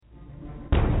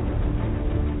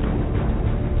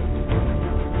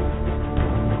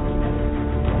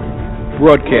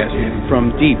Broadcasting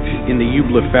from deep in the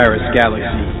Eublepharis galaxy,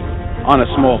 on a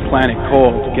small planet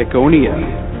called Geckonia,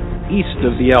 east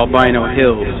of the Albino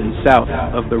Hills and south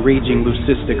of the raging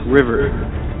Leucistic River,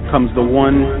 comes the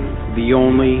one, the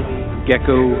only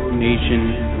Gecko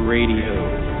Nation Radio.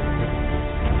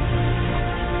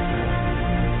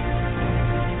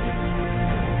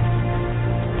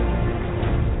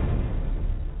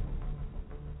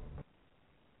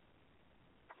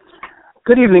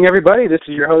 Good evening, everybody. This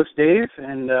is your host, Dave,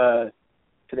 and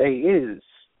today is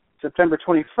September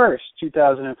 21st,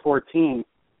 2014.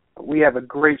 We have a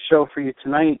great show for you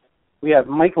tonight. We have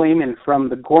Mike Layman from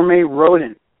the Gourmet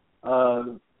Rodent.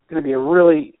 Going to be a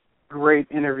really great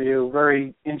interview,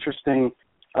 very interesting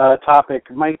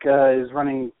topic. Mike is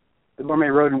running the Gourmet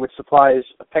Rodent, which supplies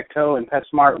Pecto and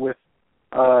PetSmart with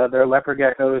their leopard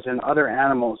geckos and other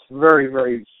animals. Very,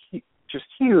 very, just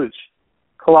huge,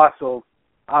 colossal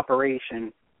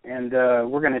operation, and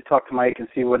we're going to talk to Mike and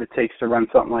see what it takes to run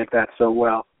something like that so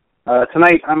well.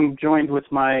 Tonight I'm joined with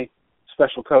my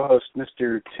special co-host,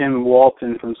 Mr. Tim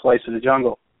Walton from Slice of the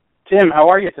Jungle. Tim, how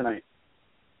are you tonight?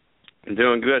 I'm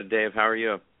doing good, Dave. How are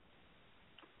you?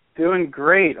 Doing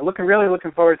great. Really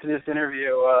looking forward to this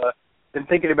interview. Been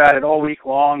thinking about it all week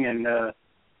long, and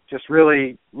just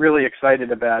really, really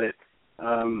excited about it.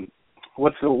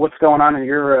 What's going on in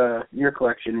your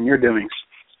collection and your doings?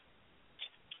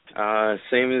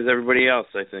 Same as everybody else,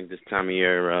 I think, this time of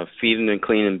year, feeding and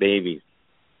cleaning babies.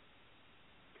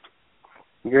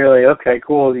 Really? Okay,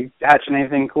 cool. You hatching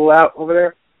anything cool out over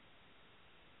there?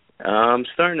 I'm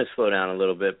starting to slow down a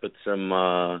little bit, but a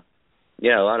lot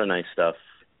of nice stuff.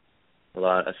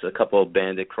 A couple of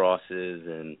bandit crosses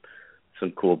and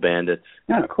some cool bandits.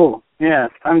 Yeah, cool. Yeah,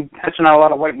 I'm hatching out a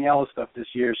lot of white and yellow stuff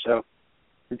this year, so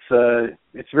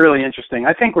it's really interesting.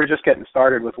 I think we're just getting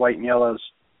started with white and yellows.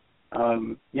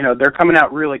 They're coming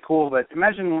out really cool, but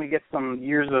imagine when we get some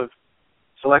years of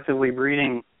selectively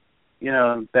breeding,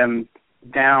 them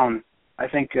down. I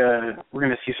think we're going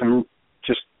to see some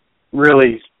just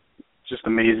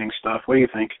amazing stuff. What do you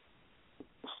think?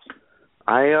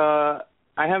 I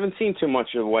haven't seen too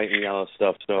much of white and yellow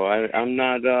stuff, so I'm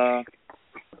not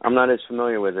as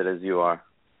familiar with it as you are.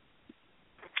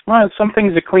 Well, some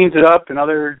things it cleans it up, and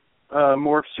other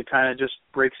morphs it kind of just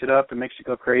breaks it up and makes it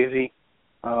go crazy.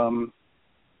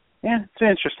 It's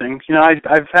interesting.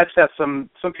 I've hatched out some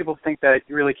people think that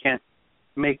you really can't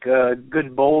make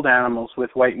good bold animals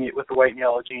with the white and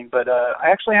yellow gene, but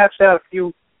I actually hatched out a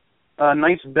few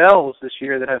nice bells this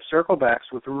year that have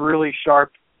circlebacks with really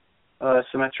sharp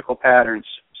symmetrical patterns.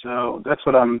 So that's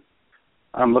what I'm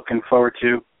looking forward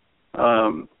to.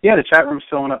 The chat room's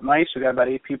filling up nice. We got about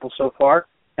 8 people so far,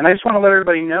 and I just want to let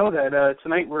everybody know that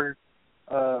tonight we're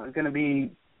going to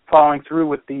be following through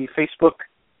with the Facebook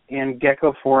and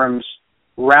Gecko Forums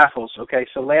raffles. Okay,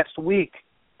 so last week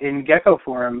in Gecko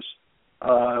Forums,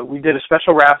 we did a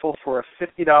special raffle for a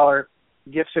 $50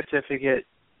 gift certificate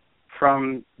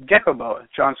from Gecko Boa,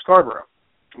 John Scarborough.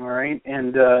 All right,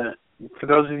 and for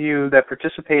those of you that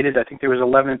participated, I think there was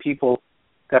 11 people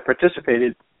that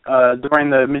participated during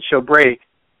the mid-show break.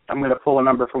 I'm going to pull a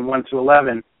number from 1 to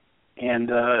 11,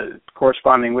 and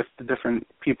corresponding with the different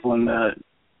people in the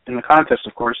contest,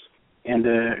 of course. And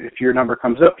if your number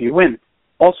comes up, you win.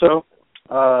 Also,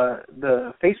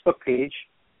 the Facebook page,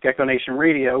 Gecko Nation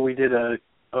Radio, we did a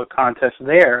contest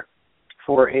there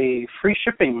for a free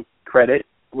shipping credit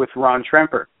with Ron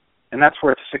Tremper, and that's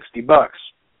worth $60.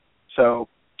 So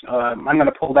I'm going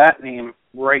to pull that name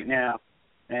right now,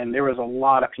 and there was a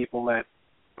lot of people that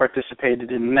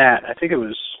participated in that. I think it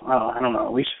was,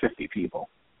 at least 50 people.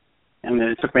 And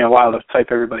it took me a while to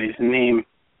type everybody's name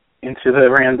into the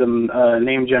random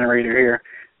name generator here.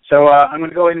 So I'm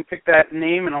going to go ahead and pick that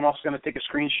name, and I'm also going to take a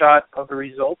screenshot of the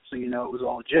results so you know it was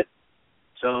all legit.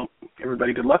 So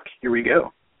everybody, good luck. Here we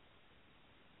go.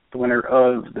 The winner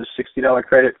of the $60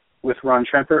 credit with Ron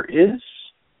Tremper is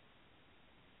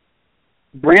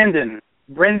Brandon.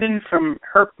 Brendan from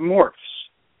Herp Morphs.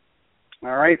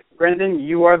 All right, Brendan,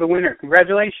 you are the winner.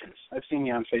 Congratulations. I've seen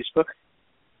you on Facebook.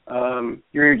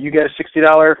 You get a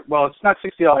 $60, well, it's not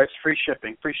 $60, it's free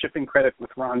shipping credit with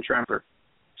Ron Tremper.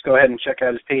 Just go ahead and check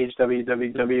out his page,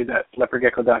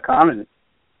 www.leopardgecko.com, and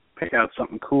pick out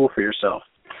something cool for yourself.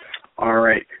 All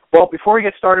right. Well, before we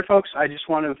get started, folks, I just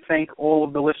want to thank all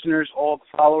of the listeners, all of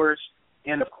the followers,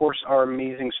 and, of course, our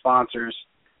amazing sponsors.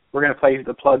 We're going to play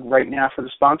the plug right now for the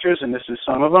sponsors, and this is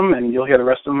some of them, and you'll hear the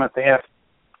rest of them at the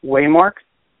halfway mark.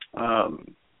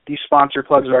 These sponsor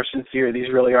plugs are sincere. These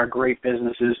really are great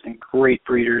businesses and great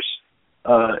breeders,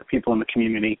 people in the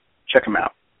community. Check them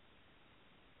out.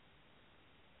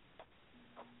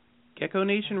 Gecko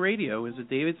Nation Radio is a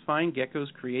David's Fine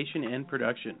Geckos creation and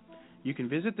production. You can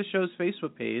visit the show's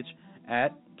Facebook page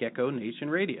at Gecko Nation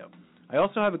Radio. I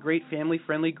also have a great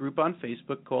family-friendly group on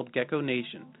Facebook called Gecko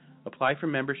Nation. Apply for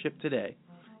membership today.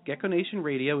 Gecko Nation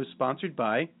Radio is sponsored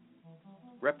by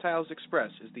Reptiles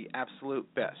Express is the absolute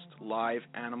best live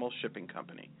animal shipping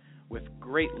company with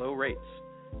great low rates.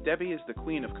 Debbie is the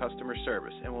queen of customer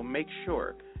service and will make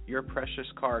sure your precious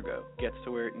cargo gets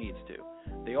to where it needs to.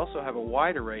 They also have a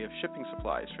wide array of shipping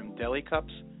supplies from deli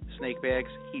cups, snake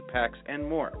bags, heat packs, and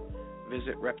more.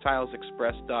 Visit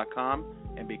reptilesexpress.com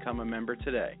and become a member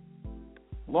today.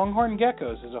 Longhorn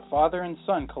Geckos is a father and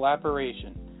son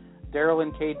collaboration. Daryl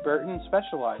and Kate Burton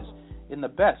specialize in the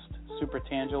best Super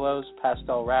Tangelos,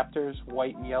 Pastel Raptors,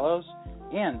 White and Yellows,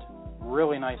 and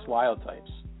really nice wild types.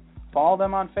 Follow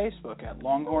them on Facebook at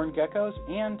Longhorn Geckos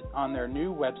and on their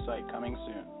new website coming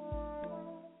soon.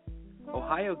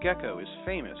 Ohio Gecko is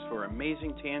famous for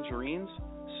amazing tangerines,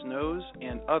 snows,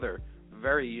 and other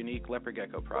very unique leopard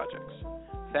gecko projects.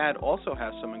 Thad also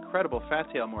has some incredible fat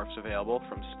tail morphs available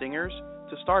from stingers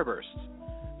to starbursts.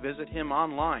 Visit him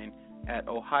online at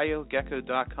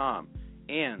ohiogecko.com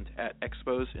and at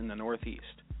expos in the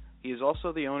Northeast. He is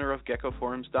also the owner of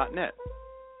geckoforums.net.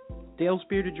 Dale's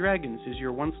Bearded Dragons is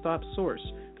your one-stop source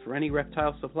for any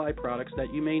reptile supply products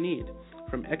that you may need,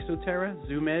 from Exoterra,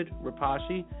 Zoomed,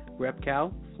 Rapashi,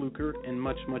 Repcal, Fluker, and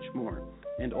much, much more,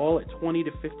 and all at 20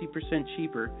 to 50%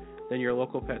 cheaper than your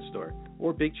local pet store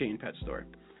or big chain pet store.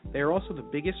 They are also the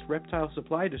biggest reptile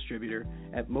supply distributor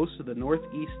at most of the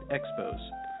Northeast expos.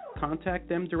 Contact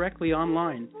them directly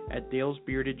online at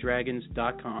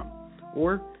dalesbeardeddragons.com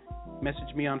or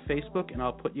message me on Facebook and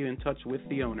I'll put you in touch with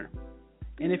the owner.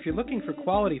 And if you're looking for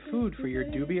quality food for your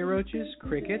dubia roaches,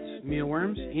 crickets,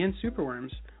 mealworms, and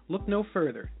superworms, look no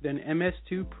further than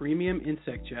MS2 Premium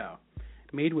Insect Chow.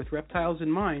 Made with reptiles in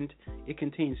mind, it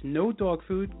contains no dog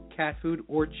food, cat food,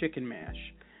 or chicken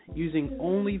mash. Using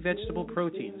only vegetable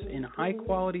proteins and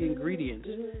high-quality ingredients,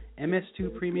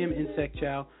 MS2 Premium Insect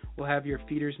Chow will have your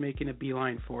feeders making a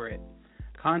beeline for it.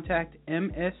 Contact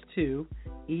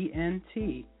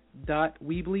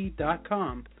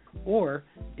ms2ent.weebly.com, or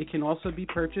it can also be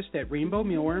purchased at Rainbow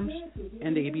Mealworms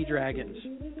and AB Dragons.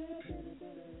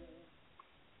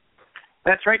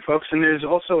 That's right, folks, and there's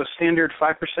also a standard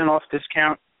 5% off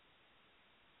discount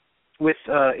with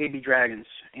AB Dragons,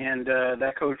 and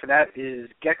that code for that is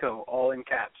Gecko, all in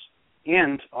caps.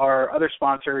 And our other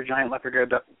sponsor,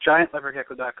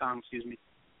 GiantLeopardGecko.com,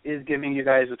 is giving you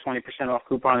guys a 20% off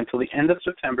coupon until the end of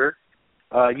September.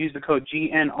 Use the code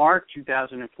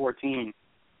GNR2014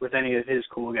 with any of his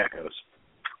cool geckos.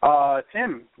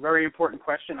 Tim, very important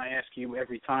question I ask you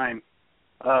every time.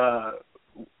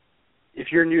 If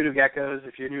you're new to geckos,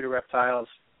 if you're new to reptiles,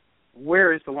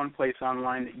 where is the one place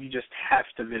online that you just have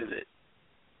to visit?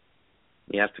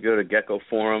 You have to go to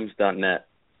geckoforums.net.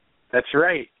 That's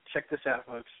right. Check this out,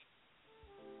 folks.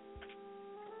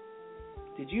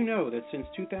 Did you know that since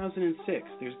 2006,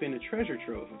 there's been a treasure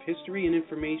trove of history and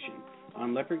information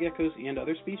on leopard geckos and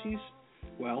other species?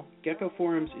 Well, Gecko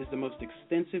Forums is the most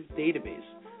extensive database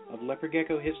of leopard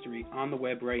gecko history on the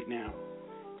web right now.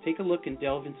 Take a look and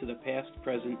delve into the past,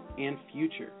 present, and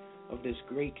future of this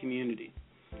great community.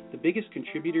 The biggest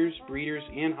contributors, breeders,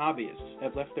 and hobbyists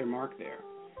have left their mark there.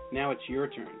 Now it's your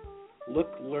turn.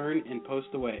 Look, learn, and post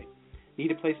away.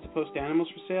 Need a place to post animals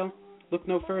for sale? Look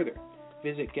no further.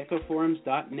 Visit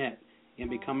geckoforums.net and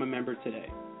become a member today.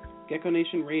 Gecko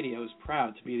Nation Radio is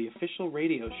proud to be the official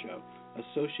radio show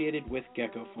associated with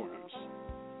Gecko Forums.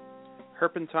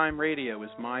 Herpentine Radio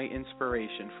is my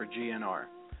inspiration for GNR.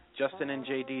 Justin and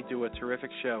JD do a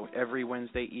terrific show every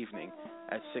Wednesday evening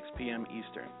at 6 p.m.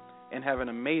 Eastern and have an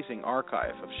amazing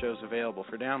archive of shows available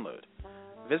for download.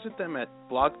 Visit them at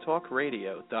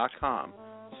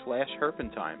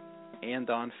blogtalkradio.com/herpentine and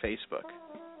on Facebook.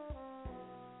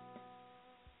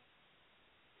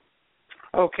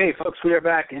 Okay, folks, we are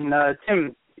back. And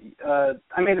Tim,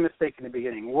 I made a mistake in the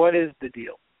beginning. What is the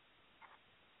deal?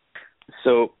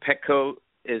 So Petco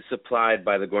is supplied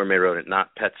by the Gourmet Rodent,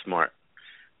 not PetSmart.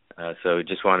 So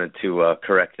just wanted to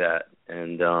correct that.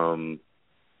 And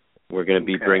we're going to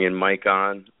be bringing Mike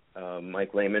on.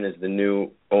 Mike Layman is the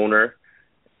new owner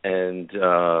and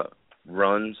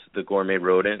runs the Gourmet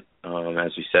Rodent.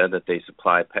 As we said, that they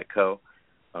supply Petco.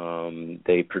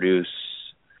 They produce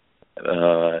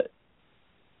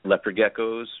leopard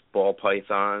geckos, ball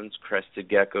pythons, crested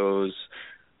geckos,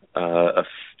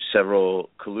 several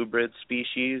colubrid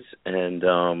species, and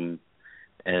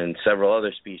several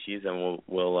other species. And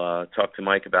we'll talk to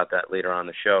Mike about that later on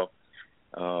the show.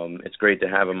 It's great to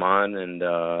have him on, and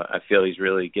I feel he's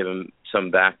really given some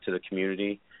back to the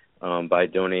community by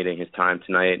donating his time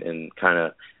tonight and kind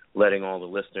of letting all the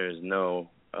listeners know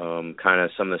kind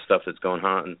of some of the stuff that's going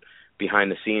on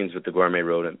behind the scenes with the Gourmet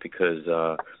Rodent, because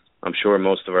I'm sure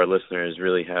most of our listeners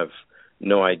really have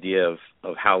no idea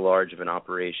of how large of an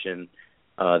operation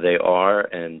they are,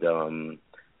 and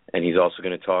he's also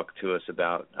going to talk to us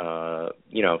about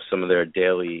some of their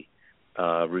daily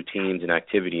routines and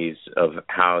activities of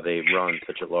how they run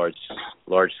such a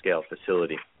large scale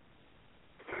facility.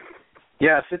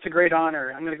 Yes, it's a great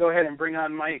honor. I'm going to go ahead and bring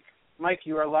on Mike. Mike,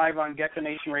 you are live on Gecko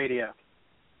Nation Radio.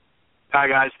 Hi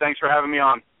guys, thanks for having me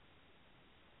on.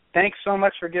 Thanks so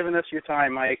much for giving us your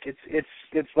time, Mike.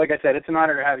 It's like I said, it's an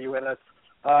honor to have you with us.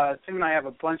 Tim and I have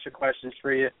a bunch of questions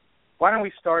for you. Why don't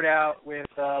we start out with,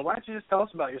 why don't you just tell us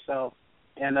about yourself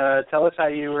and tell us how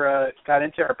you got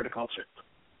into herpetoculture?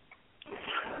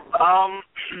 I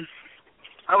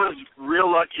was real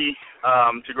lucky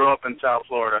to grow up in South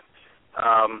Florida.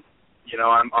 I'm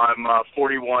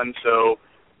 41, so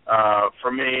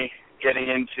for me, getting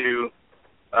into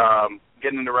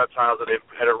reptiles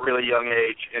at a really young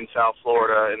age in South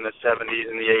Florida in the 70s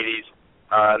and the 80s,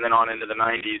 and then on into the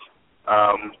 90s.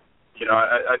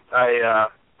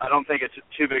 I don't think it's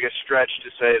too big a stretch to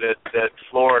say that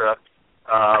Florida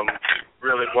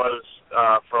really was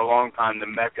for a long time the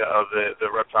mecca of the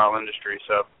reptile industry.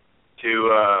 So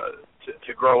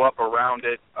to grow up around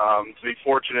it, to be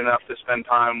fortunate enough to spend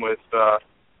time with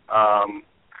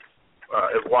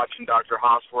watching Dr.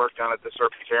 Haas work down at the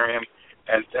Serpentarium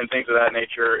and things of that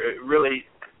nature, it really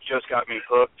just got me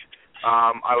hooked.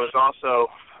 I was also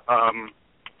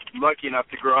lucky enough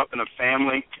to grow up in a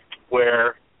family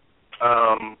where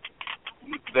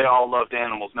they all loved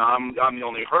animals. Now, I'm the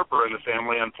only herper in the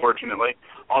family, unfortunately,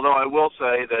 although I will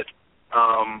say that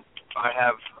I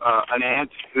have an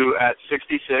aunt who, at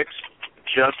 66,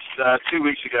 just 2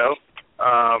 weeks ago,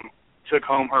 took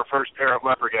home her first pair of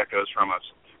leopard geckos from us.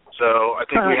 So I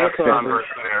think we have a converse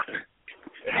there.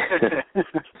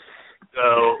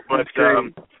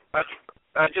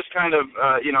 I just kind of,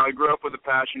 I grew up with a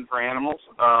passion for animals,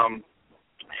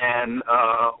 and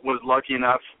was lucky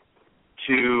enough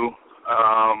to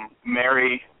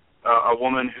marry a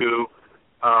woman who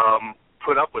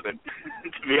put up with it,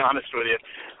 to be honest with you.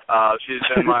 She's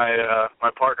been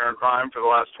my partner in crime for the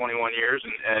last 21 years,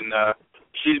 and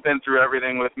she's been through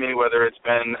everything with me, whether it's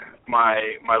been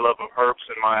my love of herps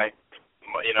and my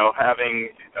having,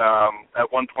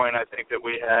 at one point I think that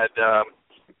we had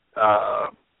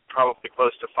probably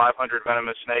close to 500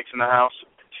 venomous snakes in the house,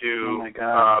 to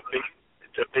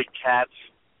big cats,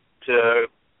 to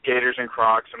gators and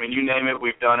crocs. I mean, you name it,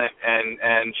 we've done it,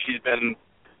 and she's been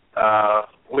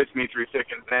with me through thick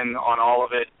and thin on all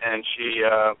of it, and she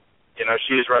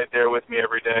is right there with me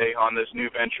every day on this new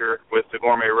venture with the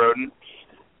Gourmet Rodent.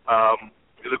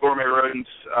 The Gourmet Rodent's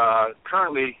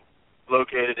currently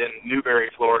located in Newberry,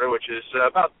 Florida, which is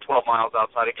about 12 miles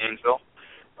outside of Gainesville.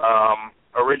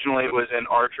 Originally it was in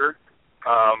Archer.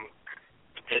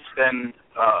 It's been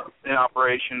in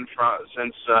operation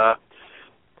since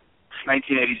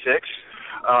 1986,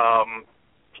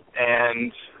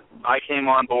 and I came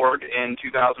on board in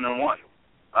 2001.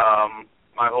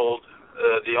 I hold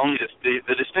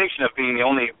the distinction of being the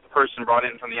only person brought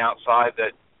in from the outside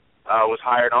that was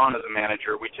hired on as a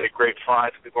manager. We take great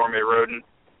pride at the Gourmet Rodent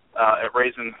at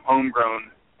raising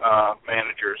homegrown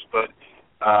managers, but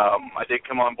I did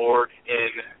come on board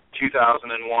in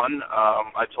 2001.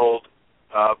 I told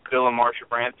Bill and Marcia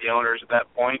Brandt, the owners at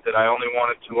that point, that I only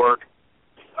wanted to work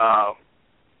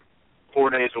 4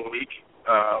 days a week,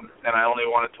 and I only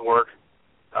wanted to work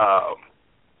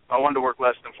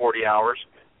less than 40 hours,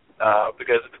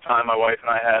 because at the time my wife and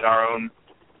I had our own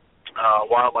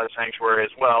wildlife sanctuary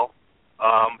as well,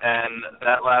 and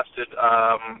that lasted,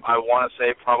 I want to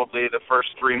say, probably the first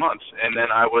 3 months, and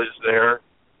then I was there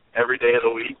every day of the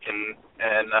week and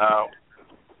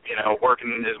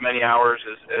working as many hours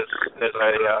as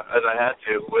I had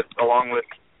to, along with,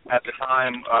 at the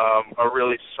time, a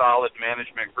really solid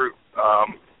management group.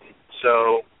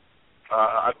 So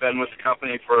I've been with the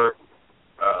company for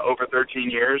over 13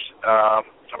 years.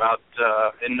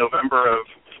 In November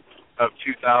of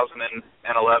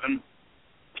 2011,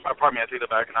 pardon me, I take that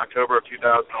back, in October of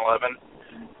 2011,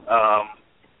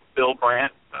 Bill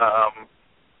Brandt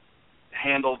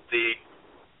handled the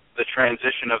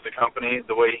transition of the company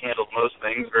the way he handled most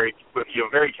things, very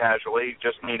casually.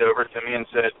 Just leaned over to me and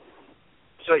said,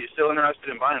 "So you still interested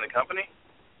in buying the company?"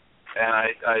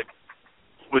 And I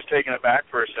was taken aback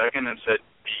for a second and said,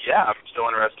 "Yeah, I'm still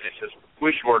interested." He says,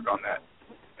 "We should work on that."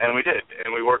 And we did.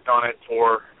 And we worked on it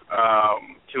for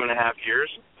 2.5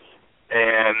 years.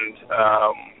 And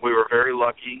we were very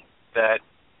lucky that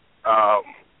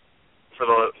for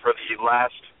the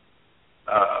last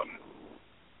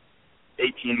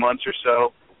 18 months or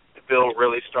so, Bill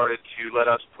really started to let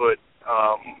us put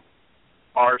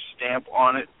our stamp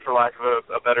on it, for lack of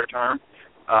a better term.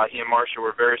 He and Marcia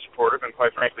were very supportive, and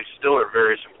quite frankly still are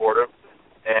very supportive.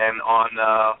 And on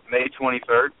May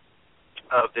 23rd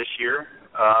of this year,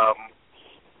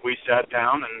 we sat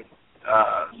down and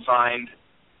signed,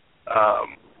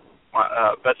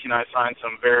 Betsy and I signed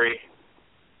some very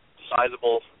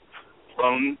sizable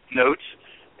loan notes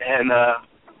and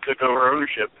took over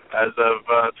ownership. As of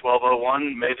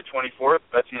 12/01, May the 24th,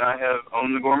 Betsy and I have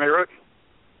owned the Gourmet Rodent.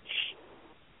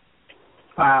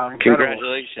 Wow!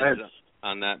 Congratulations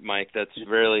on that, Mike. That's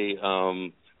really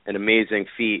an amazing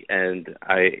feat, and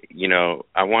I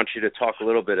want you to talk a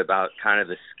little bit about kind of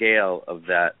the scale of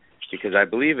that, because I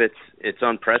believe it's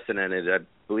unprecedented. I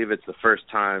believe it's the first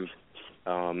time,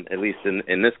 at least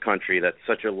in this country, that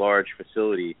such a large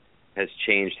facility has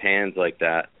changed hands like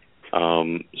that.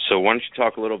 So why don't you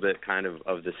talk a little bit kind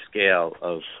of the scale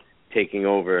of taking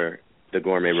over the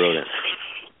Gourmet Rodent?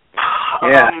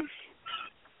 I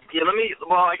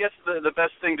guess the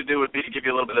best thing to do would be to give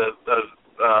you a little bit of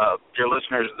your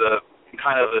listeners the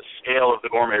kind of the scale of the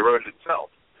Gourmet Rodent itself.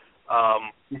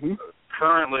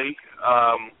 Currently,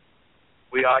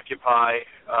 we occupy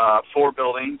 4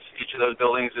 buildings. Each of those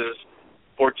buildings is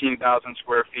 14,000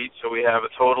 square feet, so we have a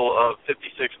total of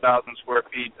 56,000 square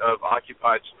feet of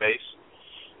occupied space.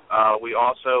 We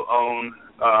also own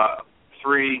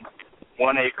 3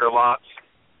 one-acre lots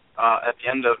at the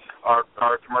end of our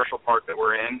commercial park that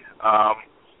we're in,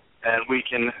 and we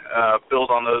can build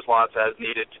on those lots as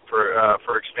needed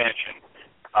for expansion.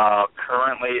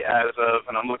 Currently, as of,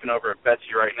 and I'm looking over at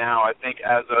Betsy right now, I think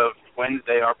as of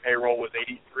Wednesday, our payroll was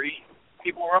 83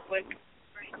 people roughly.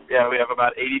 Yeah, we have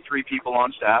about 83 people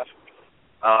on staff.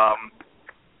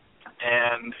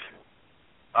 And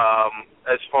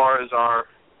as far as our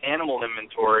animal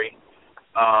inventory,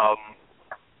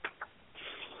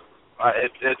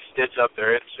 it's up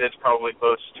there. It's probably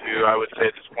close to, I would say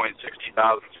at this point,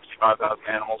 65,000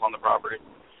 animals on the property.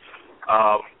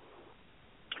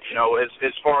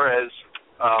 As far as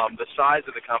the size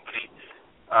of the company,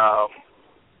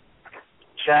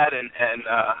 Chad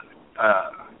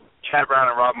Brown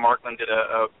and Rob Markland did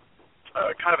a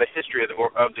kind of a history of the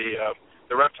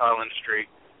reptile industry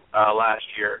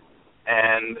last year,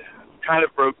 and kind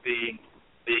of broke the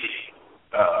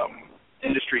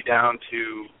industry down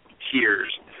to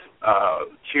tiers.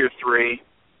 Tier 3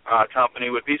 company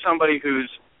would be somebody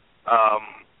who's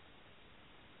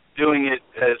doing it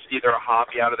as either a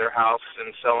hobby out of their house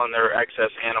and selling their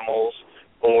excess animals,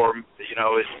 or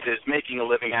is making a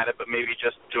living at it, but maybe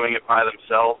just doing it by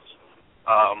themselves.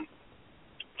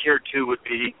 Tier 2 would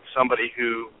be somebody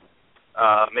who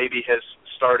maybe has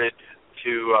started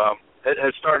to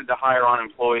hire on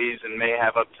employees and may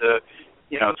have up to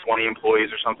 20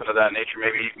 employees or something of that nature,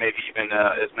 maybe even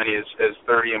as many as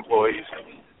 30 employees.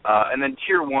 And then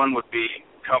Tier 1 would be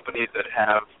companies that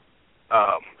have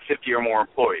 50 or more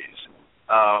employees.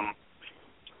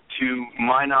 To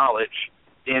my knowledge,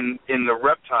 in the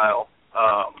reptile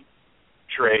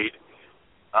trade,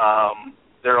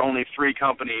 there are only 3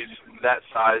 companies that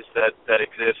size that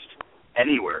exist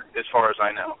anywhere, as far as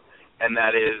I know, and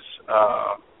that is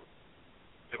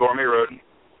the Gourmet Rodent,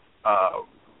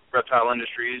 Reptile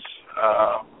Industries,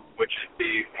 which would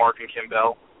be Mark and Kim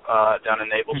Bell down in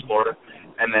Naples, Florida,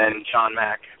 and then John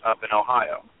Mack up in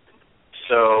Ohio.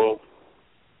 So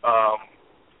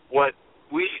what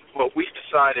we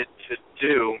decided to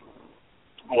do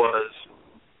was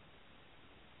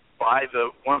buy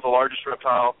one of the largest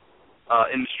reptile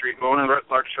one of the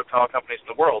largest reptile companies in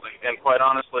the world, and quite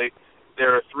honestly,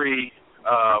 there are 3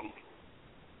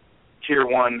 Tier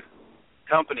 1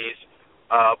 companies,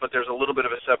 but there's a little bit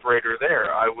of a separator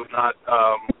there. I would not,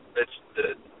 it's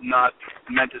not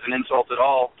meant as an insult at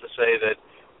all to say that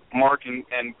Mark and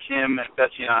Kim and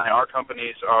Betsy and I, our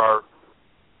companies are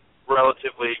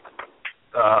relatively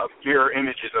mirror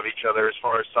images of each other as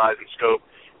far as size and scope,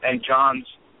 and John's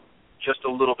just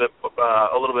a little bit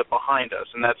behind us,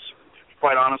 and that's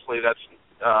quite honestly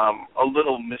a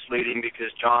little misleading,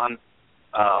 because John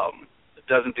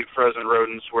doesn't do frozen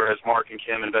rodents, whereas Mark and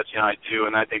Kim and Betsy and I do,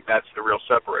 and I think that's the real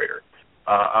separator.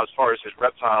 As far as his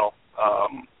reptile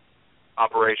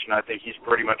operation, I think he's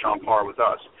pretty much on par with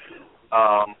us.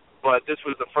 But this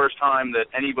was the first time that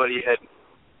anybody had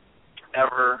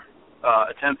ever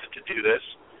attempted to do this,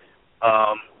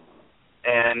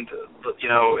 and it's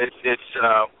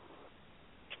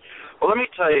well, let me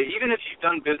tell you, even if you've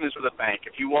done business with a bank,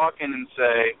 if you walk in and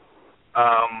say,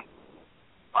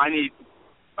 I need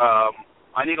a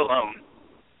loan,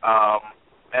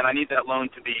 and I need that loan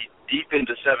to be deep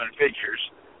into 7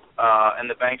 figures, and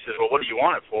the bank says, well, what do you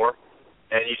want it for?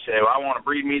 and you say, well, I want to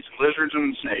breed me some lizards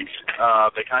and snakes,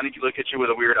 they kind of look at you with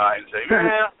a weird eye and say,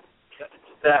 I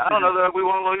don't know that we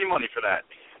want to loan you money for that.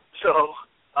 So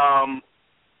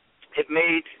it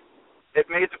made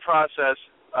the process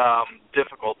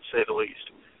difficult, to say the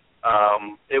least.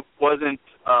 It wasn't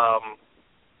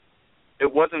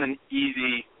an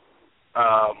easy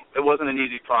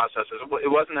process. It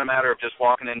wasn't a matter of just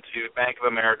walking into Bank of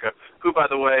America, who, by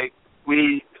the way,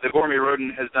 the Gourmet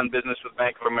Rodent has done business with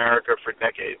Bank of America for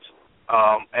decades,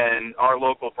 and our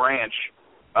local branch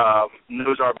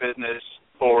knows our business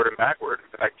forward and backward.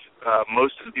 In fact,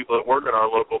 most of the people that work at our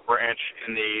local branch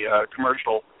in the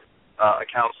commercial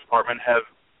accounts department have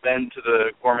been to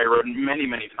the Gourmet Rodent many,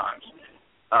 many times.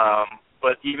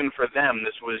 But even for them,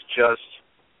 this was just,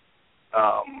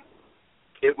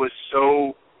 it was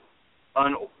so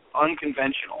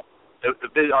unconventional.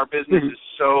 Our business is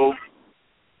so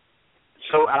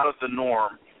out of the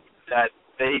norm that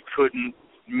they couldn't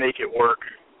make it work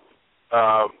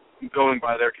going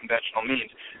by their conventional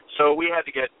means. So we had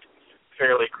to get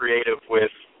fairly creative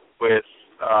with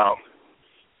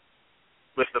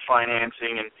the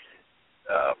financing, and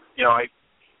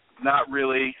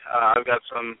I've got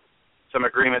some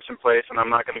agreements in place, and I'm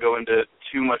not going to go into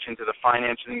too much into the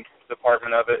financing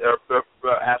department of it or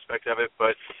aspect of it,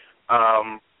 but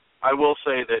I will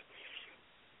say that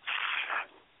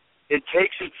it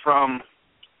takes it from,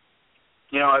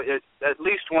 at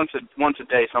least once a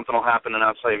day something will happen, and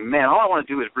I'll say, man, all I want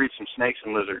to do is breed some snakes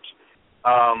and lizards.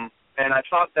 And I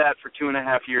thought that for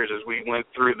 2.5 years as we went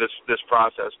through this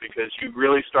process, because you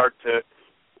really start to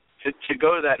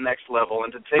go to that next level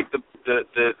and to take the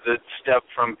step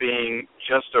from being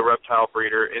just a reptile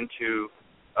breeder into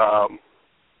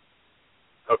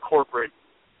a corporate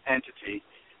entity.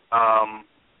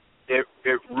 It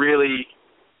really,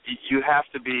 you have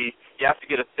to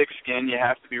get a thick skin. You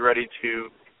have to be ready to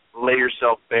lay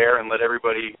yourself bare and let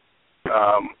everybody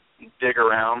dig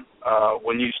around.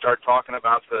 When you start talking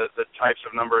about the types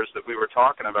of numbers that we were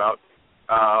talking about,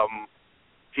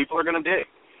 people are going to dig.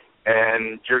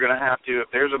 And you're going to have to,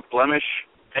 if there's a blemish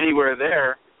anywhere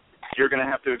there, you're going to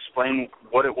have to explain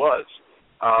what it was.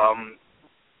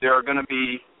 There are going to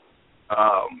be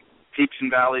peaks and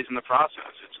valleys in the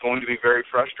process. It's going to be very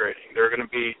frustrating. There are going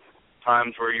to be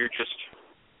times where you're just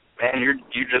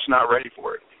not ready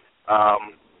for it.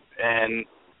 And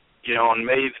on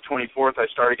May the 24th, I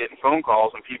started getting phone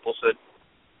calls, and people said,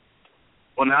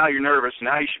 well, now you're nervous.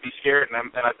 Now you should be scared.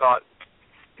 And I thought,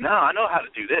 no, I know how to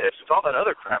do this. It's all that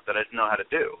other crap that I didn't know how to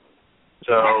do.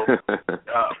 So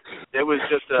it was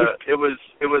just an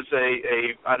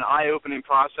eye-opening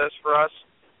process for us.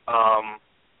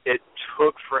 It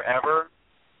took forever.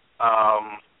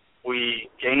 We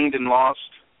gained and lost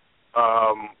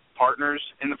partners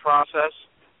in the process,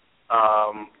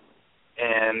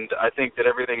 and I think that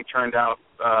everything turned out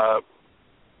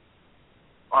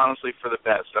honestly for the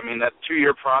best. I mean, that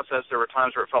 2-year process, there were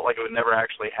times where it felt like it would never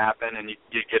actually happen, and you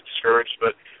get discouraged.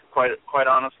 But quite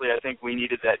honestly, I think we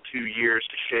needed that 2 years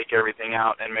to shake everything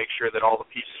out and make sure that all the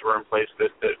pieces were in place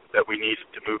that we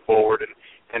needed to move forward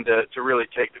and to really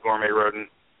take the Gourmet Rodent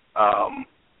to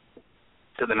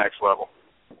the next level.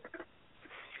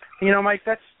 Mike,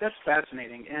 that's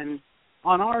fascinating. And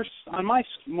on my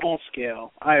small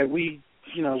scale,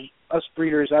 us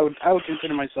breeders, I would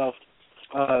consider myself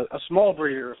a small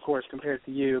breeder, of course, compared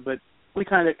to you, but we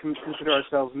kind of consider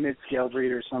ourselves mid-scale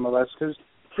breeders, some of us, because,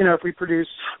 if we produce,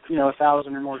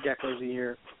 1,000 or more geckos a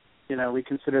year, we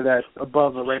consider that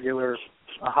above a regular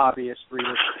hobbyist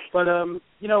breeder. But,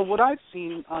 what I've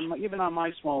seen, even on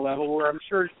my small level, where I'm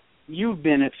sure you've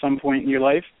been at some point in your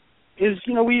life, is,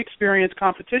 we experience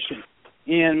competition.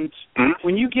 And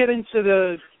when you get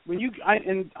into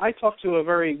I talk to a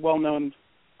very well-known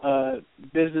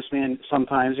businessman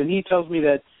sometimes, and he tells me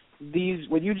that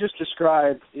what you just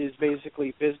described is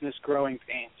basically business growing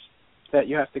pains that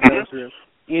you have to go through.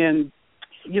 And,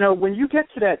 when you get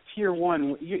to that tier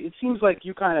one, it seems like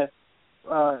you kind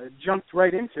of jumped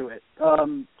right into it.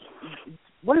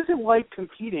 What is it like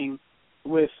competing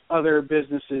with other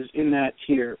businesses in that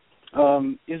tier?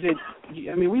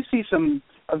 We see some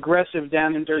aggressive,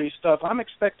 down and dirty stuff. I'm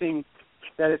expecting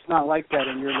that it's not like that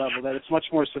in your level, that it's much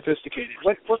more sophisticated.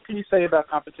 What can you say about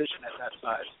competition at that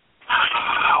size?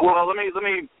 Well, let me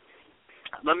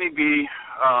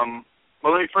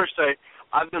first say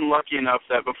I've been lucky enough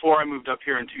that before I moved up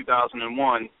here in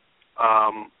 2001,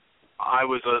 I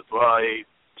was a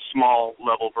small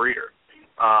level breeder,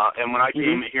 and when I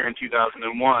came here in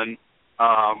 2001,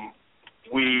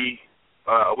 we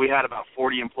had about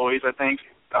 40 employees, I think,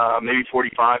 maybe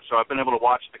 45. So I've been able to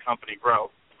watch the company grow.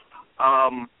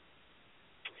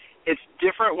 It's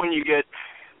different when you get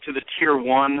to the tier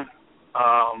 1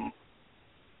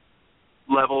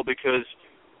 level, because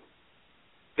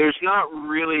there's not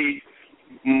really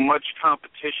much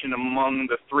competition among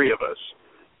the three of us,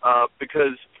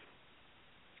 because,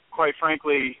 quite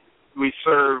frankly, we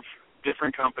serve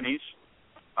different companies.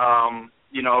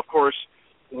 Of course,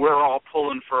 we're all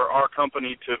pulling for our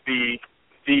company to be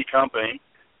the company,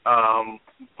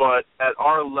 but at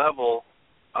our level,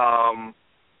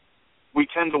 we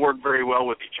tend to work very well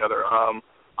with each other.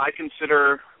 I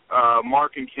consider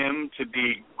Mark and Kim to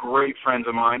be great friends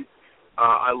of mine.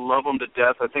 I love them to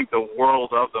death. I think the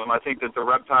world of them. I think that the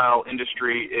reptile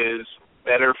industry is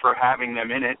better for having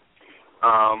them in it.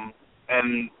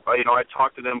 I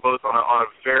talk to them both on a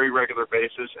very regular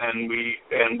basis, and we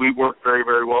work very,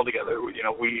 very well together.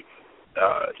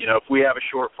 If we have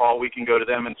a shortfall, we can go to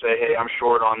them and say, hey, I'm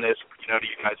short on this. Do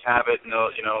you guys have it?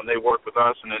 And they work with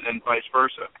us, and vice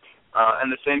versa.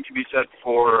 And the same can be said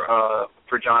for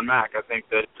John Mack. I think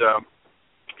that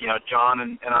John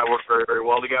and I work very, very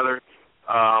well together,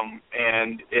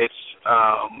 and it's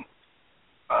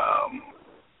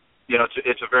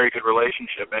it's a very good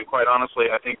relationship. And quite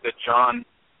honestly, I think that John,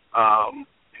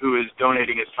 who is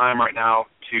donating his time right now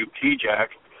to PJAC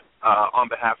on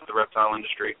behalf of the reptile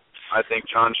industry, I think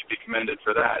John should be commended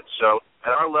for that. So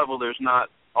at our level, there's not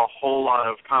a whole lot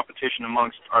of competition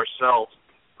amongst ourselves.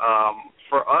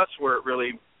 For us, where it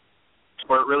really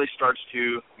starts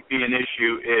to be an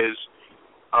issue is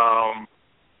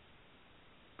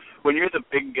when you're the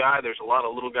big guy, there's a lot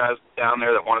of little guys down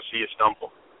there that want to see you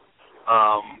stumble.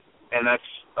 And that's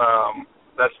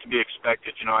to be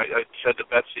expected. I said to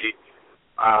Betsy,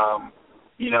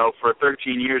 for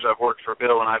 13 years I've worked for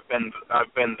Bill, and I've been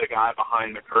the guy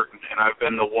behind the curtain, and I've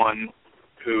been the one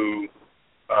who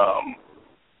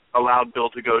allowed Bill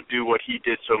to go do what he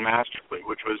did so masterfully,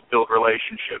 which was build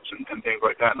relationships and things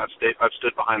like that. And I've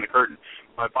stood behind the curtain.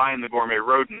 By buying the Gourmet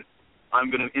Rodent, I'm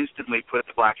going to instantly put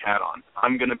the black hat on.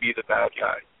 I'm going to be the bad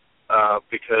guy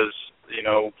because,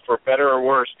 for better or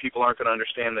worse, people aren't going to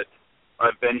understand that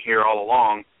I've been here all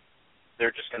along.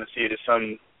 They're just going to see it as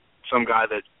some guy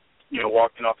that,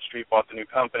 walked in off the street, bought the new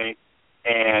company,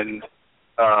 and,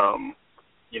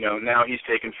 now he's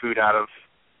taking food out of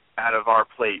our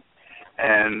plate.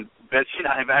 And Betsy and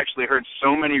I have actually heard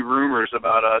so many rumors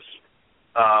about us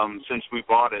since we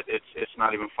bought it. It's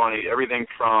not even funny. Everything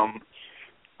from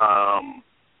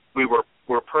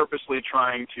we're purposely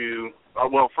trying to.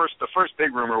 The first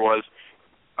big rumor was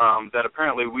that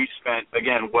apparently we spent,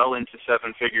 again, well into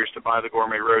seven figures to buy the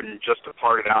Gourmet Rodent just to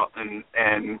part it out and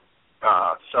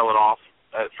sell it off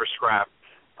for scrap.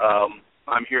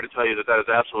 I'm here to tell you that is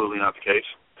absolutely not the case.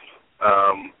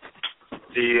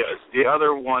 The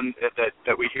other one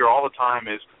that we hear all the time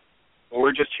is,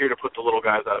 we're just here to put the little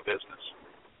guys out of business.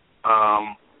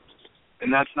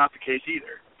 And that's not the case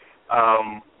either.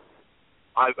 I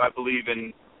believe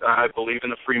in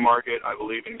the free market. I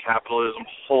believe in capitalism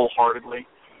wholeheartedly.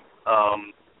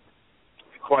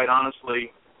 Quite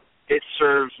honestly, it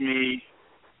serves me.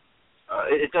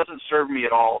 It doesn't serve me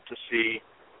at all to see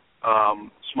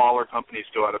smaller companies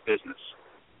go out of business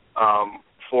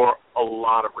for a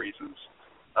lot of reasons.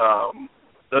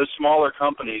 Those smaller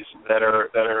companies that are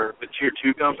the tier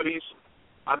 2 companies,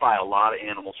 I buy a lot of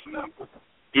animals from them.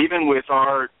 Even with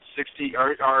our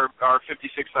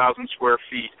 56,000 square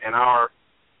feet and our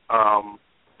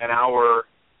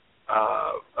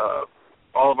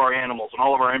all of our animals and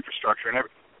all of our infrastructure and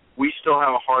everything, we still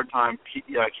have a hard time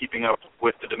keeping up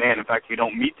with the demand. In fact, we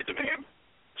don't meet the demand.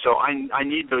 So I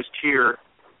need those tier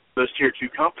 2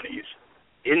 companies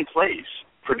in place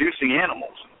producing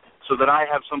animals, so that I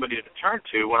have somebody to turn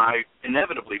to when I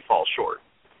inevitably fall short.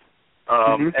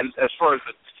 And as far as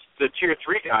the tier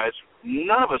 3 guys,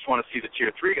 none of us want to see the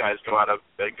tier 3 guys go out of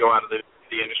the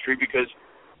industry, because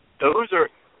those are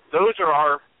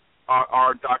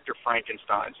our Dr.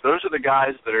 Frankensteins. Those are the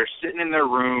guys that are sitting in their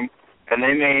room and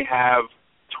they may have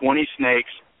 20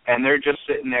 snakes, and they're just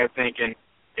sitting there thinking,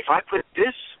 if I put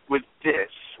this with this,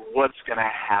 what's going to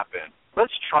happen?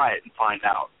 Let's try it and find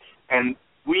out. And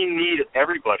we need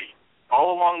everybody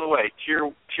all along the way,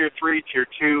 tier 3, tier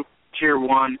 2, tier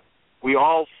 1. We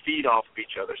all feed off of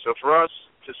each other. So for us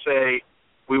to say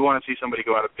we want to see somebody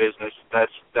go out of business,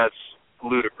 that's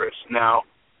ludicrous. Now,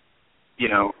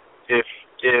 if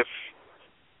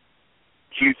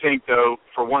you think, though,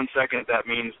 for 1 second that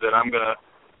means that I'm going to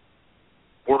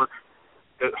work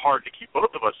hard to keep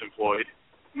both of us employed,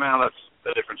 well, that's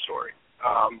a different story.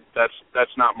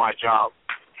 That's not my job.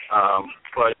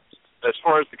 But as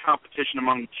far as the competition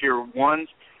among tier 1s,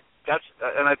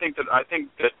 I think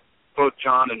that both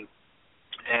John and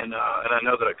I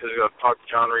know that because I've talked to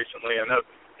John recently, I know,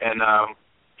 and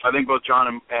I think both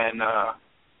John and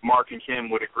Mark and Kim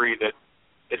would agree that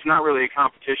it's not really a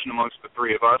competition amongst the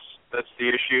three of us that's the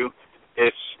issue.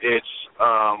 It's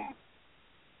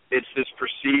this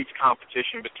perceived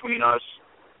competition between us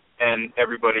and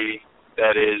everybody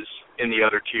that is in the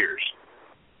other tiers.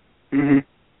 Mm-hmm.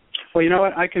 Well, you know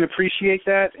what? I can appreciate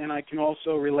that, and I can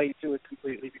also relate to it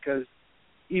completely, because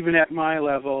even at my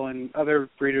level and other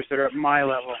breeders that are at my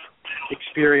level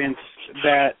experience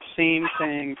that same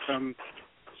thing from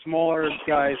smaller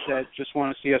guys that just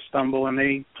want to see us stumble, and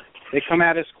they come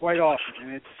at us quite often.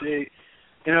 And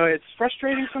it's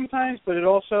frustrating sometimes, but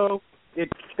it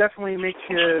definitely makes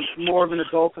you more of an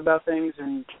adult about things,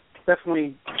 and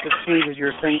definitely just changes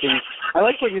your thinking. I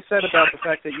like what you said about the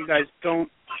fact that you guys don't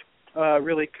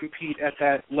really compete at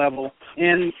that level.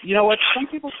 And you know what? Some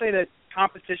people say that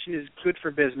competition is good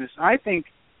for business. I think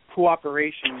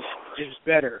cooperation is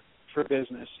better for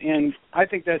business. And I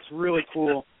think that's really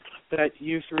cool that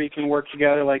you three can work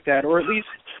together like that, or at least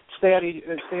stay out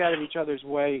of each other's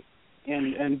way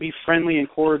and be friendly and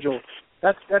cordial.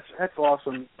 That's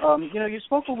awesome. You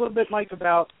spoke a little bit, Mike,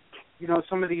 about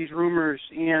some of these rumors,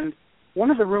 and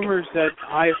one of the rumors that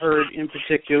I heard in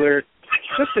particular,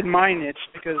 just in my niche,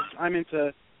 because I'm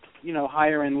into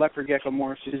higher end leopard gecko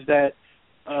morphs, is that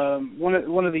one of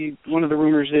the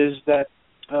rumors is that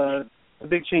the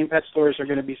big chain pet stores are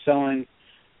going to be selling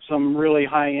some really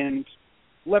high end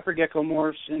leopard gecko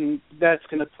morphs, and that's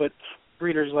going to put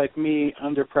breeders like me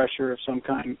under pressure of some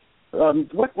kind.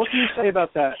 What can you say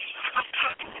about that?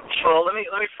 Well, let me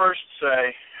first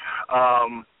say,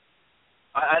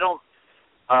 I don't.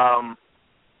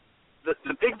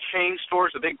 The big chain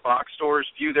stores, the big box stores,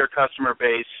 view their customer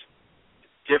base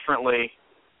differently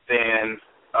than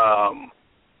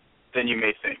you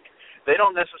may think. They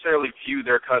don't necessarily view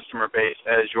their customer base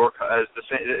as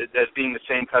being the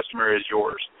same customer as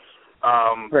yours.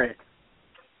 Right.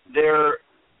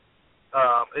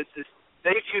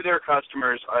 They view their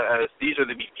customers as these are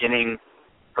the beginning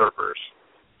herpers.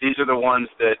 These are the ones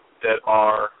that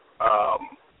are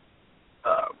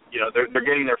they're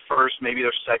getting their first, maybe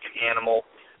their second animal.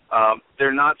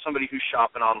 They're not somebody who's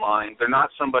shopping online. They're not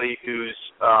somebody who's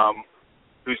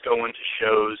going to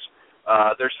shows.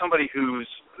 They're somebody who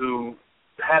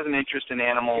has an interest in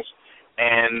animals,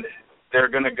 and they're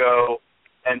going to go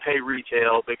and pay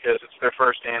retail because it's their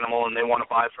first animal, and they want to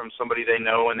buy from somebody they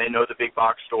know, and they know the big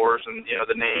box stores and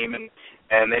the name,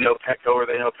 and they know Petco or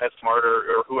they know PetSmart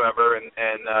or whoever, and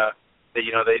they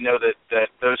know that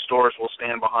those stores will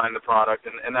stand behind the product,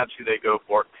 and that's who they go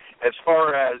for. As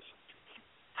far as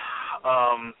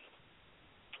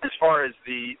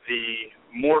the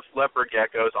morph leopard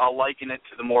geckos, I'll liken it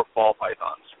to the morph ball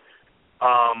pythons.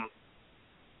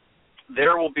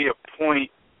 There will be a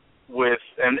point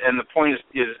and the point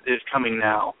is coming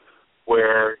now,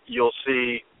 where you'll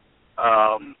see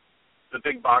the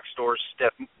big box stores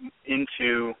step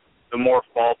into the morph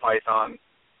ball python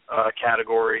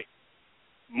category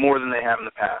more than they have in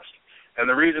the past. And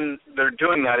the reason they're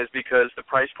doing that is because the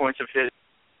price points have hit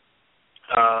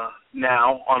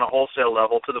now on a wholesale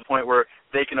level to the point where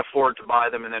they can afford to buy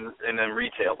them and then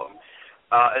retail them.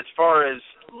 As far as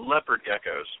leopard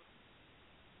geckos,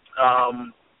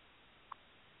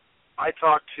 I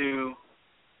talked to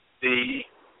the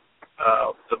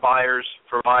buyers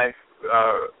for my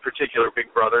particular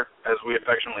big brother, as we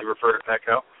affectionately refer to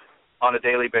Petco, on a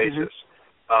daily basis.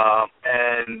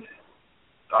 And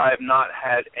I have not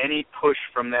had any push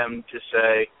from them to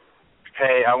say,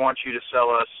 hey, I want you to sell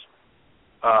us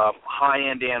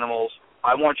high-end animals.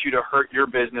 I want you to hurt your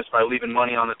business by leaving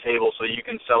money on the table so you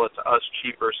can sell it to us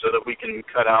cheaper so that we can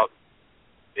cut out,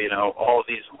 all of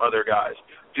these other guys.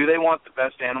 Do they want the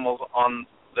best animals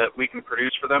that we can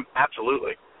produce for them?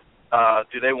 Absolutely.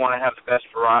 Do they want to have the best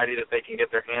variety that they can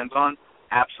get their hands on?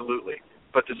 Absolutely.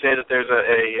 But to say that there's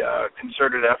a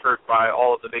concerted effort by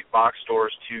all of the big box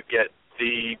stores to get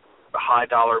the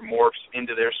high-dollar morphs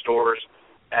into their stores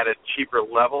at a cheaper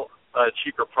level, a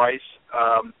cheaper price,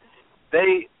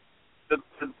 the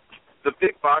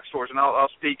big box stores, and I'll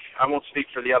speak. I won't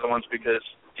speak for the other ones because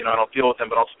I don't deal with them,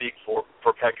 but I'll speak for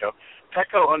Petco.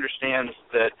 Petco understands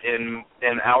that in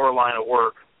our line of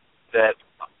work that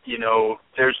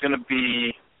there's going to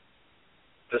be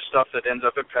the stuff that ends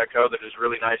up at Petco that is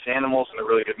really nice animals and they're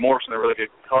really good morphs and they're really good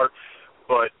color,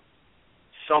 but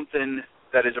something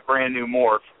that is a brand new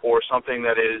morph or something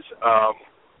that is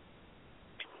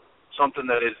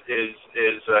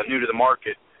new to the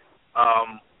market,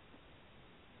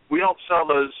 we don't sell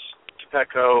those to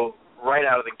Petco right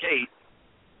out of the gate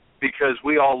because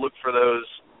we all look for those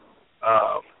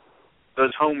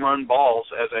home run balls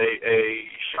as a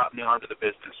shot in the arm to the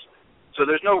business. So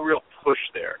there's no real push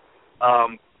there.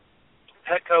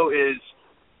 Petco is,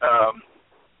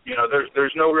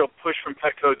 there's no real push from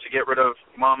Petco to get rid of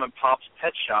mom and pop's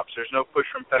pet shops. There's no push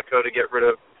from Petco to get rid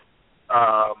of,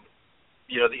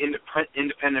 the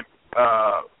independent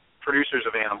producers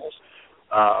of animals.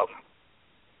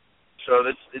 So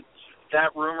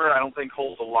that rumor I don't think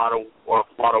holds a lot of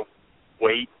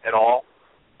weight at all.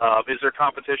 Is there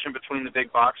competition between the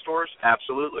big box stores?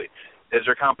 Absolutely. Is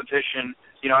there competition?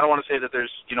 I don't want to say that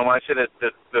there's, when I say that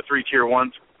the three tier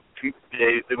ones,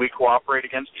 that we cooperate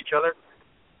against each other,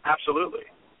 absolutely.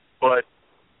 But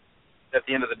at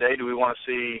the end of the day, do we want to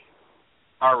see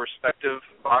our respective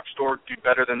box store do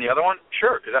better than the other one?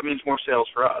 Sure, because that means more sales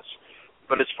for us.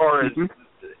 But as far as,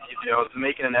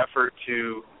 making an effort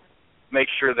to make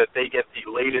sure that they get the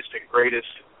latest and greatest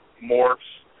morphs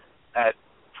at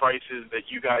prices that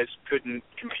you guys couldn't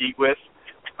compete with,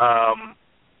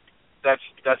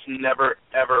 that's never,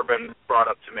 ever been brought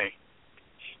up to me.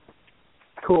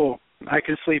 Cool. I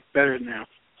can sleep better now.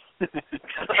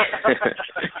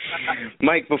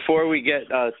 Mike, before we get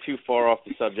too far off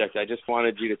the subject, I just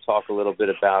wanted you to talk a little bit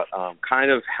about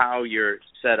kind of how you're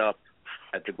set up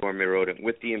at the Gourmet Rodent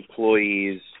with the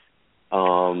employees,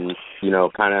 kind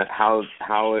of how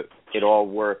it all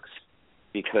works,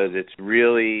 because it's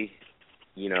really,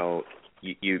 you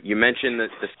mentioned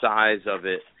the size of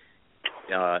it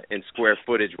in square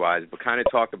footage wise, but kind of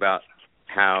talk about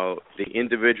how the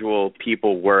individual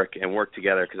people work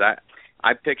together, because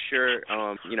I picture,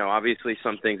 obviously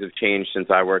some things have changed since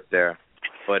I worked there,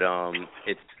 but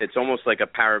it's almost like a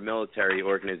paramilitary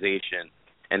organization,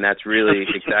 and that's really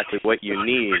exactly what you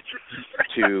need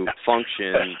to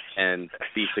function and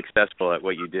be successful at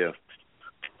what you do.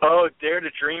 Oh, dare to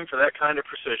dream for that kind of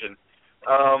precision.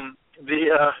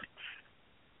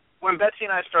 When Betsy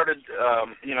and I started,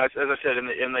 as I said,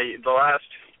 in the last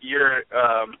year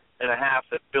and a half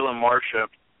that Bill and Marcia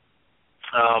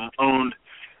owned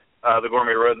the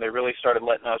Gourmet Rodent, they really started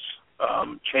letting us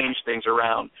change things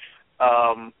around.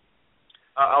 I'll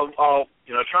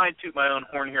try and toot my own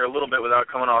horn here a little bit without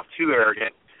coming off too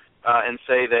arrogant, and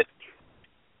say that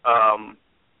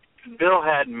Bill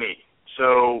had me.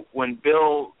 So when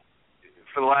Bill,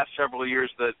 for the last several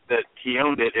years that he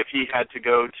owned it, if he had to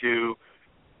go to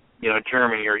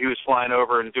Germany, or he was flying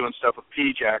over and doing stuff with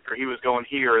P-Jack, or he was going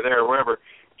here or there or wherever,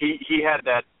 he had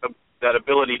that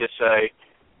ability to say,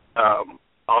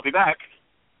 I'll be back.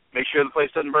 Make sure the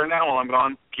place doesn't burn down while I'm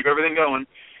gone. Keep everything going.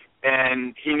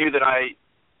 And he knew that I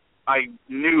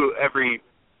knew every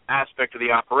aspect of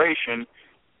the operation,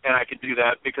 and I could do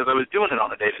that because I was doing it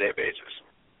on a day-to-day basis.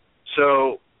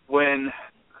 So when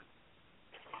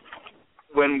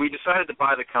we decided to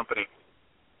buy the company,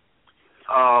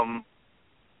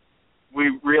 we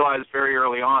realized very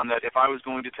early on that if I was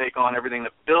going to take on everything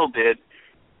that Bill did,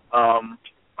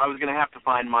 I was going to have to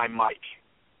find my Mike.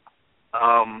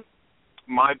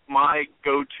 My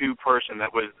go-to person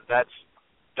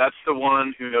that's the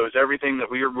one who knows everything that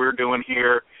we're doing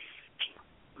here.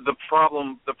 The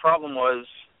problem was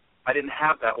I didn't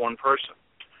have that one person,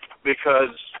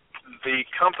 because the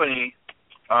company,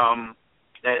 and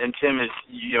Tim is,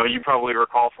 you probably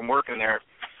recall from working there,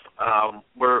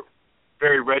 we're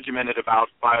very regimented about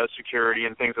biosecurity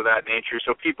and things of that nature.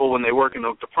 So people, when they work in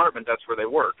the department, that's where they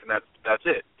work, and that's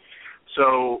it.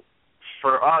 So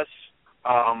for us,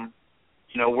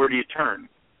 where do you turn?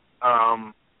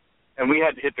 And we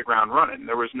had to hit the ground running.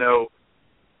 There was no,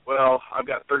 I've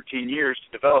got 13 years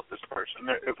to develop this person.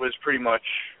 It was pretty much,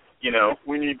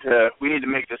 we need to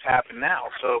make this happen now.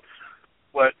 So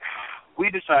what we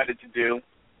decided to do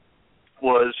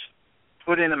was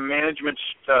put in a management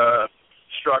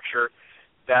structure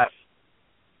that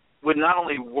would not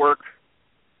only work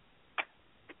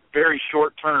very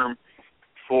short term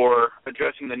for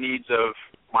addressing the needs of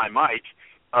my Mike,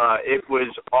 it would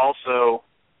also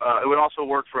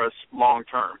work for us long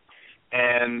term.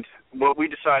 And what we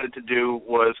decided to do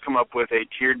was come up with a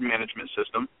tiered management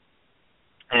system,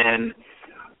 and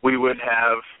we would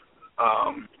have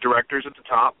directors at the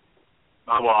top,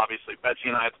 obviously Betsy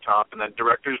and I at the top, and then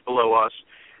directors below us,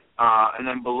 and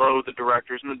then below the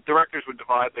directors, and the directors would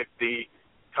divide the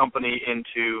company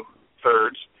into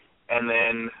thirds, and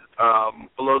then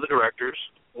below the directors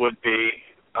would be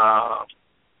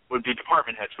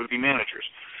department heads, would be managers,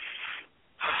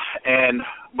 and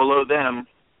below them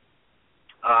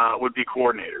would be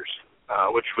coordinators,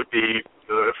 which would be,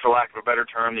 for lack of a better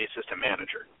term, the assistant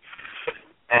manager.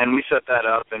 And we set that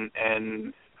up,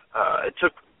 and it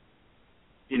took,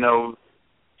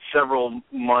 several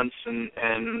months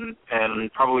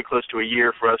and probably close to a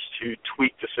year for us to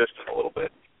tweak the system a little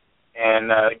bit and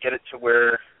get it to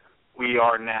where we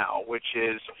are now, which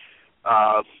is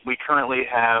we currently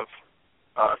have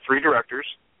three directors.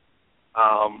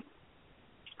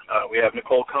 We have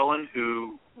Nicole Cullen,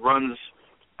 who runs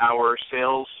our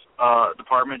sales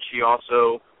department. She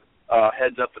also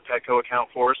heads up the Petco account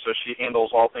for us, so she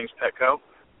handles all things Petco.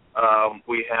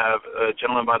 We have a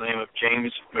gentleman by the name of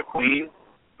James McQueen,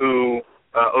 who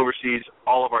oversees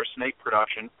all of our snake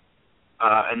production.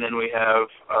 And then we have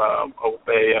a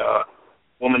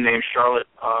woman named Charlotte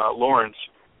Lawrence,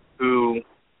 who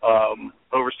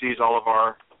oversees all of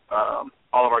our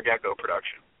gecko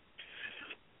production.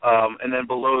 And then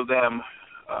below them,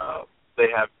 they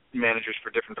have managers for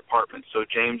different departments. So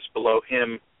James, below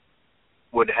him,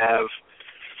 would have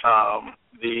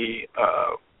the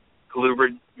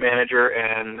colubrid manager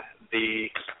and the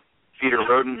feeder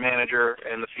rodent manager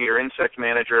and the feeder insect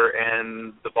manager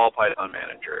and the ball python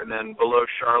manager. And then below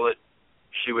Charlotte,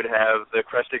 she would have the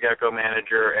crested gecko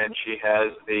manager, and she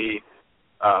has the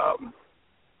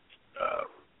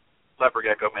leopard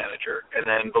gecko manager. And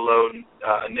then below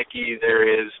Nikki, there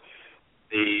is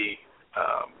the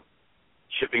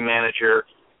shipping manager,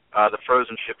 the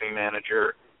frozen shipping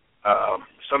manager.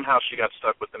 Somehow she got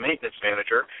stuck with the maintenance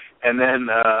manager, and then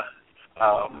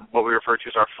what we refer to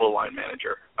as our full line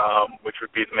manager, which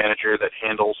would be the manager that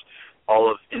handles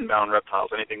all of inbound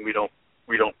reptiles, anything we don't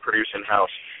produce in house.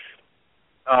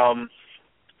 And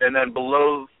then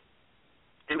below,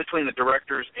 in between the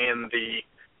directors and the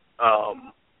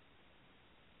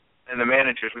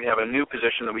managers, we have a new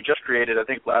position that we just created, I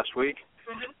think, last week,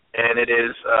 and it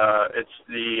is it's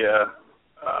the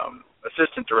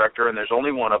assistant director, and there's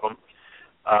only one of them,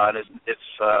 and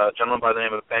it's a gentleman by the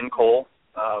name of Ben Cole.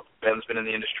 Ben's been in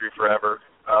the industry forever,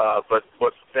 but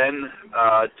what Ben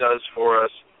does for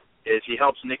us is he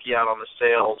helps Nikki out on the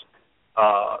sales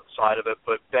side of it,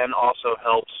 but Ben also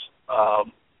helps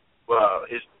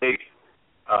his big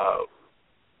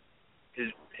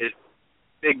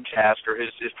task, or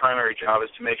his primary job, is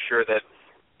to make sure that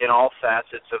in all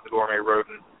facets of the gourmet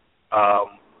rodent,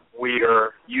 we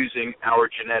are using our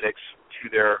genetics to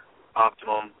their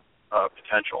optimum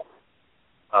potential.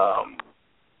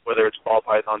 Whether it's ball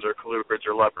pythons or colubrids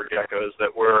or leopard geckos,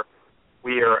 that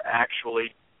we are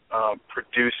actually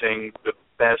producing the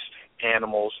best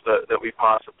animals that we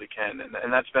possibly can,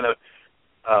 and that's been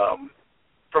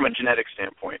from a genetic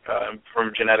standpoint.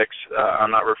 From genetics,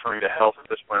 I'm not referring to health at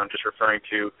this point. I'm just referring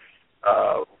to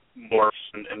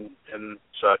morphs and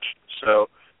such. So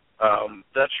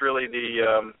that's really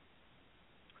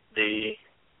the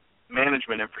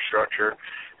management infrastructure,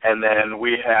 and then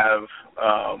we have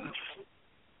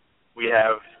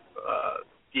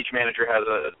each manager has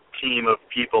a team of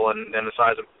people, and the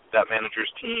size of that manager's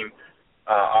team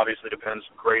obviously depends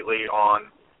greatly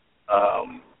on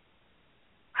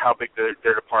how big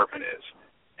their department is.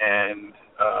 And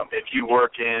if you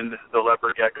work in the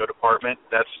leopard gecko department,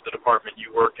 that's the department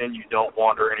you work in. You don't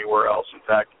wander anywhere else. In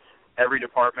fact, every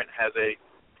department has a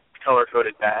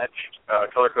color-coded badge,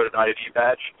 color-coded ID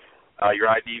badge. Your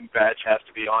ID badge has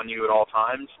to be on you at all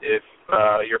times. If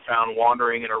you're found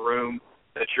wandering in a room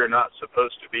that you're not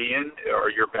supposed to be in, or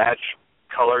your badge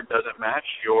color doesn't match,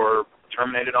 you're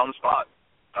terminated on the spot.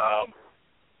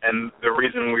 And the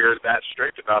reason we're that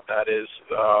strict about that is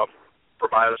for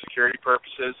biosecurity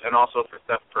purposes and also for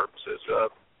theft purposes.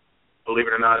 Believe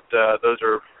it or not, those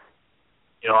are,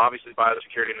 obviously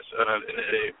biosecurity in a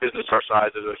business our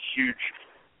size is a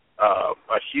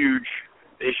huge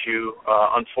issue.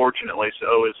 Unfortunately,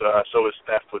 so is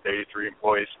theft with 83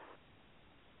 employees.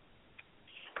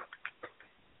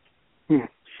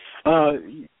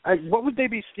 What would they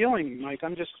be stealing, Mike?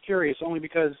 I'm just curious, only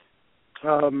because,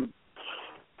 I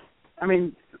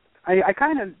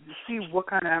kind of see what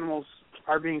kind of animals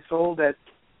are being sold at,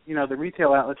 the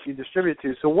retail outlets you distribute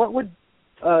to. So what would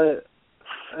an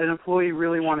employee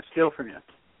really want to steal from you?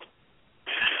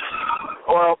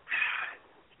 Well,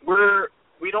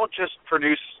 we don't just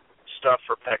produce stuff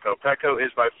for Petco. Petco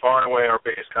is by far and away our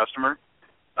biggest customer.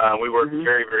 We work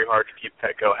very, very hard to keep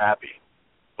Petco happy,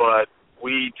 but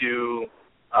we do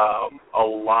a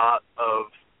lot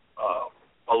of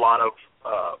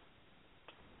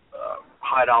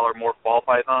high dollar morph ball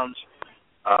pythons.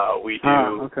 We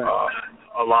do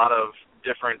a lot of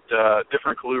different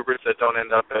colubrids that don't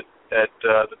end up at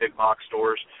the big box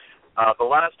stores. The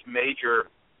last major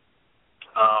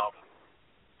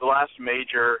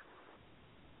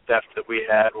theft that we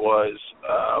had was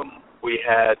we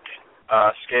had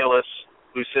scaleless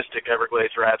leucistic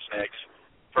Everglades rat snakes.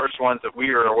 First ones that we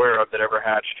are aware of that ever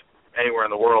hatched anywhere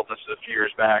in the world. This is a few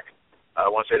years back. I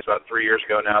want to say it's about 3 years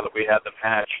ago now that we had them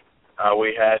hatch.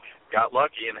 We got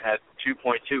lucky and had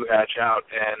 2.2 hatch out,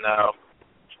 and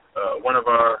one of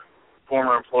our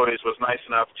former employees was nice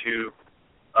enough to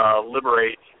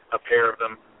liberate a pair of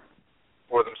them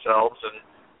for themselves, and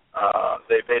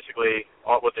they basically,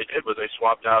 what they did was they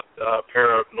swapped out a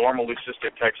pair of normal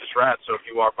leucistic Texas rats. So if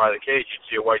you walk by the cage, you'd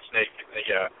see a white snake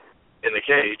in the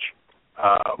cage,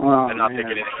 and not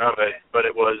think anything of it. But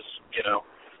it was,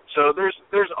 so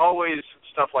there's always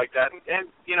stuff like that, and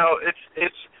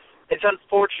it's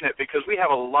unfortunate because we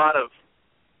have a lot of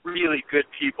really good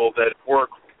people that work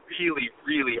really,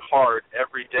 really hard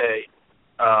every day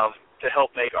to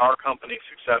help make our company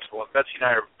successful. And Betsy and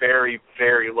I are very,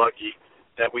 very lucky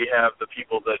that we have the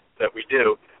people that we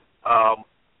do.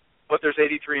 But there's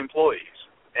 83 employees,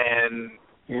 and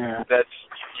that's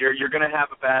you're going to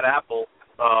have a bad apple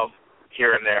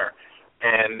here and there,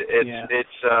 and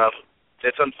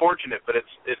it's unfortunate, but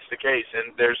it's the case.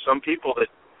 And there's some people that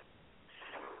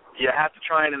you have to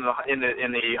try, and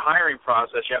in the hiring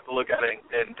process, you have to look at it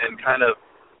and kind of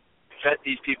vet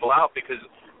these people out, because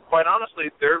quite honestly,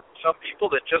 there are some people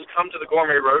that just come to the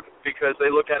Gourmet Rodent because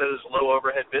they look at it as a low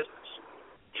overhead business.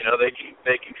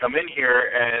 They can come in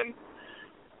here and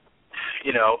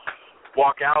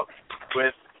walk out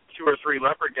with 2 or 3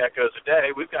 leopard geckos a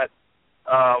day. We've got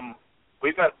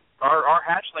our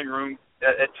hatchling room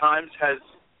at times has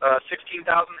 16,000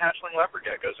 hatchling leopard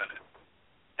geckos in it.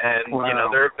 And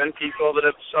there have been people that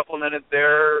have supplemented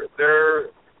their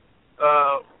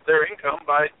income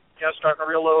by starting a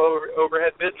real low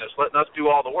overhead business, letting us do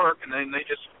all the work, and then they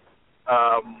just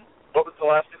what was the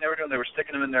last thing they were doing? They were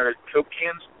sticking them in their Coke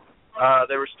cans.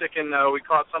 They were sticking. We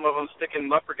caught some of them sticking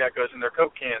leopard geckos in their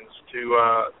Coke cans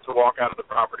to walk out of the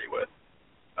property with.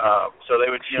 So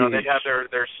they would, they'd have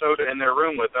their soda in their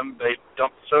room with them. They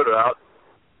dump the soda out,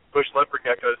 push leopard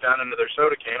geckos down into their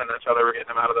soda can, and that's how they were getting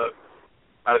them out of the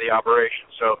operation.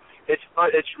 So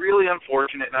it's really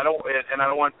unfortunate, and I don't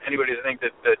want anybody to think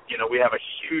that we have a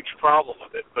huge problem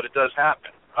with it, but it does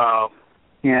happen.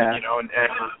 And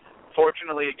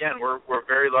fortunately, again, we're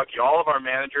very lucky. All of our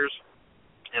managers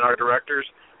and our directors,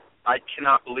 I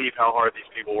cannot believe how hard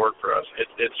these people work for us.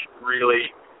 It's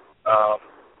really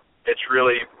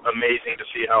amazing to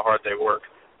see how hard they work.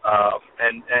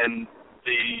 And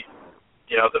the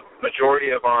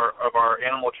majority of our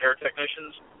animal care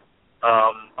technicians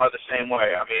are the same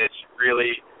way. I mean, it's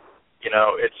really,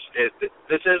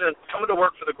 this isn't, coming to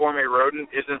work for the Gourmet Rodent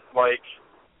isn't like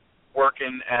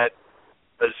working at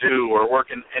a zoo or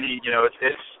working any,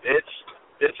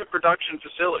 it's a production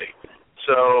facility.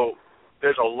 So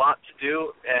there's a lot to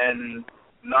do and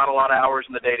not a lot of hours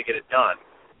in the day to get it done.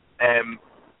 And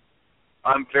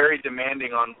I'm very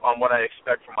demanding on what I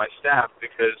expect from my staff,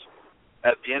 because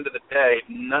at the end of the day,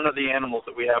 none of the animals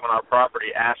that we have on our property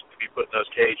ask to be put in those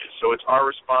cages. So it's our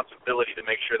responsibility to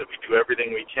make sure that we do everything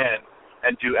we can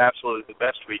and do absolutely the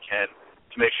best we can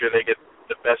to make sure they get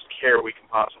the best care we can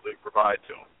possibly provide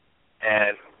to them.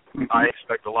 And I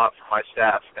expect a lot from my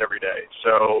staff every day.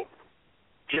 So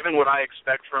given what I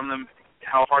expect from them,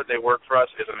 how hard they work for us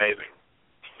is amazing.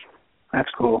 That's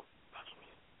cool.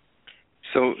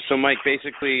 So Mike,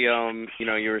 basically,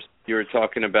 you were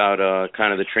talking about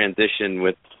kind of the transition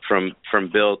from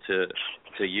Bill to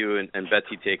you and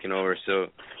Betsy taking over.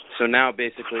 So now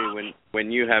basically,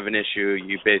 when you have an issue,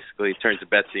 you basically turn to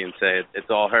Betsy and say it's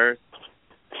all hers.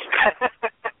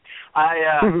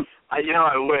 I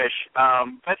wish.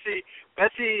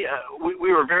 Betsy,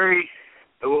 we were very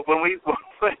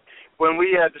when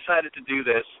we decided to do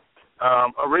this.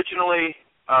 Originally,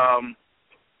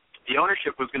 the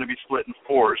ownership was going to be split in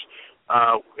fours,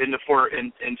 into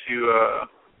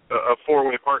a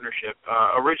four-way partnership.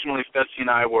 Originally, Betsy and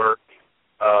I were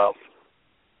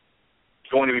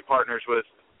going to be partners with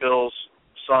Bill's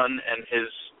son and his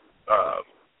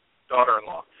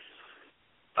daughter-in-law.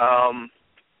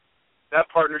 That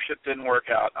partnership didn't work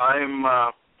out. I'm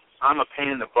a pain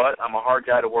in the butt. I'm a hard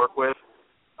guy to work with.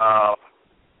 I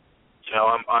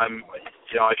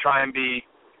try and be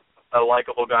a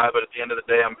likable guy, but at the end of the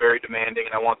day, I'm very demanding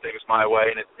and I want things my way.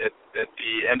 And at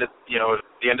the end of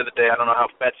the day, I don't know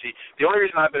how Betsy. The only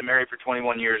reason I've been married for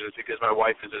 21 years is because my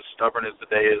wife is as stubborn as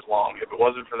the day is long. If it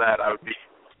wasn't for that, I would be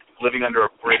living under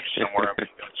a bridge somewhere.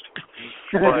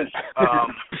 But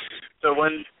so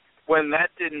when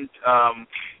that didn't,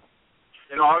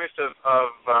 in August of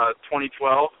 2012,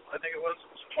 I think it was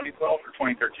 2012 or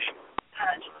 2013.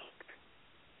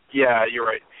 Yeah, you're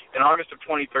right. In August of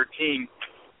 2013.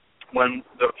 When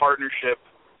the partnership,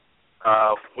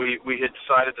 we had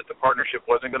decided that the partnership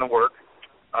wasn't going to work.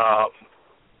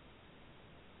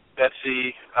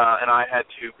 Betsy and I had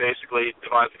to basically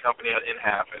divide the company in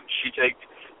half, and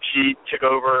she took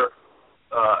over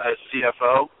as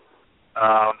CFO,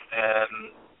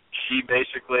 and she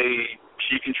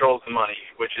controls the money,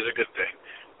 which is a good thing.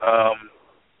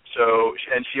 So,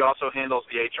 and she also handles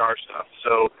the HR stuff.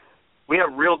 So we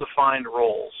have real defined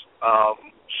roles.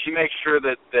 She makes sure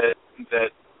that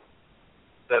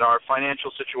our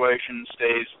financial situation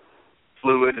stays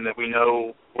fluid and that we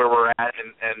know where we're at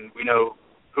and we know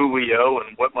who we owe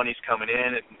and what money's coming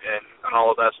in and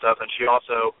all of that stuff. And she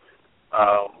also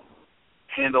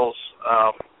handles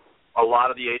a lot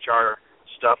of the HR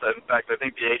stuff. In fact, I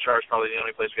think the HR is probably the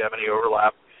only place we have any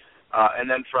overlap. And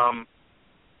then from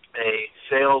a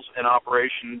sales and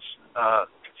operations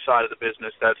side of the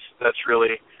business, that's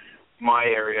really my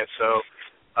area. So,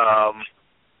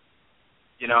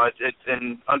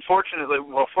 and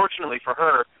fortunately for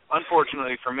her,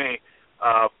 unfortunately for me,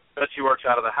 Betsy works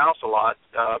out of the house a lot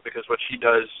because what she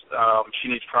does, she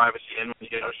needs privacy, and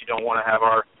you don't want to have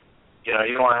you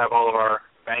don't want to have all of our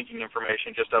banking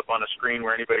information just up on a screen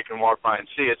where anybody can walk by and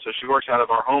see it. So she works out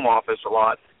of our home office a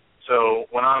lot. So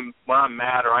when I'm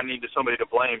mad or I need somebody to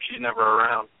blame, she's never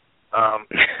around.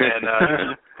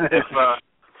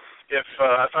 If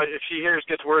she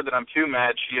gets word that I'm too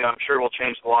mad, I'm sure will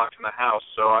change the locks in the house.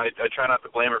 So I try not to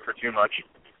blame her for too much.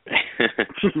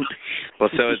 Well,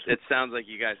 so it sounds like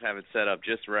you guys have it set up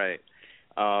just right.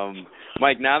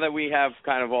 Mike, now that we have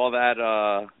kind of all that,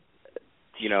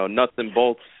 nuts and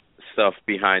bolts stuff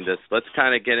behind us, let's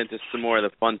kind of get into some more of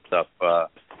the fun stuff.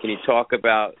 Can you talk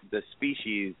about the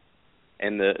species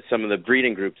and some of the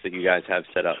breeding groups that you guys have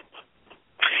set up?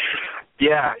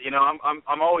 Yeah,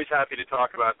 I'm always happy to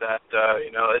talk about that.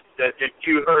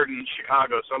 You heard in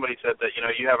Chicago, somebody said that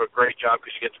you have a great job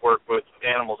because you get to work with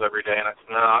animals every day, and I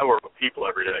said, no, I work with people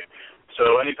every day.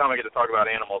 So anytime I get to talk about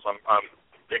animals, I'm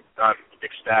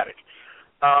ecstatic.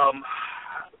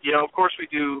 Of course we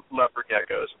do leopard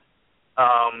geckos.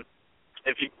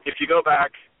 If you go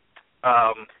back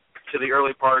to the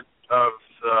early part of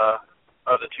the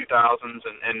 2000s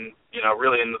and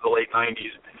really into the late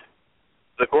 90s.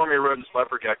 The Gourmet rodents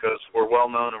leopard geckos were well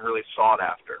known and really sought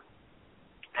after.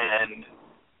 And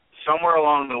somewhere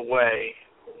along the way,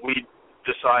 we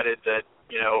decided that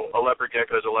a leopard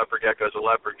gecko is a leopard gecko is a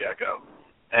leopard gecko,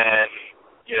 and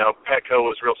Petco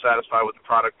was real satisfied with the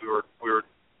product we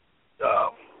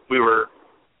were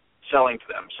selling to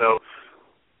them. So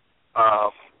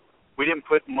we didn't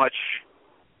put much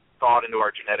thought into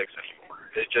our genetics anymore.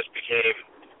 It just became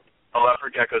a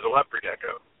leopard gecko is a leopard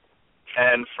gecko.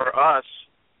 And for us,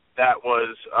 that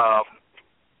was,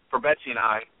 for Betsy and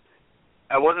I,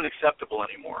 that wasn't acceptable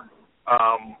anymore.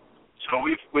 So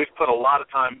we've put a lot of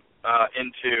time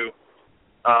into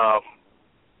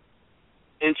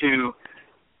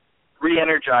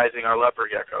re-energizing our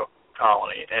leopard gecko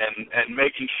colony and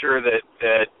making sure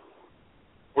that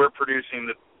we're producing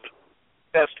the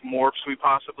best morphs we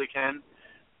possibly can.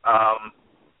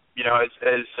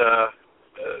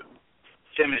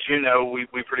 Tim, as you know,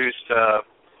 we produced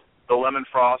the Lemon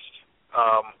Frost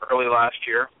early last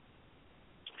year,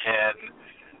 and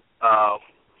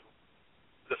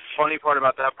the funny part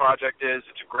about that project is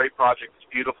it's a great project. It's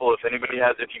beautiful. If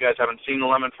you guys haven't seen the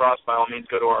Lemon Frost, by all means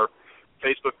go to our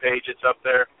Facebook page. It's up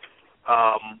there.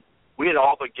 We had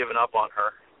all but given up on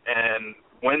her, and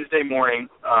Wednesday morning,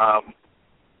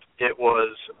 it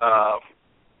was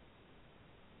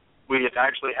we had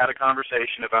actually had a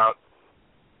conversation about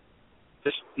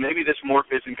maybe this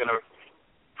morph isn't going to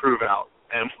prove out,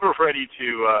 and we're ready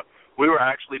to. We were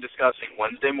actually discussing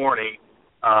Wednesday morning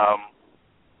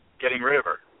getting rid of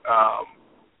her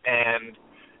and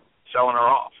selling her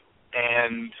off.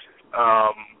 And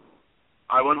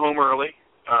I went home early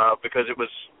because it was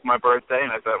my birthday,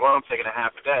 and I thought, well, I'm taking a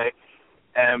half a day.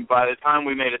 And by the time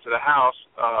we made it to the house,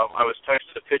 I was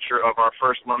texted a picture of our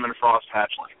first Lemon Frost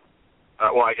hatchling.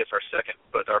 Well, I guess our second,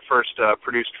 but our first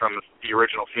produced from the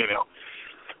original female.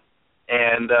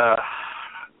 And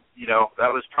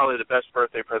that was probably the best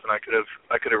birthday present I could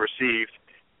have received.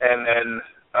 And then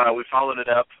we followed it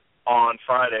up on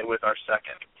Friday with our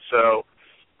second. So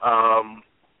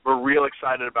we're real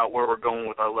excited about where we're going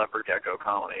with our leopard gecko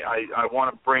colony. I want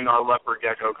to bring our leopard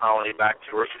gecko colony back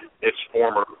to its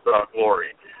former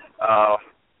glory.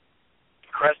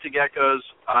 Crested geckos,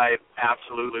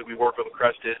 we work with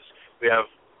cresteds. We have,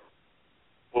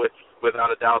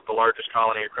 without a doubt, the largest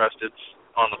colony of cresteds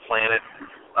on the planet.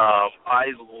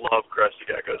 I love crested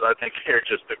geckos. I think they're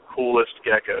just the coolest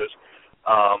geckos.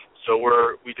 So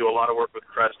we do a lot of work with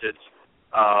cresteds.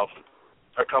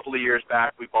 A couple of years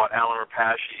back, we bought Alan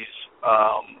Rapashi's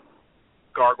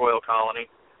gargoyle colony,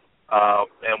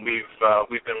 and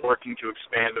we've been working to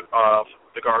expand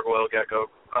the gargoyle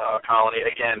gecko colony.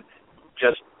 Again,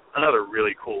 just another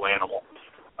really cool animal.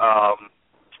 On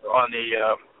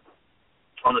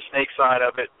the snake side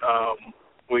of it,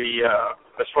 we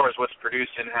as far as what's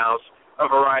produced in-house, a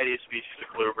variety of species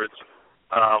of colubrids.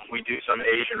 We do some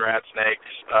Asian rat snakes.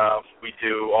 We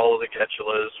do all of the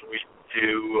Getulas. We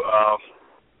do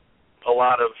a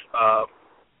lot of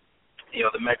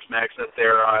the Mex-Mex and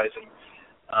Therais, and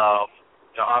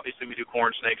obviously we do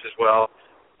corn snakes as well.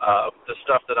 The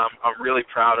stuff that I'm really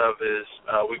proud of is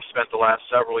we've spent the last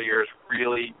several years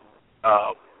really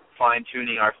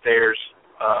fine-tuning our Thayer's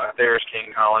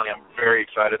King colony. I'm very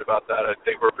excited about that. I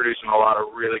think we're producing a lot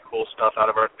of really cool stuff out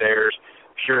of our Thayer's.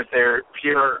 Pure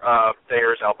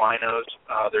Thayer's albinos.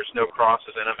 There's no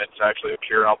crosses in them. It's actually a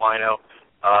pure albino.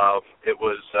 It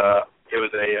was a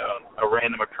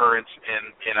random occurrence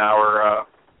in our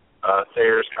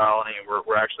Thayer's colony, and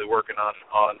we're actually working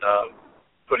on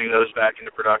putting those back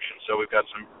into production. So we've got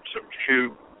some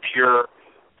true pure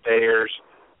Thayer's.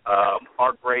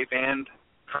 Our gray band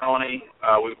colony,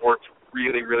 we've worked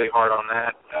really, really hard on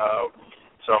that.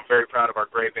 So I'm very proud of our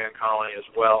gray band colony as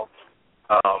well.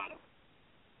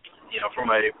 From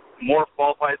a morph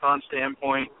ball python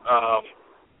standpoint,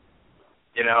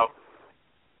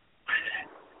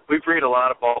 we breed a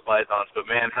lot of ball pythons, but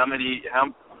man,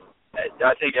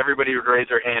 I think everybody would raise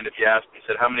their hand if you asked me,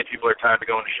 said how many people are tired of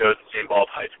going to shows and seeing ball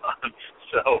pythons.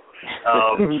 So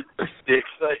the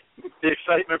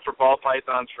excitement for ball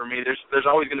pythons for me, there's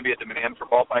always going to be a demand for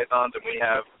ball pythons, and we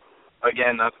have,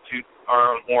 again, not to toot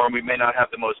our own horn, we may not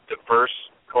have the most diverse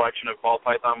collection of ball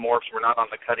python morphs. We're not on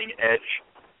the cutting edge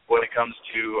when it comes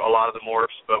to a lot of the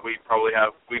morphs, but we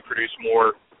produce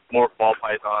more ball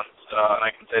pythons, and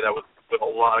I can say that with a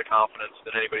lot of confidence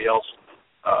than anybody else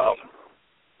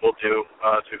will do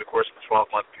through the course of a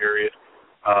 12-month period.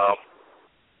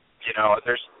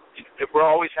 We're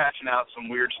always hatching out some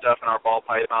weird stuff in our ball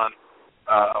python.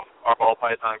 Our ball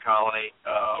python colony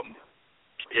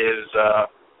is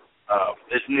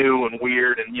new and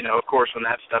weird, and of course, when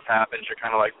that stuff happens, you're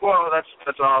kind of like, whoa,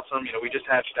 that's awesome. We just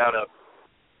hatched out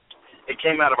it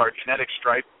came out of our genetic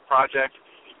stripe project,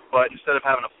 but instead of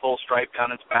having a full stripe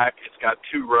down its back, it's got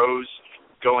 2 rows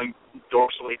going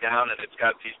dorsally down, and it's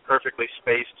got these perfectly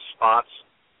spaced spots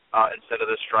instead of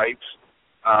the stripes.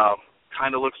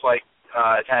 Kind of looks like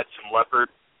it had some leopard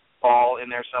ball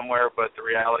in there somewhere, but the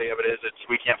reality of it is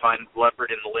we can't find leopard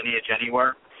in the lineage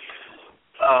anywhere.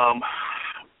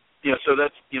 So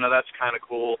that's kind of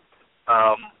cool.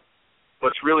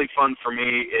 What's really fun for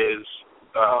me is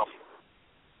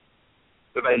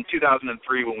in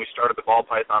 2003 when we started the ball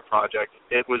python project,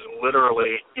 it was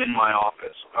literally in my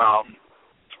office.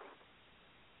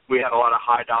 We had a lot of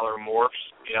high-dollar morphs.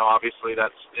 Obviously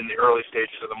that's in the early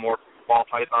stages of the morph ball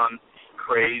python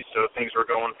craze, so things were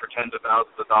going for tens of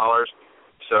thousands of dollars.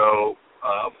 So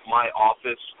my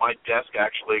office, my desk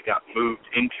actually got moved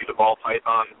into the ball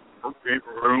python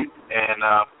room, and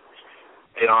I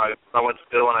went to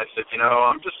Bill and I said,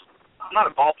 I'm not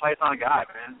a ball python guy,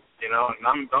 man. And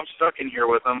I'm stuck in here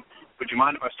with them. Would you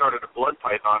mind if I started a blood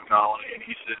python colony? And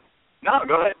he said, no,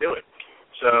 go ahead, do it.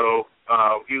 So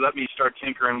he let me start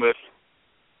tinkering with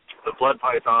the blood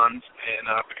pythons, and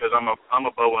because I'm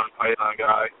a boa and python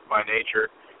guy by nature,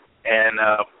 and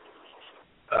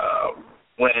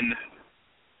when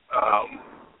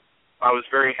I was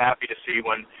very happy to see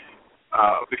when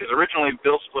because originally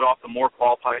Bill split off the morph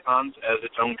ball pythons as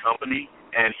its own company,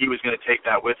 and he was going to take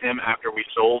that with him after we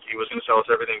sold. He was going to sell us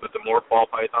everything but the morph ball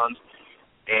pythons,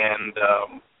 and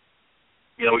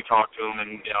we talked to him,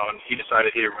 and he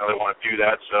decided he didn't really want to do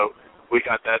that, so we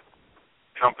got that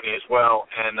company as well,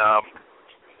 and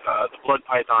the blood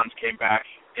pythons came back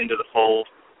into the fold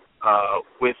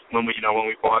when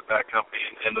we bought that company,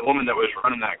 and the woman that was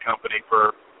running that company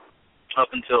for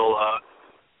up until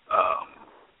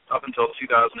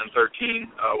 2013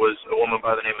 was a woman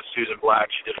by the name of Susan Black.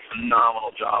 She did a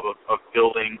phenomenal job of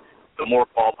building the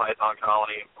morph ball python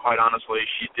colony. Quite honestly,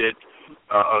 she did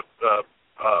a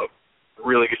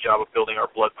really good job of building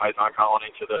our blood python colony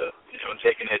to and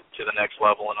taking it to the next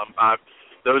level. And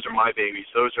those are my babies.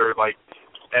 Those are like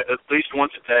at least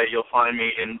once a day you'll find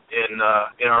me in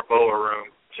our boa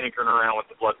room tinkering around with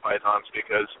the blood pythons,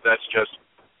 because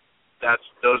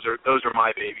those are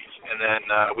my babies. And then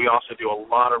we also do a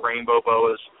lot of rainbow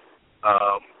boas.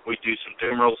 We do some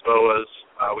Dumerals boas.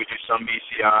 We do some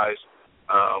BCIs.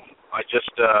 I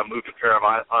just moved a pair of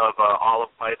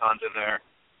olive pythons in there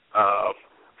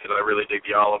because I really dig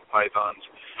the olive pythons.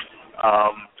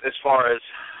 As far as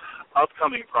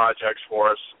upcoming projects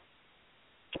for us,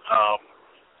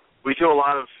 we do a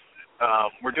lot of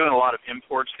we're doing a lot of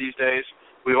imports these days.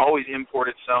 We've always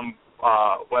imported some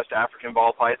West African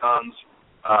ball pythons,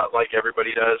 like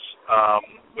everybody does.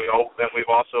 We've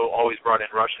also always brought in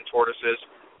Russian tortoises.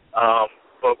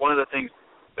 But one of the things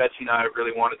Betsy and I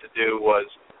really wanted to do was,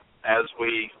 as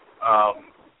we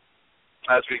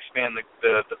as we expand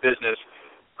the business,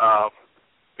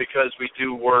 because we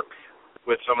do work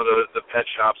with some of the pet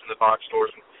shops and the box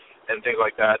stores and things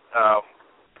like that,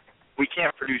 we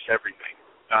can't produce everything.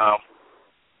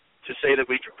 To say that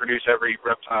we can produce every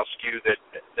reptile SKU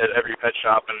that every pet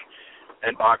shop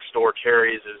and box store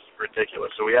carries is ridiculous.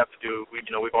 So we have to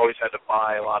we've always had to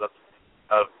buy a lot of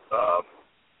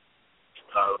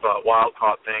wild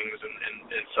caught things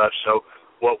and such. So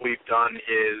what we've done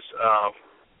is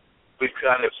we've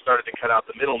kind of started to cut out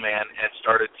the middleman and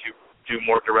started to do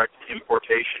more direct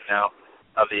importation now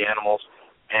of the animals.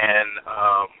 And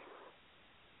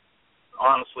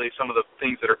honestly, some of the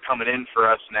things that are coming in for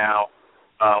us now,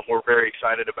 we're very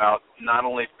excited about, not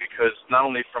only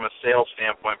from a sales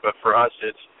standpoint, but for us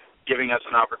it's giving us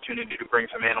an opportunity to bring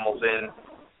some animals in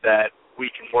that we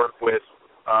can work with,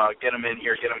 get them in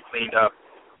here, get them cleaned up,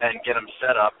 and get them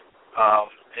set up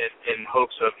in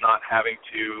hopes of not having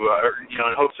to, in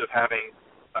hopes of having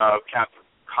captive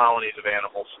colonies of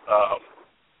animals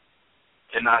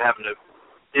and not having to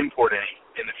import any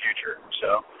in the future.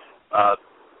 So, as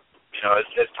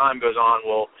time goes on,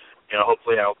 we'll,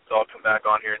 hopefully I'll come back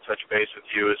on here and touch base with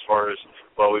you as far as,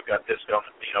 well, we've got this going,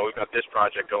 we've got this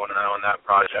project going on that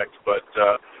project. But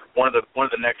one of the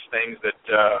next things that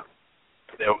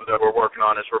we're working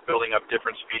on is we're building up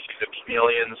different species of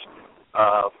chameleons,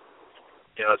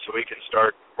 so we can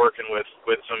start working with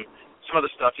some of the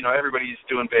stuff. Everybody's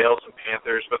doing bales and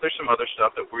panthers, but there's some other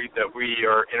stuff that we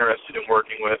are interested in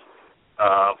working with.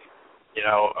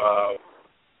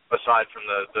 Aside from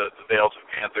the bales and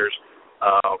panthers,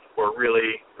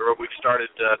 we've started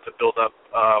to build up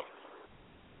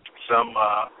some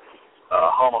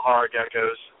Halmahara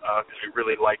geckos because we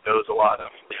really like those a lot.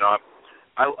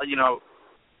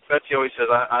 Betsy always says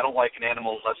I don't like an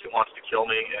animal unless it wants to kill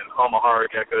me, and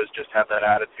Halmahara geckos just have that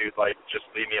attitude, like just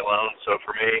leave me alone. So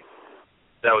for me,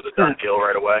 that was a done deal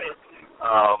right away.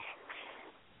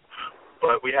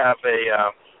 But we have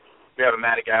a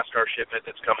Madagascar shipment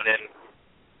that's coming in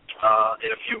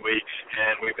a few weeks,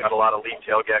 and we've got a lot of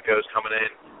leaf-tail geckos coming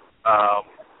in.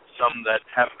 Some that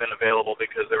haven't been available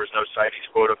because there was no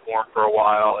CITES quota for them for a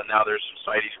while, and now there's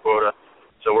some CITES quota.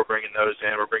 So we're bringing those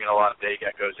in. We're bringing a lot of day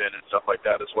geckos in and stuff like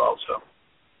that as well. So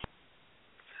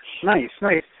nice.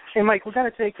 Hey, Mike, we've got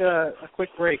to take a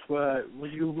quick break.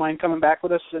 Would you mind coming back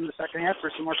with us in the second half for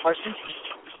some more questions?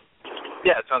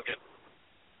 Yeah, it sounds good.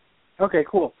 Okay,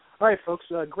 cool. All right, folks,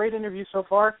 great interview so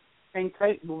far. Hang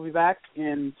tight. We'll be back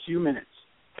in 2 minutes.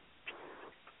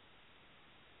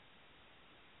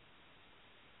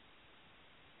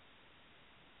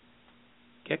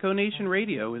 Gecko Nation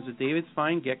Radio is a David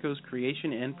Fine Geckos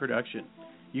creation and production.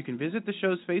 You can visit the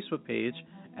show's Facebook page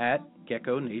at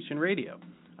Gecko Nation Radio.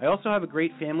 I also have a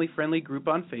great family-friendly group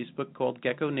on Facebook called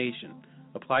Gecko Nation.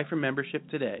 Apply for membership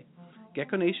today.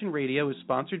 Gecko Nation Radio is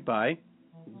sponsored by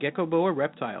Gecko Boa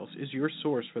Reptiles, is your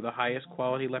source for the highest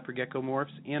quality leopard gecko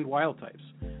morphs and wild types,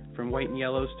 from white and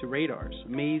yellows to radars,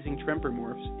 amazing tremper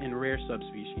morphs, and rare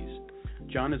subspecies.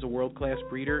 John is a world-class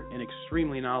breeder and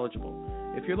extremely knowledgeable.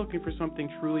 If you're looking for something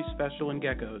truly special in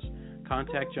geckos,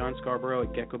 contact John Scarborough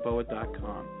at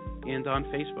geckoboa.com and on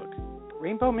Facebook.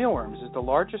 Rainbow Mealworms is the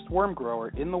largest worm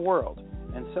grower in the world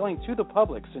and selling to the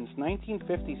public since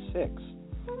 1956.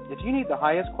 If you need the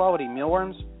highest quality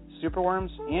mealworms,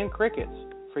 superworms, and crickets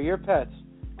for your pets,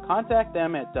 contact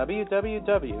them at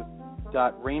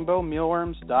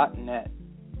www.rainbowmealworms.net.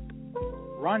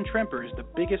 Ron Tremper is the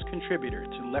biggest contributor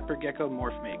to leopard gecko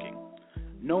morph making,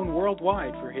 known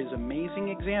worldwide for his amazing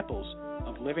examples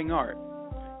of living art.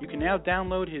 You can now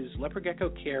download his Leopard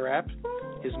Gecko Care app,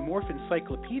 his Morph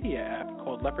Encyclopedia app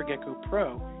called Leopard Gecko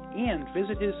Pro, and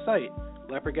visit his site,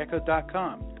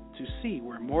 leopardgecko.com, to see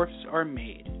where morphs are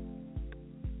made.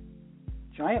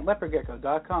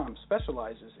 GiantLeopardGecko.com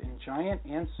specializes in giant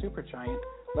and supergiant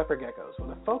leopard geckos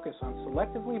with a focus on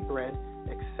selectively bred,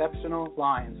 exceptional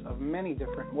lines of many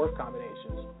different morph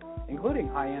combinations, including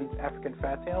high-end African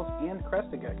fat tails and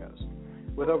crested geckos.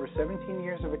 With over 17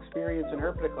 years of experience in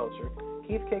herpetoculture,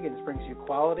 Keith Kiggins brings you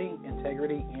quality,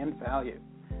 integrity, and value.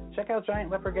 Check out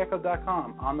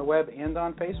GiantLeopardGecko.com on the web and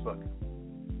on Facebook.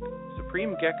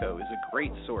 Supreme Gecko is a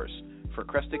great source for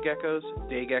crested geckos,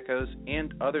 day geckos,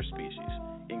 and other species,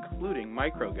 including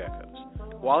micro geckos.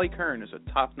 Wally Kern is a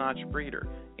top-notch breeder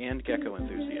and gecko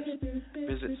enthusiast.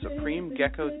 Visit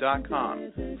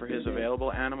SupremeGecko.com for his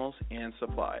available animals and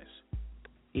supplies.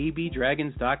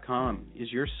 ABDragons.com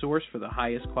is your source for the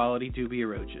highest quality dubia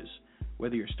roaches.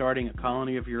 Whether you're starting a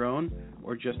colony of your own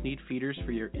or just need feeders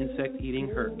for your insect-eating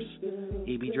herps,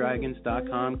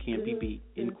 ABDragons.com can't be beat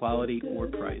in quality or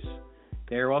price.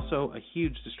 They are also a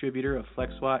huge distributor of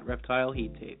FlexWatt reptile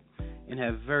heat tape and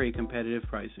have very competitive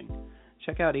pricing.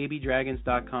 check out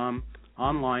abdragons.com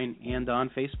online and on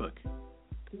Facebook.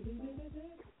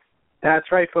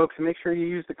 That's right, folks. And make sure you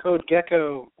use the code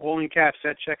GECKO, all in caps,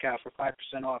 at checkout for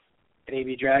 5% off at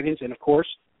AB Dragons. And, of course,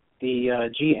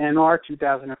 the GNR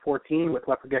 2014 with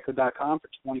leopardgecko.com for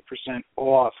 20%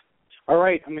 off. All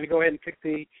right, I'm going to go ahead and pick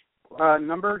the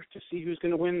number to see who's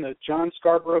going to win the John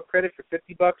Scarborough credit for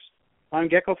 $50 on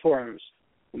Gecko Forums.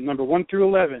 Number 1 through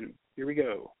 11. Here we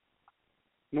go.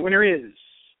 The winner is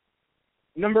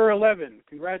number 11.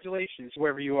 Congratulations,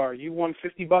 whoever you are. You won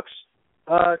 $50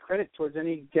 credit towards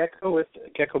any gecko with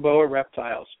gecko boa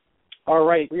reptiles. All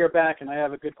right, we are back, and I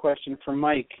have a good question for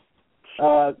Mike.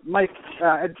 Mike,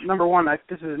 number one,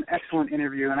 this is an excellent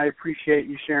interview, and I appreciate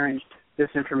you sharing this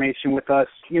information with us.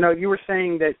 You know, you were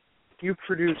saying that you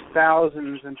produce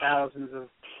thousands and thousands of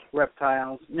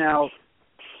reptiles. Now,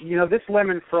 you know, this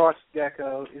lemon frost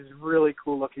gecko is really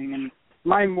cool looking, and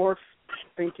my morph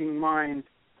thinking mind,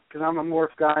 because I'm a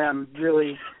morph guy, I'm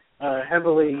really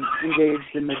heavily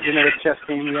engaged in the genetic chess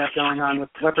game we have going on with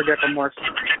leopard gecko morphs.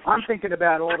 I'm thinking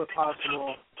about all the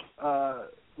possible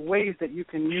ways that you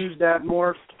can use that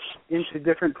morph into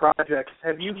different projects.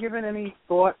 Have you given any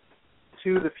thought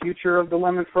to the future of the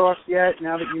lemon frost yet,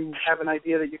 now that you have an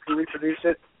idea that you can reproduce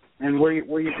it, and where you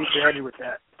think you're headed with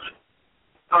that?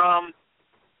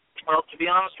 Well, to be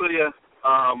honest with you,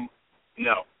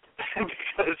 no.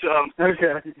 Because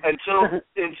okay.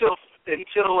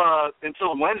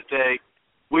 until Wednesday,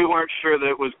 we weren't sure that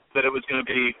it was going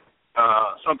to be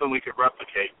something we could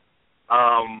replicate.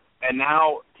 And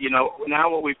now, you know,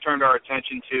 what we've turned our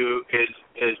attention to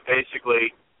is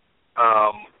basically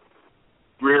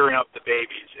rearing up the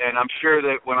babies. And I'm sure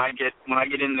that when I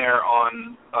get in there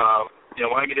on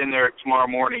when I get in there tomorrow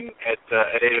morning at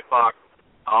 8:00,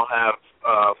 I'll have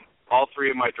all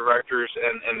three of my directors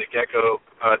and the gecko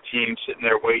team sitting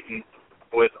there waiting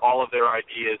with all of their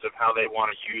ideas of how they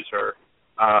want to use her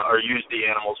or use the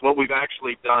animals. What we've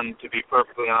actually done, to be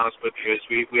perfectly honest with you, is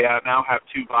we now have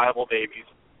two viable babies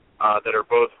that are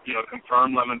both, you know,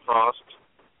 confirmed lemon frost.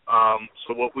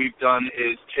 So what we've done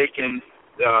is taken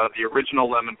the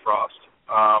original lemon frost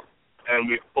and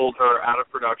we've pulled her out of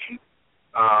production.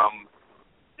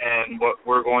 And what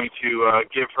we're going to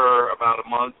give her about a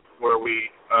month where we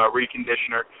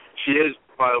recondition her. She is,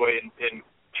 by the way, in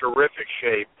terrific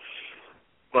shape,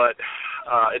 but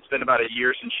it's been about a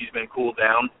year since she's been cooled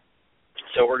down.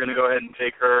 So we're going to go ahead and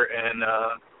take her and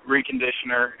recondition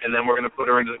her, and then we're going to put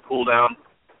her into the cool down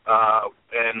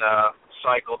and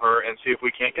cycle her and see if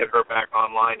we can't get her back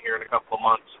online here in a couple of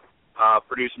months,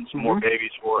 producing some more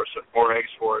babies for us, more eggs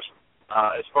for us.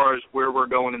 As far as where we're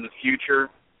going in the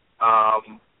future,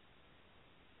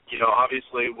 you know,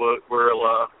 obviously we'll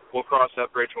cross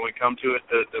that bridge when we come to it.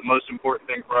 The most important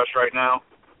thing for us right now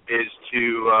is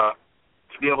to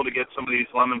be able to get some of these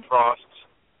lemon frosts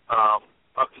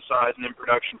up to size and in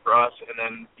production for us, and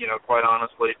then, you know, quite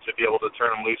honestly, to be able to turn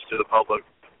them loose to the public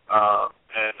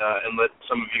and let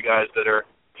some of you guys that are,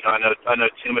 you know, I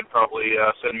know Tim would probably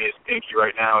send me his pinky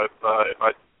right now if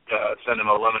I send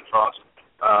him a lemon frost.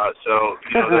 So,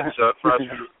 you know, that's for us.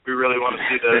 We really want to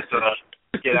see those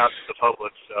get out to the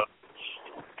public. So.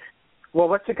 Well,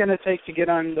 what's it going to take to get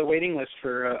on the waiting list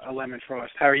for a lemon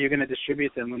frost? How are you going to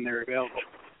distribute them when they're available?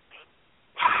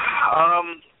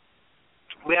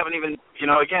 We haven't even, you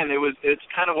know, again, it's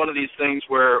kind of one of these things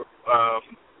where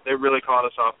they really caught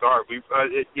us off guard. We've,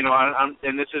 you know,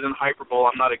 and this isn't hyperbole.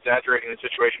 I'm not exaggerating the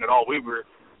situation at all. We were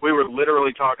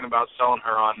literally talking about selling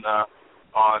her on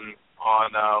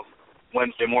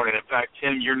Wednesday morning. In fact,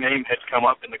 Tim, your name had come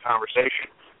up in the conversation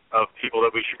of people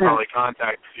that we should probably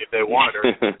contact if they wanted her.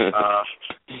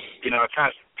 You know, it's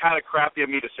kind of crappy of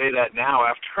me to say that now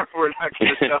after we're not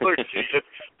going to sell her to you.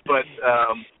 But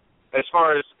as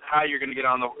far as how you're going to get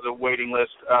on the waiting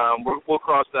list, we'll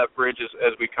cross that bridge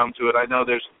as we come to it. I know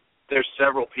there's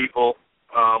several people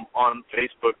on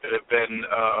Facebook that have been,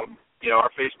 you know,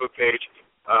 our Facebook page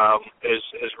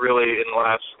is really in the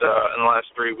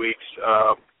last 3 weeks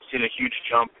seen a huge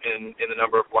jump in the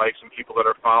number of likes and people that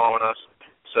are following us.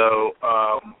 So,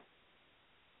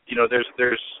 you know, there's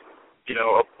you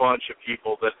know, a bunch of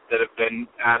people that have been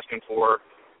asking for.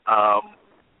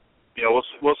 You know,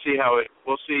 we'll see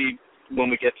we'll see when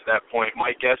we get to that point.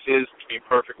 My guess is, to be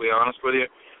perfectly honest with you,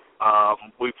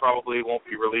 we probably won't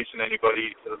be releasing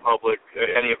anybody to the public,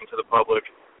 any of them to the public,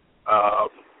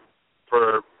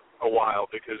 for a while,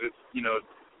 because it's, you know,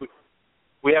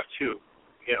 we have two.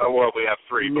 You know, well, we have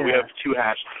three, but we have two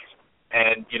hashtags.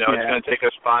 And, you know, it's going to take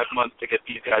us 5 months to get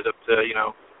these guys up to, you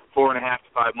know, 4.5 to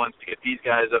 5 months to get these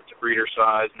guys up to breeder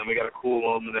size, and then we got to cool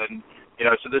them, and then, you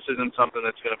know, so this isn't something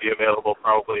that's going to be available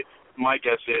probably my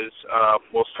guess is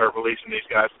we'll start releasing these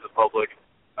guys to the public.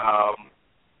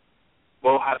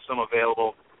 We'll have some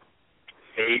available,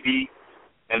 maybe,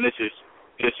 and this is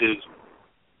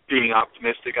being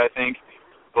optimistic, I think,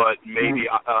 but maybe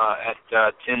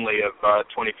at Tinley of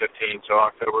 2015, so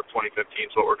October of 2015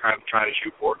 is what we're kind of trying to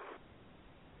shoot for.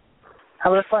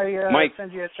 How about if I Mike,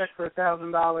 send you a check for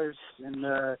 $1,000 and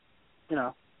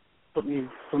put me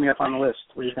up on the list?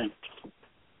 What do you think?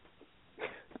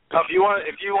 If you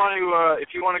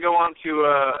want to go on to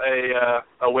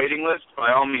a waiting list,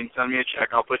 by all means, send me a check.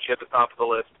 I'll put you at the top of the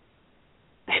list.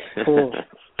 Cool.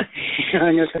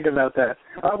 I'm gonna think about that.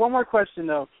 One more question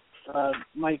though,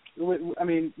 Mike.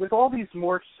 With all these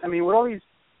morphs, with all these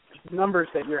numbers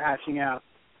that you're hashing out,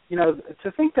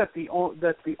 to think that the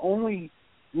only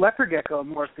leopard gecko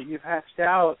morph that you've hatched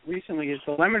out recently is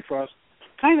the lemon frost,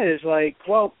 kind of is like,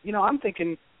 well, I'm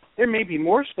thinking there may be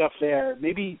more stuff there.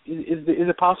 Maybe is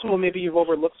it possible maybe you've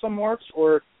overlooked some morphs,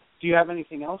 or do you have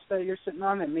anything else that you're sitting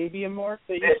on that may be a morph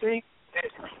that you see?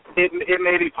 It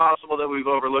may be possible that we've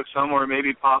overlooked some, or it may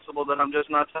be possible that I'm just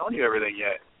not telling you everything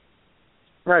yet.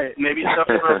 Right. Maybe stuff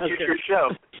for a future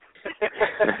show.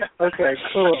 Okay,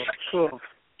 cool.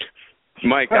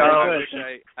 Mike, I wish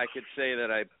I could say that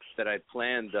I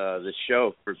planned the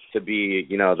show to be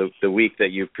the week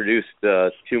that you produced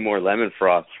 2 more lemon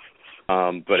frosts.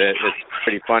 But it's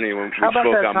pretty funny when we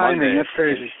spoke on Monday. That's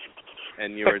crazy.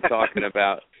 And you were talking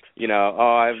about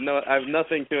I have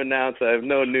nothing to announce. I have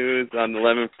no news on the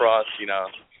lemon frost.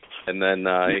 And then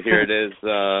here it is.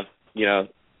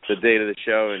 The date of the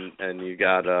show, and you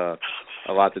got a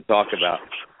lot to talk about.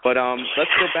 But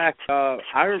let's go back.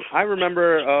 I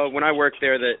remember when I worked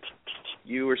there that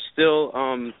you were still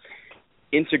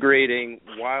integrating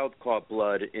wild caught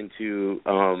blood into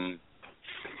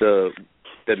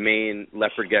the main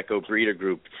leopard gecko breeder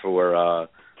group for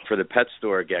the pet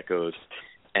store geckos,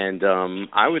 and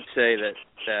I would say that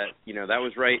that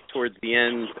was right towards the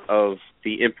end of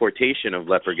the importation of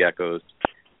leopard geckos.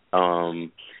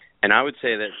 And I would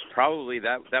say that probably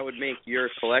that would make your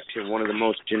collection one of the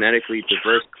most genetically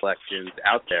diverse collections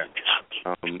out there.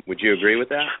 Would you agree with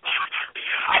that?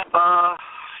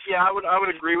 Yeah, I would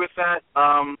agree with that.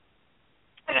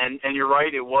 And you're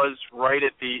right. It was right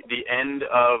at the end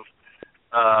of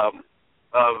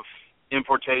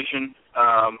importation.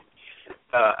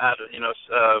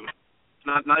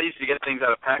 Not easy to get things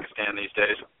out of Pakistan these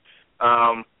days.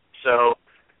 So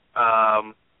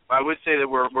I would say that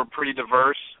we're pretty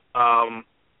diverse.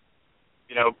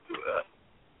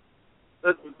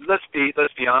 Let's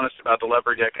be honest about the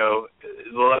leopard gecko.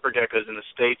 The leopard geckos in the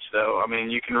States, though.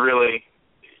 You can really,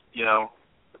 you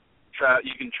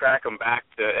can track them back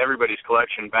to everybody's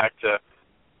collection, back to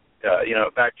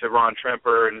Ron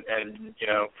Tremper and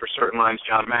for certain lines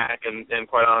John Mack, and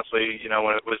quite honestly,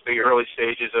 when it was the early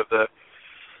stages of the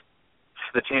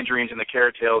tangerines and the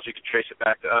carrot tails, you could trace it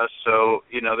back to us. So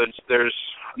there's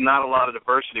not a lot of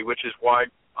diversity, which is why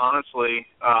honestly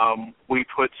we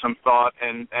put some thought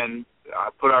and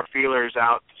put our feelers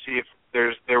out to see if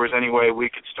there was any way we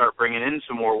could start bringing in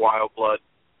some more wild blood,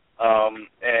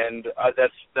 and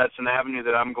that's an avenue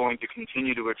that I'm going to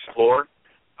continue to explore.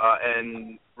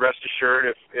 And rest assured,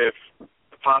 if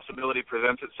the possibility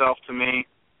presents itself to me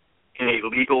in a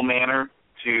legal manner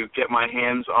to get my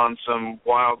hands on some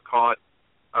wild-caught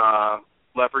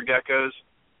leopard geckos,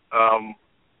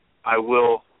 I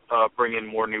will bring in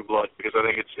more new blood, because I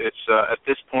think it's at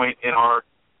this point in our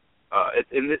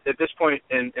at this point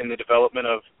in the development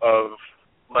of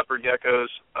leopard geckos,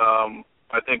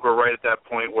 I think we're right at that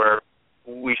point where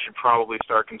we should probably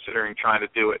start considering trying to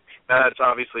do it. Now, that's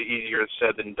obviously easier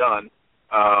said than done,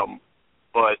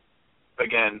 but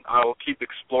again, I will keep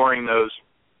exploring those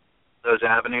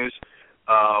avenues,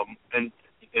 and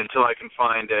until I can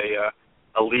find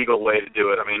a legal way to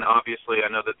do it. Obviously,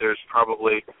 I know that there's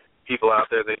probably people out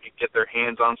there that can get their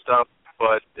hands on stuff,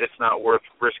 but it's not worth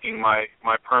risking my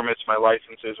permits, my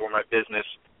licenses, or my business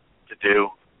to do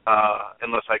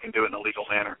unless I can do it in a legal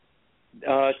manner.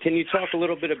 Can you talk a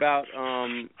little bit about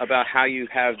how you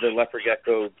have the leopard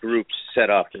gecko groups set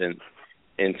up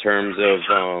in terms of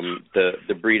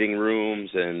the breeding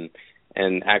rooms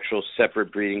and actual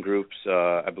separate breeding groups?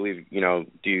 I believe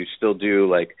do you still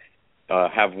do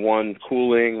have one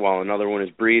cooling while another one is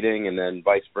breeding, and then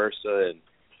vice versa, and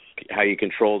how you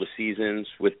control the seasons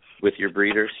with your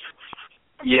breeders?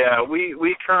 Yeah,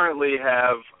 we currently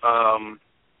have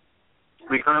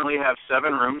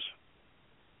 7 rooms.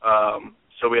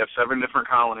 So we have 7 different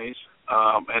colonies,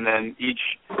 and then each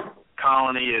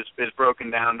colony is broken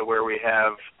down to where we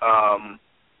have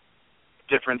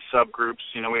different subgroups.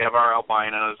 We have our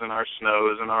albinos and our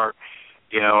snows and our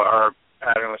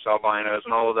patternless albinos,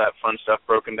 and all of that fun stuff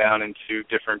broken down into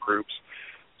different groups.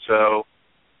 So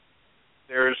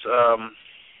there's,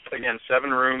 again, 7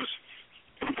 rooms.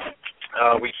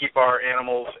 We keep our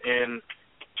animals in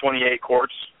 28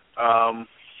 quarts.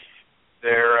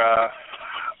 They're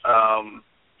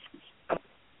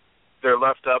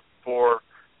left up for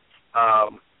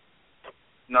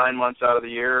 9 months out of the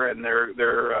year, and they're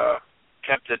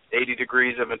kept at 80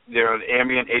 degrees they're an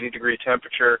ambient 80-degree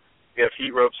temperature. We have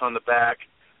heat ropes on the back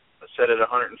set at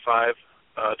 105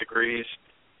 degrees.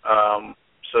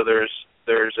 So there's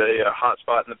a hot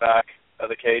spot in the back of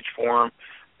the cage for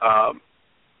them.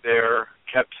 They're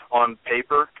kept on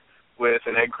paper with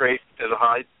an egg crate as a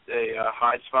hide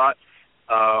spot.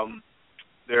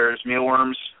 There's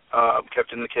mealworms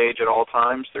kept in the cage at all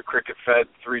times. They're cricket fed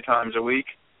 3 times a week.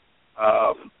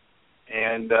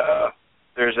 And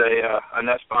there's a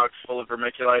nest box full of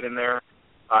vermiculite in there.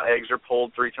 Eggs are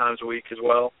pulled 3 times a week as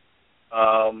well.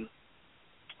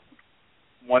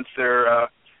 Once the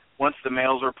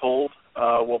males are pulled,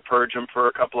 we'll purge them for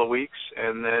a couple of weeks,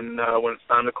 and then when it's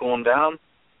time to cool them down,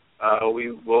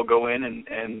 we will go in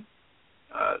and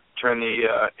turn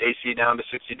the AC down to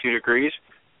 62 degrees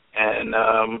and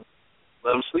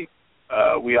let them sleep.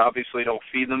 We obviously don't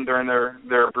feed them during their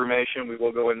brumation. We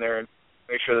will go in there and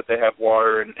make sure that they have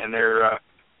water, and they're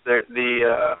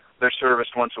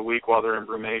serviced once a week while they're in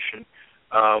brumation.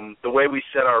 The way we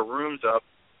set our rooms up,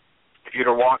 if you were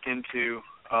to walk into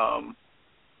our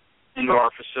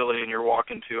facility and you're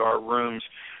walking to our rooms,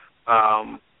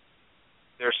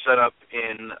 they're set up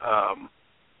in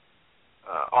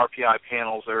RPI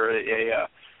panels. They're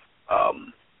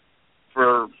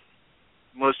for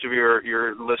most of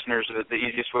your listeners, the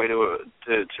easiest way to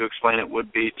explain it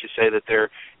would be to say that they're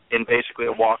in basically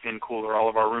a walk-in cooler. All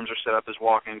of our rooms are set up as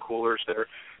walk-in coolers. The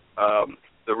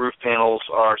roof panels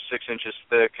are 6 inches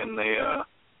thick, and the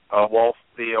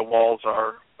walls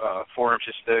are 4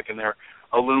 inches thick, and they're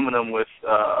aluminum with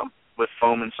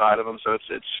foam inside of them. So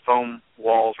it's foam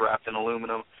walls wrapped in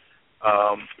aluminum,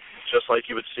 just like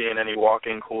you would see in any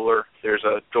walk-in cooler. There's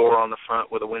a door on the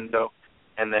front with a window,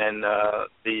 and then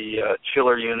the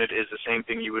chiller unit is the same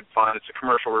thing you would find. It's a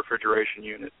commercial refrigeration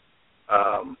unit.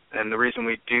 And the reason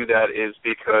we do that is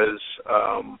because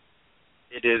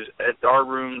our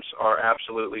rooms are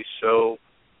absolutely so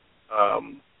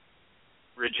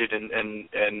rigid, and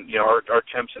you know, our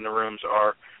temps in the rooms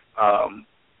are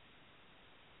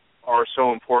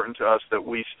so important to us that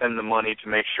we spend the money to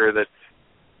make sure that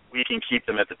we can keep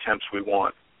them at the temps we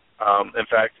want. In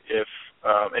fact, if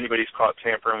anybody's caught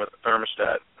tampering with the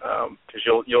thermostat, because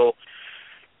you'll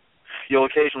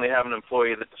occasionally have an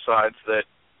employee that decides that,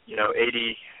 you know,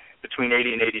 between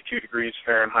 80 and 82 degrees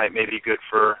Fahrenheit may be good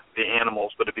for the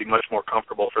animals, but it'd be much more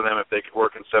comfortable for them if they could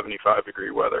work in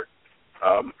 75-degree weather.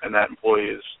 And that employee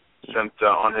is sent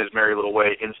on his merry little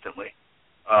way instantly.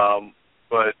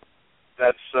 But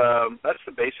that's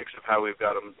the basics of how we've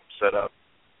got them set up.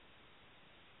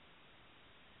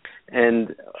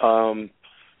 And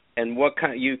what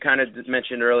you kind of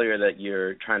mentioned earlier that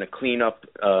you're trying to clean up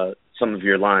some of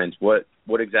your lines. What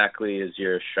exactly is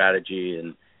your strategy,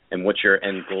 and what's your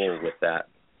end goal with that?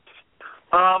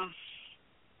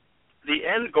 The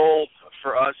end goal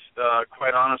for us,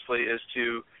 quite honestly, is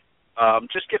to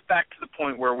just get back to the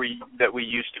point where we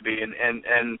used to be.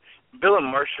 And Bill and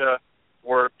Marcia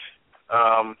worked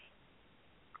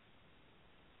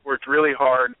really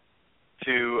hard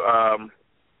to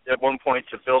at one point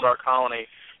to build our colony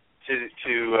and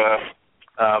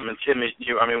Tim,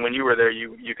 when you were there,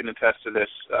 you can attest to this.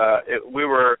 We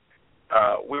were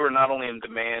not only in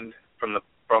demand from the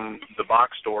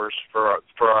box stores for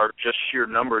our just sheer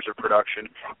numbers of production,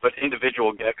 but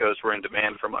individual geckos were in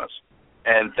demand from us,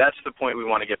 and that's the point we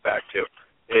want to get back to,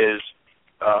 is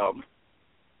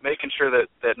making sure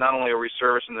that not only are we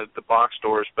servicing the box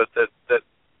stores, but that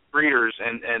breeders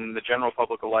and the general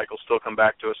public alike will still come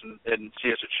back to us and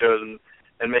see us at shows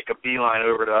and make a beeline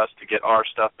over to us to get our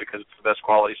stuff because it's the best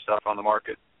quality stuff on the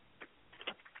market.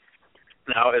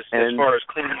 Now, as far as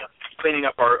cleaning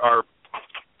up our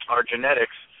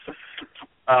genetics,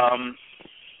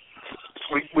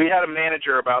 we had a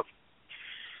manager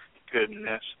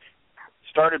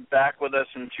started back with us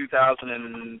in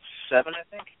 2007, I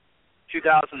think.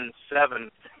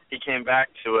 2007, he came back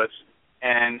to us,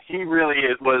 and he really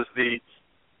was the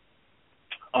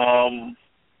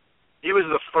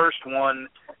first one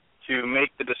to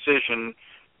make the decision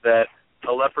that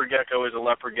a leopard gecko is a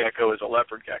leopard gecko is a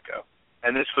leopard gecko.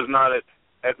 And this was not at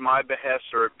my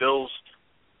behest or at Bill's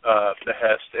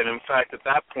behest. And in fact, at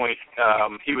that point,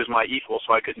 he was my equal,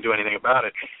 so I couldn't do anything about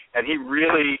it. And he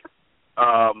really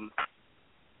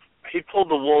he pulled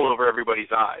the wool over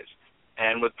everybody's eyes.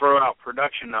 and would throw out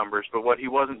production numbers, but what he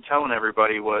wasn't telling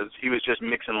everybody was he was just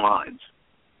mixing lines.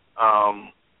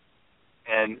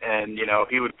 And you know,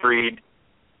 he would breed,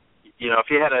 you know, if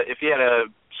he had a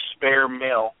spare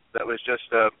male that was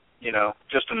just a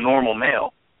normal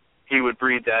male, he would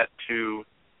breed that to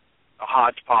a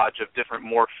hodgepodge of different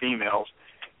morph females.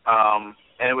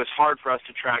 And it was hard for us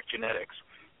to track genetics.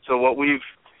 So what we've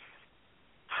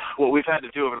had to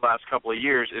do over the last couple of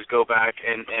years is go back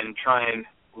and try and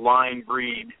line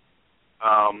breed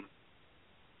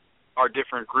our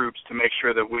different groups to make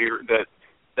sure that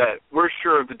we're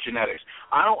sure of the genetics.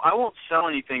 I won't sell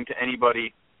anything to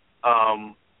anybody.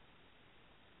 You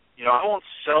know, I won't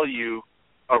sell you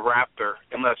a raptor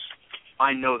unless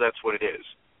I know that's what it is.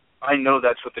 I know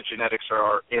that's what the genetics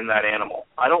are in that animal.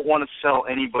 I don't want to sell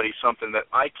anybody something that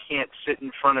I can't sit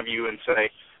in front of you and say,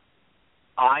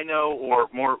 I know, or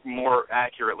more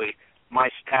accurately, my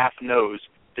staff knows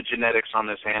the genetics on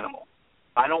this animal.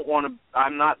 I'm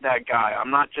not that guy.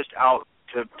 I'm not just out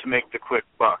to make the quick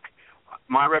buck.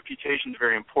 My reputation is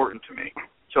very important to me.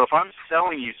 So if I'm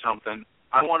selling you something,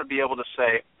 I want to be able to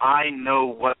say, I know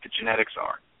what the genetics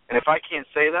are. And if I can't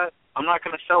say that, I'm not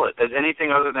going to sell it as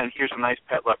anything other than here's a nice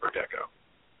pet leopard gecko,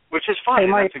 which is fine. Hey,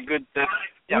 Mike, that's a good thing.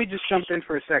 Let me just jump in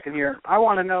for a second here. I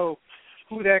want to know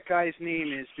who that guy's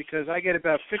name is, because I get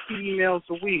about 50 emails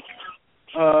a week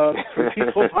from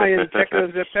people buying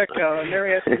geckos at Petco, and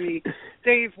they're asking me,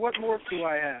 Dave, what morph do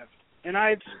I have? And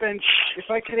I've spent, if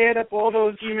I could add up all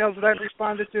those emails that I've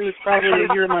responded to, it's probably a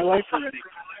year of my life already.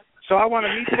 So I want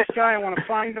to meet this guy. I want to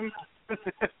find him.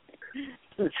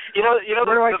 Where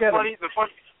do I get him?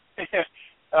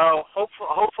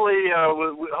 Hopefully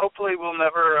we'll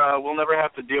never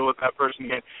have to deal with that person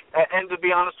again. And to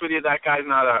be honest with you, that guy's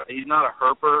not a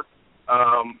herper.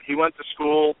 He went to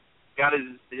school, got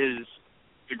his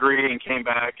degree, and came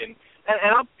back and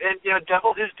you know,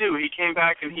 devil his due. He came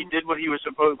back and he did what he was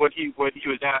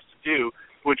asked to do,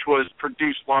 which was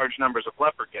produce large numbers of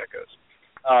leopard geckos.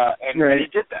 And he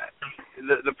did that.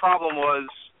 The problem was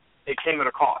it came at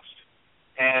a cost.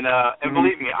 And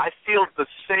believe me, I field the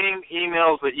same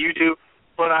emails that you do,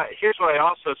 but here's what I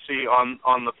also see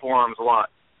on the forums a lot.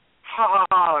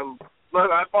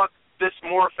 Look, I bought this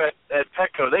morph at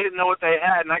Petco. They didn't know what they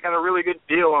had, and I got a really good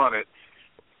deal on it.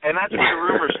 And that's where the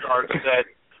rumor starts that,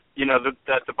 you know,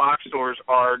 that the box stores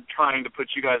are trying to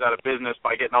put you guys out of business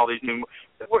by getting all these new.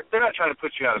 They're not trying to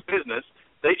put you out of business.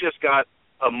 They just got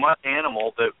a mutt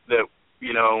animal that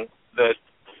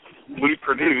we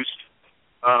produced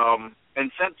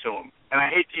and sent to them. And I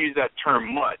hate to use that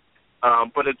term mutt,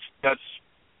 but that's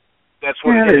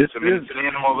what it is. I mean, it's an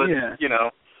animal that you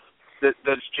know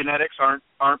that's genetics aren't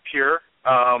pure.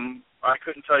 I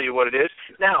couldn't tell you what it is.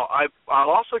 Now,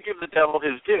 I'll also give the devil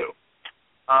his due.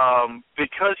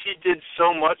 Because he did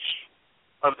so much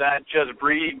of that, just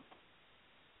breed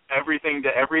everything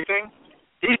to everything,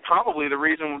 he's probably the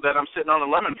reason that I'm sitting on the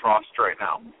lemon frost right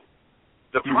now.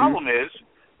 The problem is,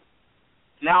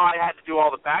 now I had to do all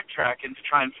the backtracking to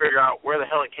try and figure out where the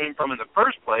hell it came from in the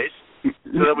first place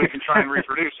so that we can try and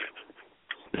reproduce it.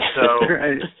 So,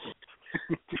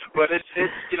 but it's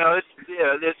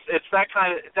that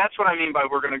kind of, that's what I mean by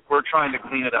we're trying to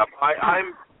clean it up.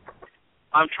 I'm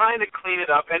trying to clean it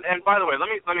up, and by the way, let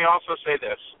me also say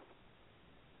this.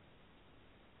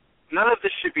 None of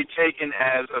this should be taken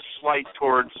as a slight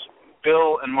towards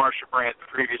Bill and Marcia Brandt,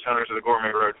 the previous owners of the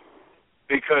Gourmet Road,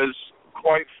 because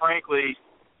quite frankly,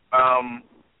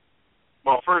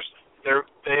 well, first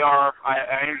they are.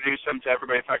 I introduced them to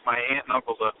everybody. In fact, my aunt and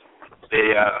uncle's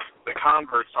the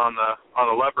converts on the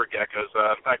leopard geckos.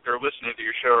 In fact, they're listening to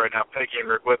your show right now, Peggy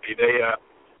and Rick Whippy. Oh,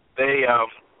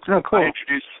 cool. I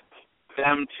introduced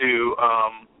them to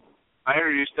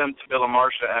Bill and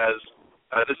Marcia as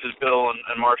this is Bill and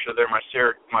Marcia. They're my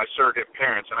surrogate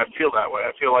parents, and I feel that way.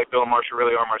 I feel like Bill and Marcia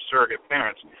really are my surrogate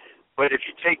parents. But if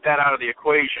you take that out of the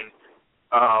equation,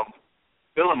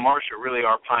 Bill and Marcia really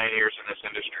are pioneers in this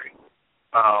industry.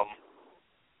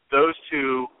 Those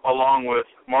two, along with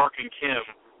Mark and Kim,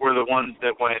 were the ones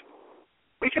that went,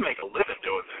 we can make a living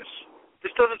doing this.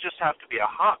 This doesn't just have to be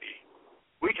a hobby.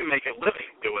 We can make a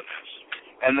living doing this.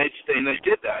 And they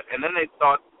did that. And then they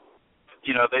thought,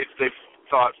 you know, they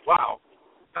thought, wow,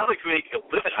 not only can we make a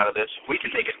living out of this, we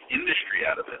can make an industry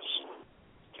out of this.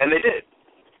 And they did.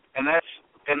 And that's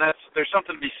there's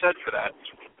something to be said for that.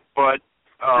 But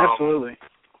absolutely.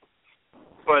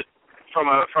 But from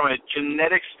a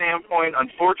genetic standpoint,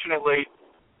 unfortunately,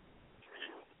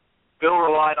 Bill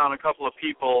relied on a couple of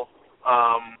people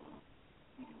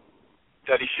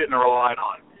that he shouldn't have relied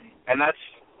on. And that's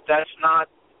not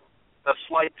a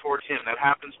slight towards him. That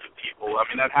happens to people. I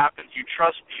mean, that happens. You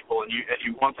trust people, and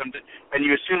you want them to, and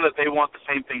you assume that they want the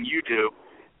same thing you do,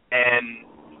 and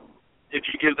if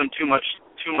you give them too much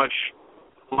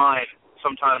line,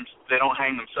 sometimes they don't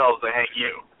hang themselves, they hang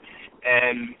you.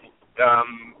 And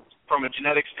from a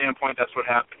genetic standpoint, that's what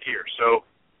happened here. So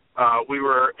we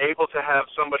were able to have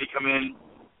somebody come in,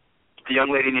 a young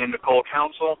lady named Nicole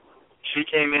Council. She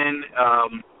came in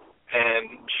and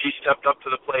she stepped up to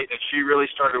the plate, and she really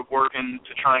started working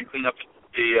to try and clean up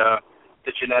the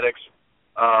genetics.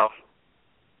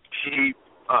 She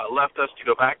left us to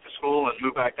go back to school and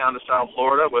move back down to South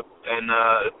Florida, and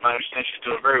my understanding she's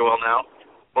doing very well now.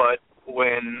 But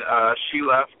when she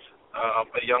left,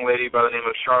 a young lady by the name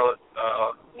of Charlotte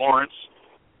Lawrence,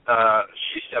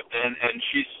 she stepped in, and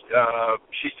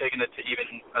she's taken it to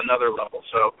even another level.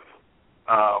 So,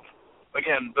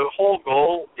 again, the whole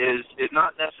goal is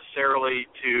not necessarily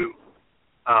to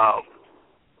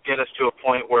get us to a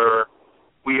point where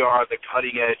we are the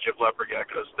cutting edge of leopard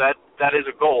geckos. That is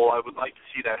a goal. I would like to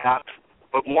see that happen.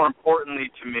 But more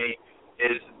importantly to me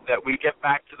is that we get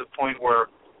back to the point where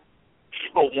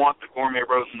people want the Gourmet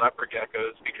Rodent leopard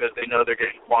geckos because they know they're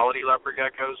getting quality leopard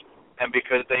geckos, and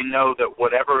because they know that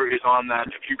whatever is on that,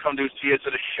 if you come to see us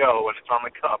at a show and it's on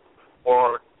the cup,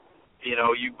 or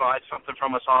you buy something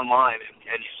from us online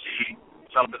and you see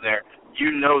something there,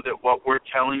 you know that what we're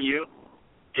telling you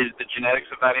is the genetics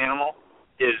of that animal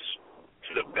is,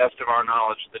 to the best of our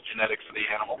knowledge, the genetics of the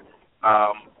animal.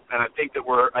 And I think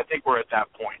we're at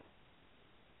that point.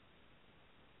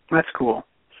 That's cool.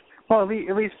 Well, at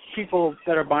least people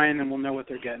that are buying them will know what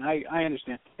they're getting. I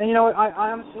understand. And you know what? I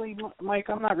honestly, Mike,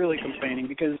 I'm not really complaining,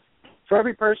 because for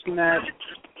every person that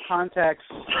contacts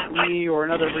me or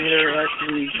another breeder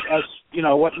asking us,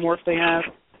 what morph they have,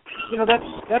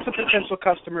 that's a potential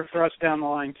customer for us down the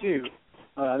line too.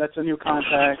 That's a new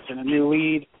contact and a new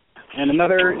lead, and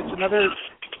it's another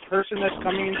person that's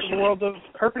coming into the world of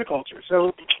herpetoculture.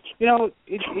 So,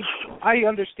 I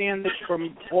understand it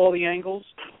from all the angles,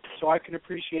 so I can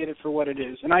appreciate it for what it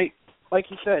is. And like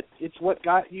you said, it's what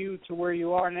got you to where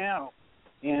you are now.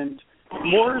 And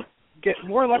get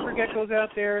more leopard geckos out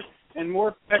there and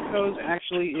more geckos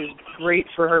actually is great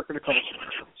for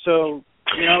herpetoculture. So,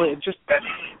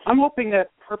 I'm hoping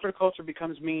that herpetoculture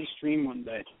becomes mainstream one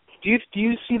day. Do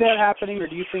you see that happening, or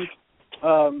do you think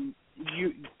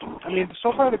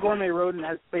so far the Gourmet Rodent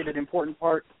has played an important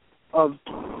part of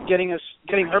getting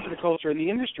herpetoculture in the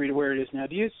industry to where it is now?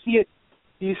 Do you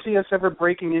see us ever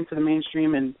breaking into the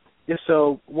mainstream, and if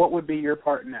so, what would be your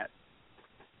part in that?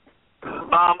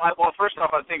 Well, first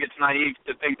off, I think it's naive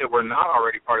to think that we're not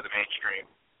already part of the mainstream.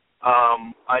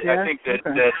 I think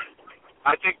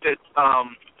that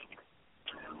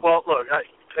well, look,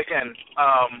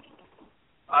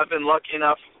 I've been lucky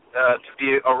enough to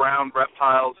be around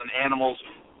reptiles and animals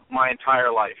my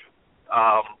entire life,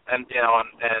 not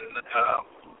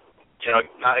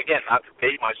to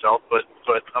date myself, but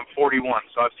I'm 41,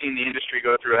 so I've seen the industry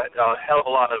go through a hell of a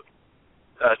lot of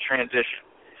transition.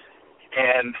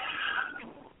 And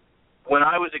when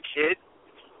I was a kid,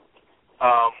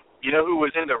 who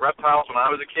was into reptiles when I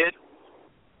was a kid?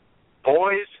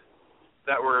 Boys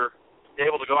that were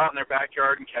able to go out in their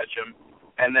backyard and catch them.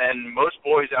 And then most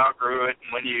boys outgrew it,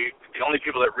 and the only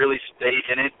people that really stayed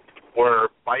in it were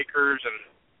bikers and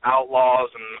outlaws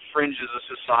and the fringes of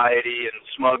society and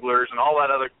smugglers and all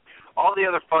the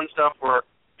other fun stuff where,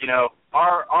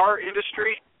 our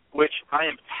industry, which I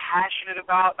am passionate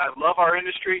about, I love our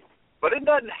industry, but it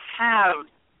doesn't have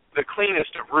the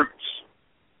cleanest of roots.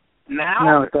 Now,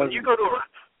 no, it doesn't.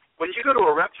 when you go to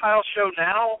a reptile show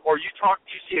now, or you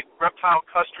see a reptile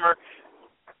customer,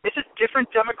 it's a different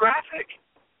demographic.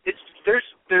 There's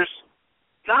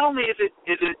not only is it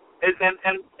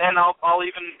and I'll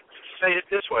even say it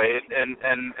this way, and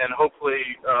hopefully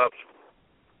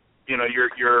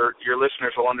your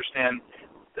listeners will understand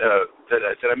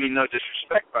that I mean no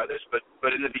disrespect by this,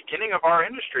 but in the beginning of our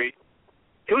industry,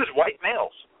 it was white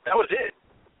males. That was it.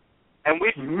 And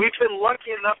we've been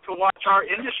lucky enough to watch our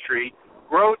industry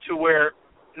grow to where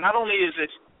not only is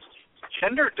it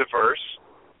gender diverse,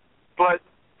 but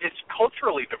it's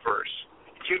culturally diverse.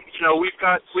 We've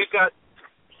got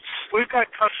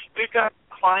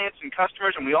clients and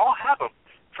customers, and we all have them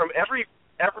from every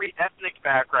ethnic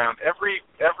background, every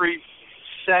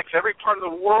sex, every part of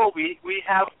the world. We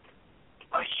have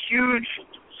a huge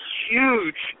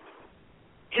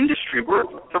industry.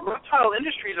 The reptile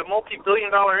industry is a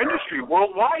multi-billion-dollar industry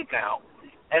worldwide now,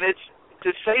 and it's to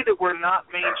say that we're not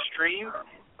mainstream,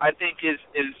 I think is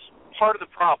part of the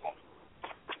problem.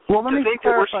 Well, let me think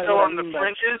that we're still on the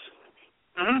fringes.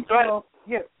 Go ahead. Well,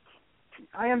 yeah,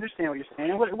 I understand what you're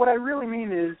saying. What I really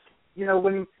mean is,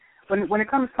 when it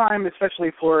comes time,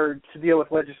 especially to deal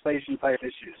with legislation type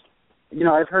issues,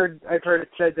 I've heard it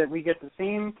said that we get the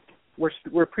same.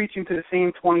 We're preaching to the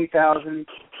same 20,000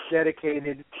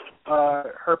 dedicated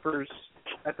herpers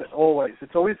always.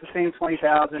 It's always the same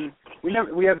 20,000.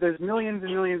 There's millions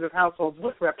and millions of households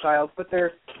with reptiles, but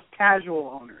they're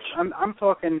casual owners. I'm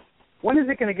talking. When is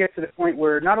it going to get to the point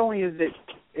where not only is it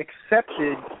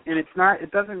accepted and it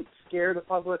doesn't scare the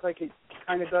public like it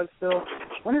kind of does still?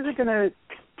 When is it going to?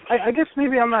 I guess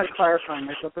maybe I'm not clarifying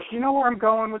myself, but you know where I'm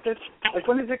going with this? Like,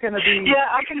 when is it going to be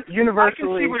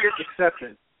universally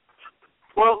accepted?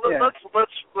 Well,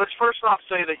 let's first off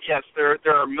say that yes, there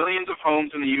are millions of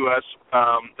homes in the U.S.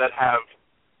 That have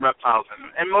reptiles in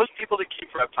them, and most people that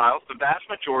keep reptiles, the vast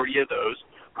majority of those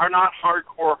are not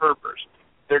hardcore herpers.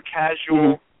 They're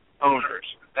casual owners,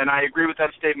 and I agree with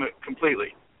that statement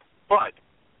completely. But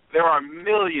there are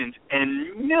millions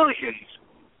and millions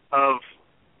of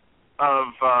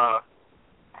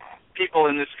people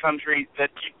in this country that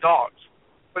keep dogs,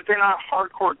 but they're not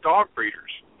hardcore dog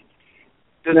breeders.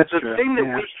 The thing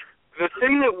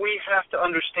that we have to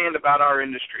understand about our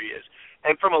industry is,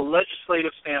 and from a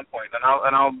legislative standpoint,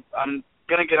 I'm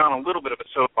going to get on a little bit of a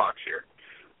soapbox here.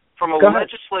 From a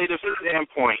legislative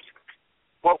standpoint,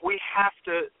 what we have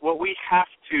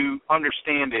to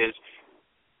understand is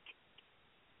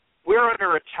we're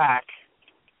under attack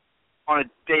on a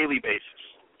daily basis,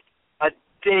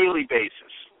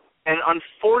 and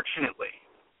unfortunately,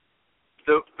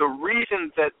 the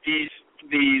reason that these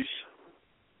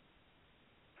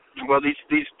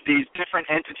different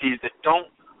entities that don't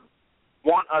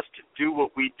want us to do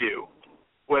what we do,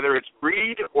 whether it's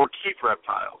breed or keep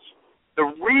reptiles, the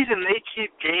reason they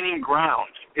keep gaining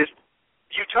ground is,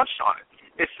 you touched on it,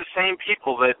 it's the same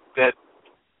people that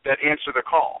answer the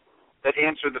call, that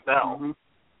answer the bell.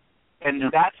 And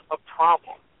that's a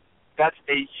problem. That's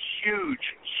a huge,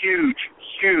 huge,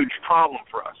 huge problem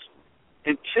for us.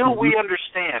 Until we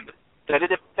understand that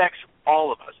it affects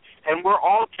all of us, and we're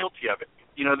all guilty of it.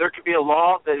 There could be a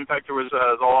law that, in fact, there was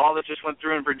a law that just went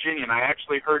through in Virginia, and I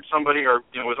actually heard somebody,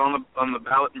 was on the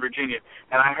ballot in Virginia,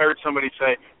 and I heard somebody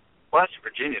say, "Well, that's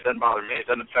Virginia. It doesn't bother me. It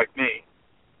doesn't affect me."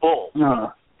 Bull.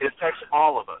 It affects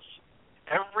all of us.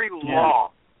 Every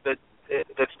law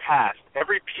that's passed,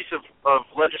 every piece of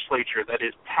legislature that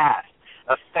is passed,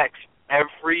 affects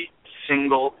every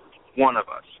single one of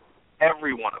us.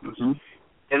 Every one of us.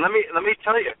 And let me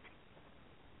tell you,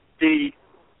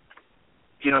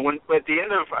 when at the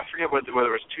end of, I forget whether it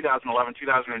was 2011,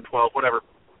 2012, whatever,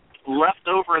 left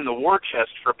over in the war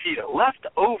chest for PETA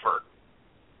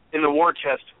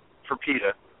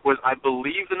was, I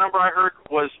believe the number I heard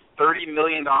was $30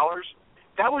 million.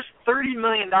 That was $30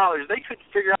 million they couldn't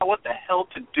figure out what the hell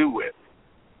to do with.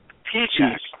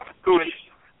 PJAC, who is,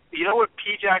 you know what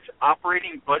PJAC's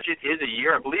operating budget is a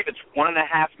year? I believe it's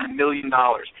 $1.5 million.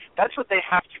 That's what they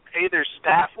have to pay their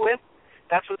staff with.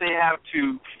 That's what they have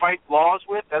to fight laws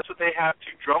with. That's what they have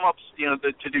to drum up,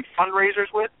 to do fundraisers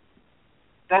with.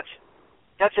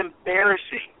 That's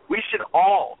embarrassing. We should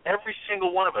all, every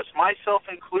single one of us, myself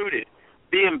included,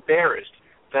 be embarrassed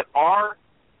that our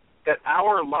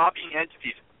lobbying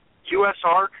entities,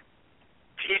 USARC,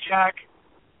 PJAC,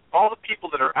 all the people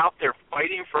that are out there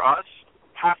fighting for us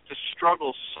have to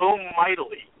struggle so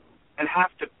mightily and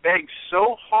have to beg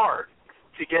so hard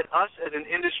to get us as an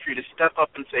industry to step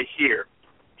up and say, here,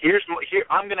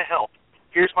 I'm going to help.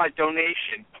 Here's my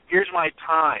donation. Here's my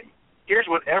time. Here's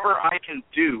whatever I can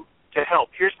do to help.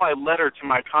 Here's my letter to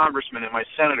my congressman and my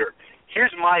senator.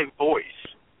 Here's my voice.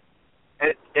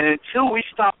 And until we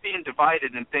stop being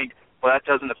divided and think, well, that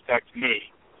doesn't affect me,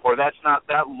 or that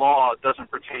law doesn't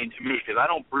pertain to me because I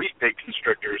don't breed big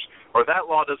constrictors, or that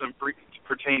law doesn't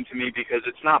pertain to me because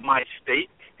it's not my state,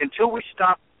 until we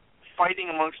stop fighting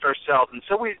amongst ourselves,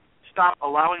 until we stop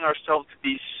allowing ourselves to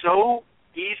be so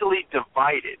easily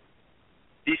divided,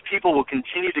 these people will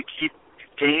continue to keep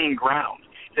gaining ground.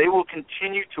 They will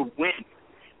continue to win.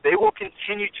 They will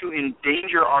continue to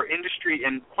endanger our industry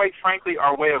and, quite frankly,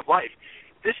 our way of life.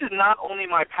 This is not only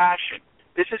my passion.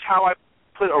 This is how I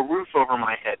put a roof over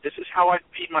my head. This is how I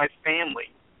feed my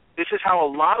family. This is how a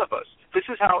lot of us, this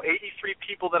is how 83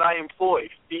 people that I employ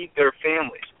feed their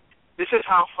families. This is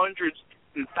how hundreds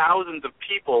and thousands of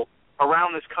people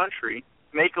around this country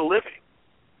make a living.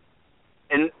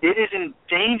 And it is in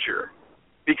danger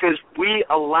because we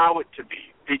allow it to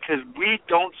be, because we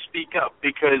don't speak up,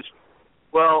 because,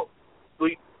 well,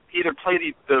 we either play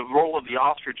the role of the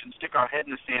ostrich and stick our head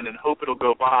in the sand and hope it'll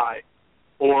go by,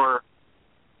 or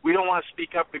we don't want to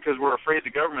speak up because we're afraid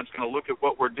the government's going to look at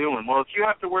what we're doing. Well, if you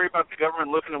have to worry about the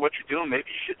government looking at what you're doing,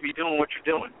 maybe you shouldn't be doing what you're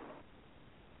doing.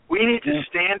 We need to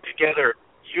stand together,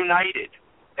 united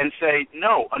and say,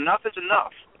 no, enough is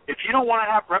enough. If you don't want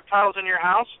to have reptiles in your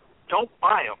house, don't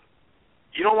buy them.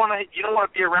 You don't want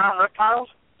to be around reptiles?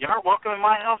 You aren't welcome in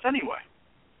my house anyway.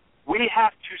 We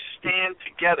have to stand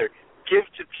together. Give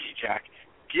to PJAC.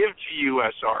 Give to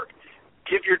USARK.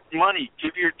 Give your money.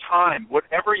 Give your time.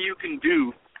 Whatever you can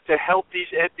do to help these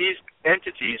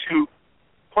entities who,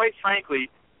 quite frankly,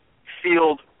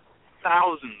 field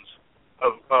thousands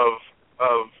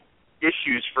of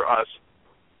issues for us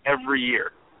every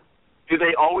year. Do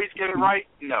they always get it right?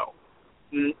 No,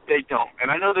 they don't.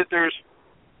 And I know that there's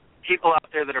people out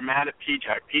there that are mad at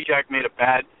PJAC. PJAC made a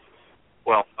bad.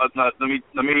 Well, let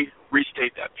me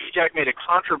restate that. PJAC made a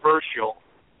controversial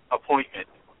appointment.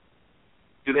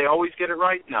 Do they always get it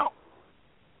right? No.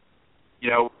 You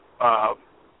know, a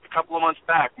couple of months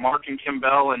back, Mark and Kim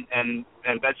Bell and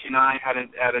Betsy and I had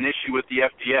an issue with the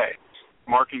FDA.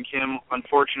 Mark and Kim,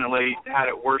 unfortunately, had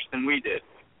it worse than we did,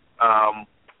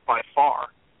 by far.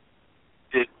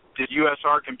 Did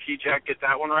USARK and PJAC get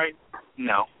that one right?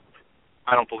 No.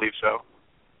 I don't believe so.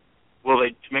 Will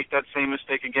they make that same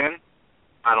mistake again?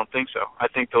 I don't think so. I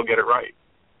think they'll get it right.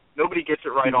 Nobody gets it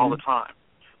right all the time.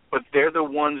 But they're the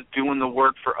ones doing the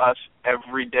work for us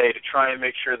every day to try and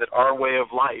make sure that our way of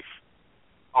life,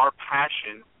 our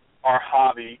passion, our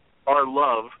hobby, our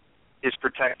love is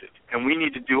protected. And we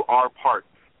need to do our part.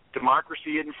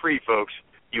 Democracy isn't free, folks.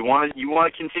 You want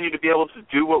to continue to be able to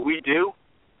do what we do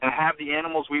and have the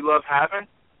animals we love having,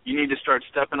 you need to start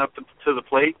stepping up to the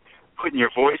plate, putting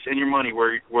your voice and your money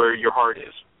where your heart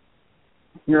is.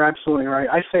 You're absolutely right.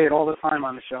 I say it all the time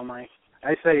on the show, Mike.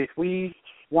 I say if we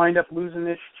wind up losing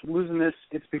this,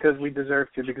 it's because we deserve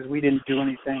to, because we didn't do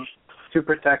anything to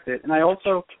protect it. And I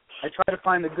try to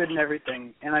find the good in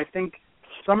everything. And I think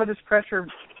some of this pressure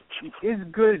is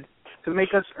good to make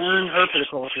us earn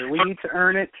herpetoculture. We need to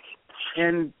earn it,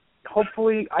 and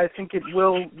hopefully I think it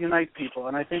will unite people.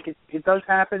 And I think it does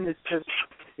happen. It's just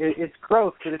it's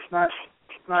growth, but it's not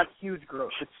huge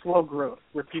growth. It's slow growth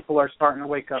where people are starting to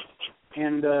wake up.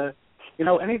 And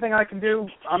anything I can do,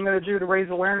 I'm going to do to raise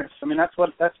awareness. I mean,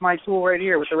 that's my tool right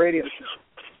here with the radio show.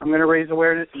 I'm going to raise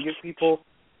awareness and give people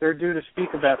their due to speak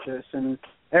about this, and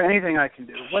anything I can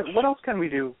do. What else can we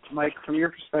do, Mike, from your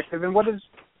perspective, and what does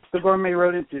the Gourmet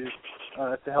Rodent do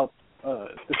to help the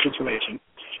situation?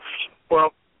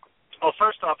 Well,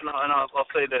 first off, and I'll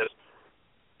say this.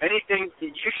 Anything,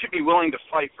 you should be willing to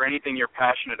fight for anything you're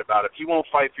passionate about. If you won't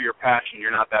fight for your passion,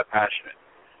 you're not that passionate.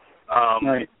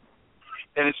 Right.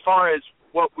 And as far as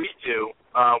what we do,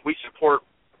 we support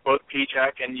both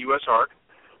PJAC and USARK,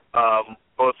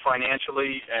 both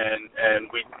financially, and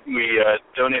we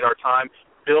donate our time.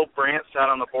 Bill Brandt sat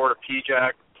on the board of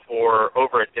PJAC for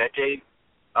over a decade,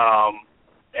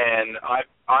 and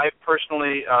I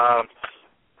personally,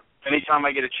 anytime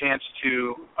I get a chance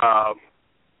to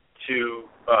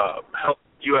help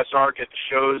USARK at the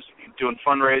shows, doing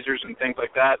fundraisers and things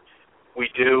like that, we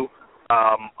do.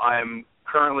 I'm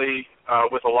currently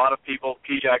with a lot of people.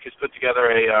 PJAC has put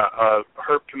together a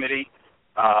herp committee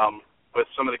with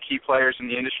some of the key players in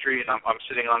the industry, and I'm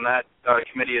sitting on that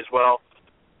committee as well.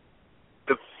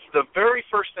 The very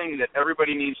first thing that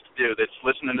everybody needs to do that's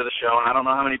listening to the show, and I don't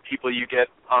know how many people you get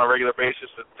on a regular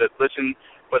basis that listen,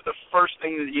 but the first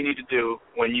thing that you need to do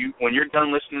when you're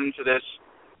done listening to this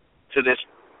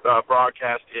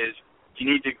broadcast is you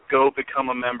need to go become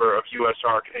a member of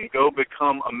USARK and go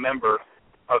become a member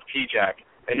of PJAC.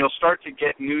 And you'll start to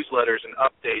get newsletters and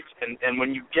updates. And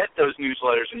when you get those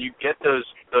newsletters and you get those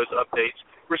updates,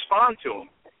 respond to them.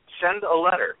 Send a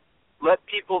letter. Let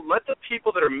the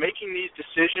people that are making these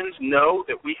decisions know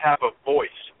that we have a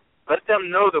voice. Let them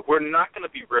know that we're not going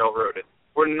to be railroaded.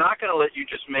 We're not going to let you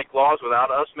just make laws without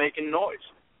us making noise.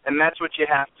 And that's what you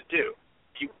have to do.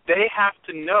 They have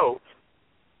to know.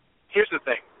 Here's the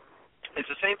thing. It's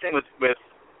the same thing with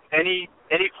any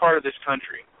part of this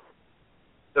country.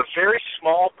 The very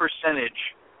small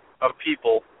percentage of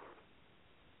people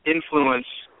influence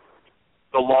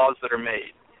the laws that are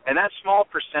made. And that small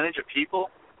percentage of people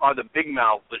are the big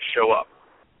mouths that show up.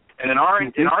 And in our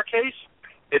case,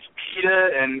 it's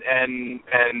PETA and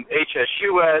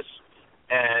HSUS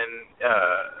and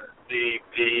the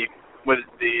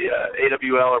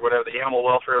AWL or whatever, the Animal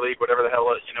Welfare League, whatever the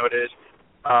hell it is.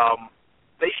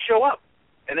 They show up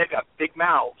and they've got big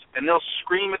mouths and they'll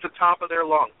scream at the top of their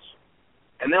lungs.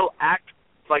 And they'll act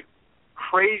like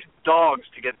crazed dogs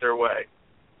to get their way.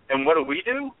 And what do?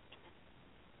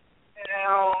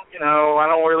 Well, I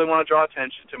don't really want to draw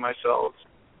attention to myself.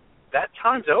 That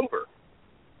time's over.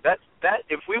 That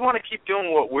if we want to keep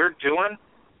doing what we're doing,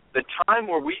 the time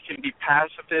where we can be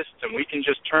pacifists and we can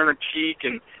just turn a cheek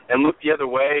and look the other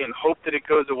way and hope that it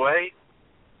goes away,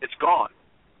 it's gone.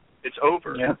 It's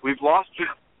over. Yeah. We've lost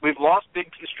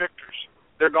big constrictors.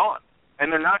 They're gone,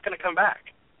 and they're not going to come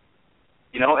back.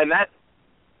 And that,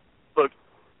 look,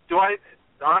 do I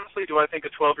think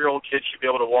a 12-year-old kid should be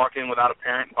able to walk in without a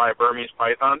parent and buy a Burmese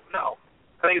python? No.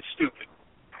 I think it's stupid.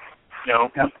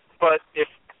 Yep. But if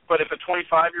a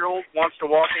 25-year-old wants to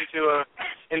walk into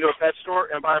a pet store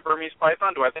and buy a Burmese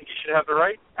python, do I think he should have the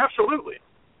right? Absolutely.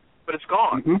 But it's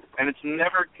gone, and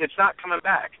it's not coming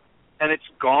back. And it's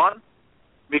gone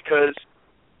because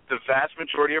the vast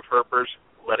majority of herpers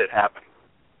let it happen.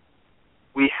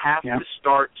 We have to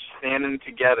start standing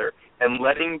together and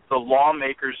letting the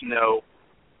lawmakers know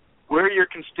we're your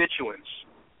constituents.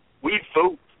 We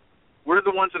vote. We're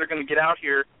the ones that are going to get out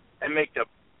here and make the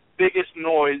biggest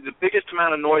noise, the biggest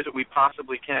amount of noise that we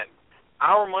possibly can.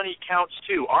 Our money counts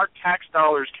too. Our tax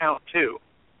dollars count too.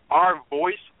 Our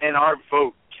voice and our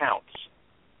vote counts.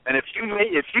 And if you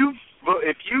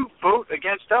vote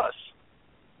against us,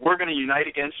 we're going to unite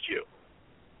against you.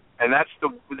 And that's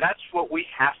what we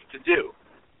have to do.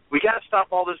 We got to stop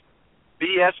all this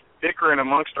BS bickering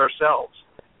amongst ourselves.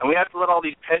 And we have to let all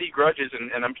these petty grudges, and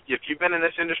if you've been in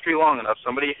this industry long enough,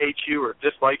 somebody hates you or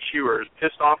dislikes you or is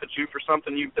pissed off at you for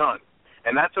something you've done.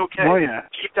 And that's okay. Oh, yeah.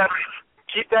 Keep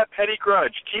that petty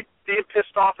grudge. Keep being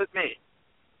pissed off at me.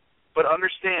 But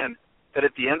understand that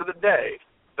at the end of the day,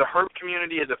 the herp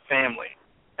community is a family,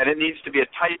 and it needs to be a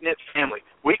tight-knit family.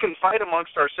 We can fight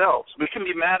amongst ourselves. We can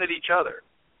be mad at each other.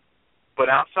 But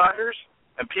outsiders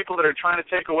and people that are trying to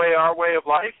take away our way of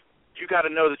life, you got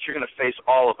to know that you're going to face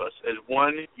all of us as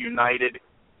one united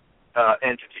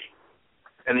entity.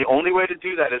 And the only way to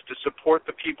do that is to support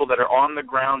the people that are on the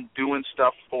ground doing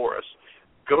stuff for us.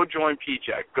 Go join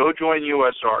PJAC. Go join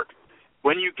USARC.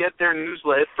 When you get their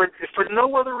newsletter, for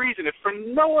no other reason,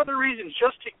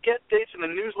 just to get dates in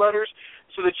the newsletters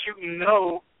so that you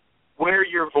know where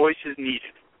your voice is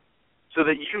needed, so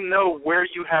that you know where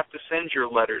you have to send your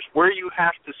letters, where you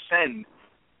have to send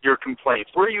your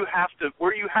complaints, where you have to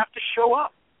show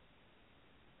up.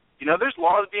 There's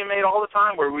laws being made all the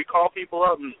time where we call people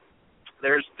up, and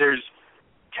there's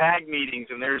tag meetings,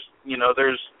 and there's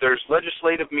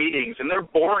legislative meetings, and they're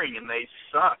boring and they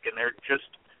suck, and they're just,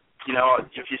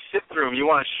 if you sit through them, you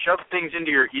want to shove things into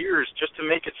your ears just to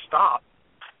make it stop.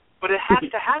 But it has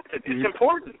to happen. It's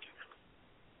important.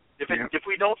 If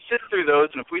we don't sit through those,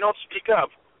 and if we don't speak up,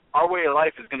 our way of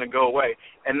life is going to go away.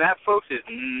 And that, folks, is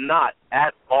not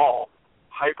at all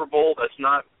hyperbole. That's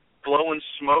not blowing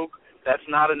smoke. That's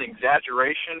not an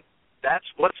exaggeration. That's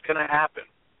what's going to happen,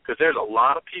 because there's a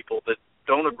lot of people that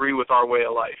don't agree with our way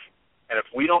of life. And if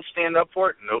we don't stand up for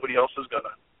it, nobody else is going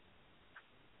to.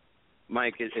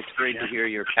 Mike, it's great to hear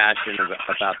your passion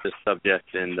about this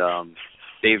subject, and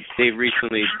they've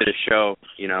recently did a show,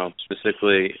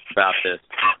 specifically about this.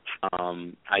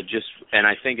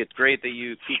 I think it's great that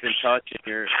you keep in touch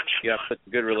and you have such a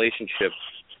good relationship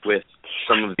with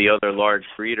some of the other large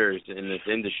breeders in this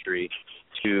industry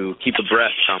to keep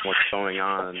abreast on what's going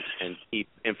on and keep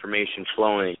information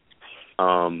flowing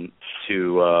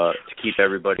to keep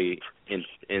everybody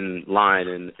in line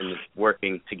and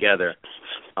working together.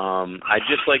 I'd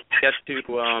just like to get to,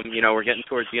 we're getting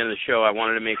towards the end of the show. I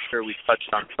wanted to make sure we touched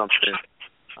on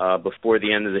something before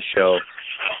the end of the show.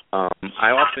 I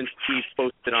often see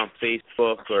posted on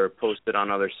Facebook or posted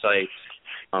on other sites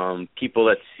people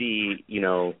that see,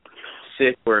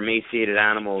 sick or emaciated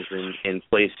animals in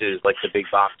places like the big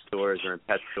box stores or in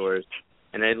pet stores.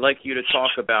 And I'd like you to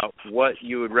talk about what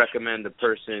you would recommend a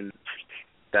person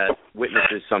that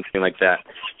witnesses something like that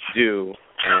do,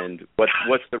 and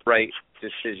what's the right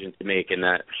decision to make in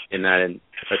that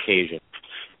occasion.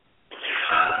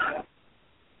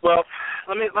 Well,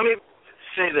 let me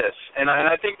say this, and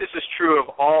I think this is true of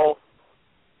all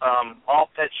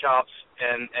pet shops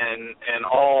and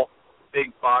all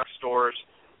big box stores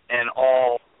and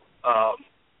all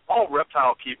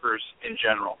reptile keepers in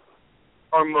general,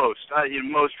 or most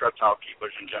reptile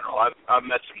keepers in general. I've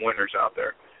met some winners out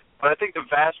there, but I think the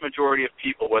vast majority of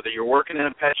people, whether you're working in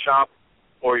a pet shop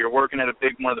or you're working at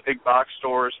one of the big box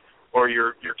stores or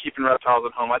you're keeping reptiles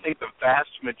at home, I think the vast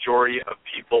majority of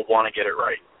people want to get it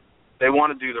right. They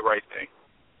want to do the right thing.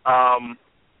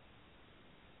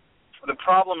 The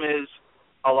problem is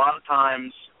a lot of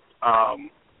times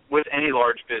with any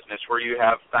large business where you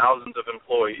have thousands of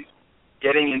employees,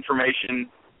 getting information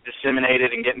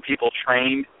disseminated and getting people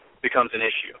trained becomes an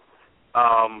issue.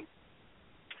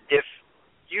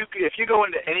 If you go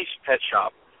into any pet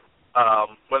shop,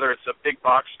 whether it's a big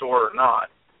box store or not,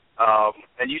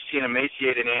 and you see an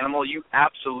emaciated animal, you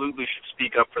absolutely should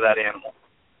speak up for that animal.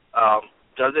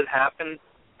 Does it happen?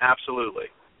 Absolutely.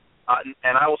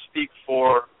 And I will speak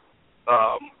for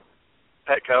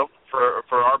Petco, for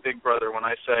our big brother, when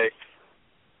I say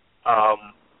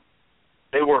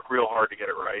they work real hard to get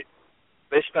it right.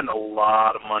 They spend a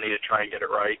lot of money to try and get it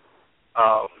right.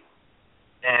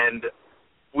 And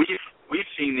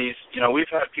we've seen these, we've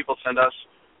had people send us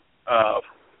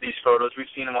these photos.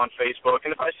 We've seen them on Facebook,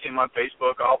 and if I see them on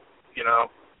Facebook, I'll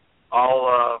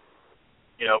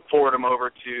forward them over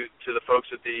to the folks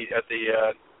at the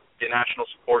National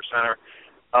Support Center.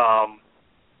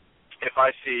 If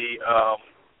I see, or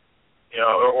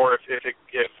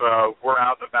if we're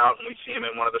out and about and we see them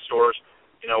in one of the stores,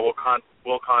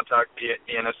 we'll contact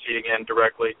the NSC again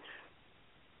directly.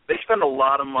 They spend a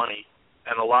lot of money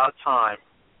and a lot of time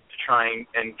to try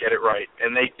and get it right,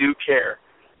 and they do care.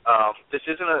 This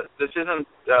isn't,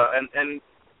 and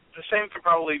the same could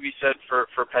probably be said for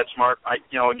PetSmart.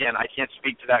 Again, I can't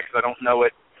speak to that because I don't know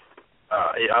it.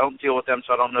 I don't deal with them,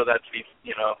 so I don't know that to be,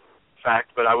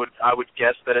 fact. But I would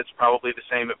guess that it's probably the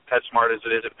same at PetSmart as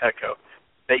it is at Petco.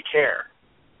 They care.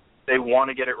 They want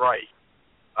to get it right.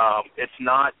 It's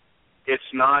not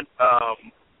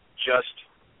just,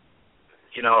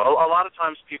 a lot of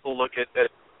times people look at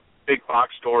big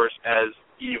box stores as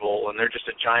evil, and they're just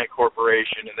a giant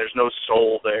corporation, and there's no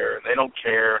soul there, and they don't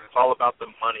care, and it's all about the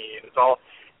money, and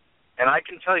I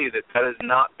can tell you that has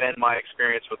not been my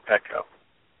experience with Petco.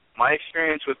 My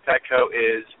experience with Petco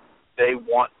is they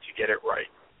want to get it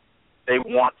right. They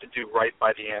want to do right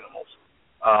by the animals.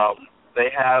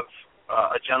 They have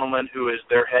a gentleman who is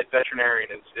their head veterinarian.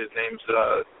 His name's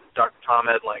Dr. Tom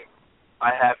Edling.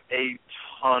 I have a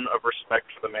ton of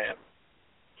respect for the man.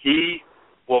 He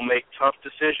will make tough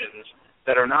decisions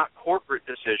that are not corporate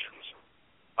decisions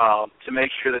to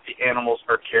make sure that the animals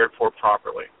are cared for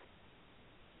properly.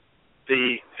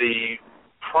 The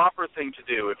proper thing to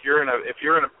do if you're in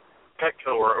a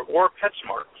Petco or a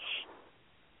PetSmart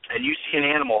and you see an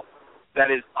animal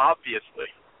that is obviously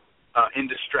in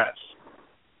distress,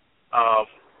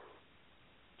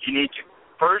 you need to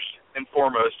first and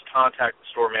foremost contact the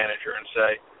store manager and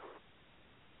say,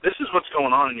 "This is what's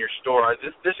going on in your store.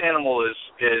 This animal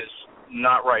is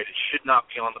not right. It should not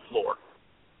be on the floor."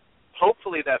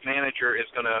 Hopefully that manager is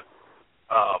going to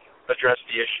address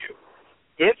the issue.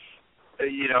 If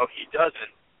he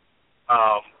doesn't,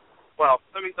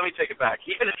 let me take it back.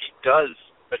 Even if he does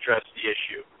address the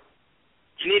issue,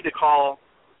 you need to call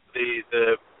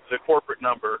the corporate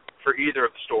number for either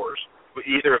of the stores,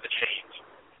 either of the chains,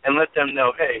 and let them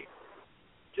know, hey,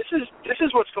 this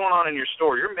is what's going on in your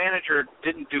store. Your manager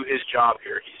didn't do his job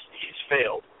here. He's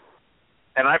failed.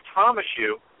 And I promise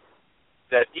you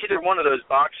that either one of those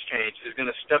box chains is going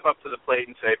to step up to the plate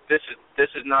and say, this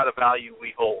is not a value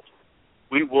we hold.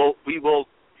 We will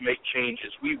make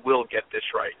changes. We will get this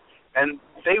right. And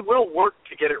they will work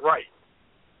to get it right.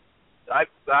 I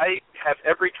have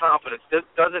every confidence. Does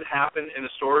it happen in the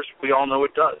stores? We all know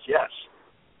it does, yes.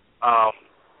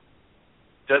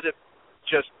 Does it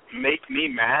just make me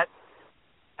mad?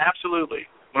 Absolutely.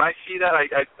 When I see that,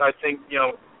 I think,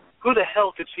 who the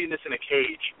hell could see this in a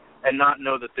cage and not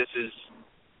know that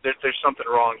there's something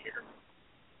wrong here?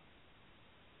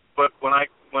 But when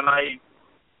I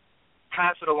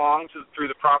pass it along through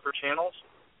the proper channels,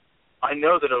 I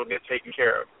know that it'll get taken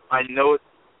care of. I know it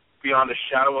beyond a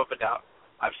shadow of a doubt.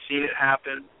 I've seen it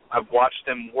happen. I've watched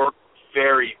them work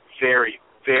very, very,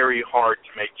 very hard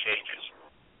to make changes.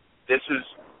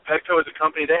 Petco is a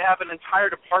company. They have an entire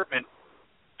department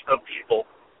of people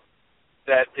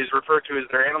that is referred to as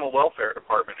their animal welfare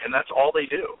department, and that's all they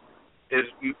do is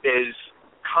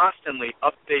constantly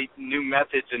update new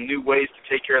methods and new ways to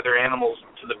take care of their animals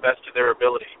to the best of their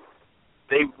ability.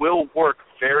 They will work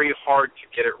very hard to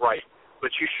get it right, but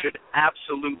you should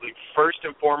absolutely first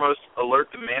and foremost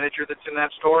alert the manager that's in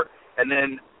that store, and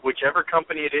then whichever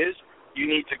company it is, you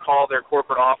need to call their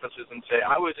corporate offices and say,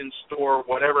 I was in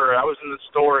the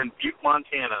store in Butte,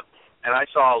 Montana, and I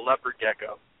saw a leopard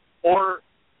gecko, or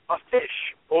a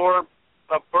fish, or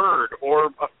a bird, or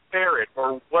a ferret,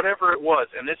 or whatever it was,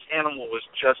 and this animal was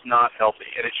just not healthy,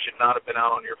 and it should not have been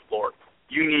out on your floor.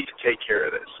 You need to take care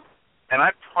of this. And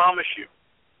I promise you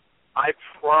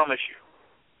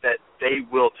that they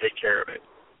will take care of it.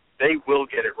 They will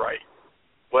get it right.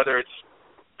 Whether it's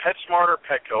PetSmart or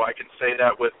Petco, I can say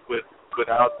that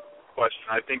without question.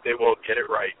 I think they will get it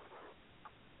right.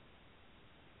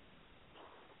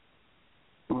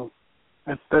 Well,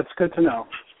 that's good to know.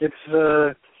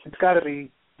 It's got to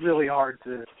be really hard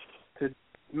to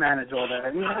manage all that.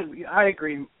 I mean, I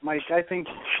agree, Mike. I think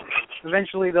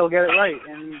eventually they'll get it right,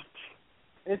 and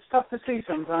it's tough to see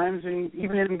sometimes. And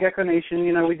even in Gecko Nation,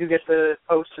 we do get the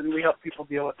posts and we help people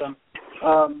deal with them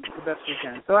the best we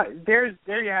can. So there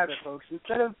you have it, folks.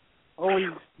 Instead of always,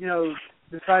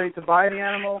 deciding to buy the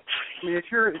animal, I mean,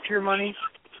 it's your money.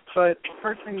 But the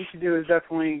first thing you should do is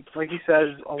definitely, like he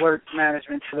says, alert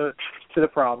management to the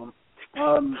problem.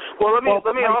 Well, let me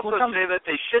also say that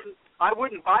they shouldn't. I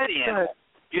wouldn't buy the animal.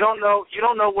 You don't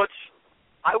know what's.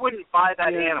 I wouldn't buy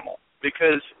that animal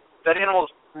because that animal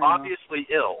is obviously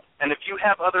ill. And if you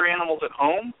have other animals at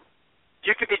home,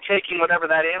 you could be taking whatever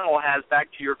that animal has back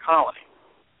to your colony.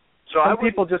 So some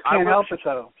people just can't help it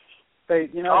though. They,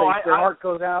 their heart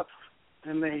goes out,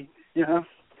 and they,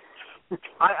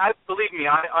 I believe me,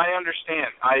 I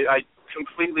understand. I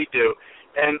completely do.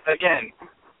 And again,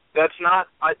 that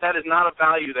is not a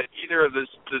value that either of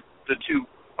the two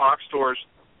box stores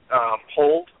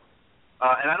hold.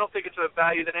 And I don't think it's a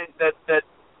value that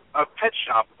a pet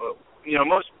shop,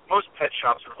 most pet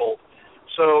shops would hold.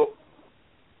 So,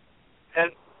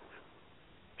 and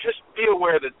just be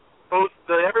aware that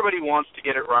everybody wants to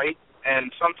get it right,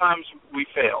 and sometimes we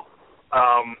fail.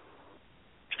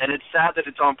 And it's sad that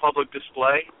it's on public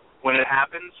display when it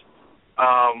happens,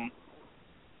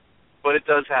 but it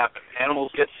does happen.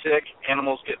 Animals get sick.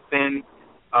 Animals get thin.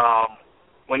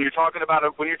 When you're talking about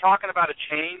a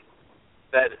chain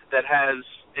that has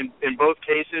in both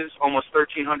cases almost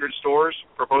 1,300 stores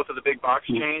for both of the big box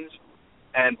chains,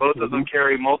 and both of them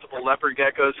carry multiple leopard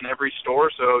geckos in every store.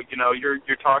 So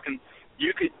you're talking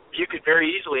you could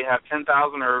very easily have 10,000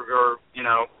 or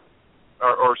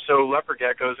so leopard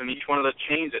geckos in each one of the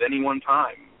chains at any one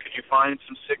time. Could you find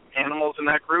some sick animals in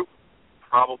that group?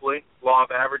 Probably. Law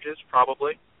of averages,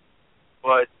 probably.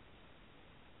 But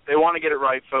they want to get it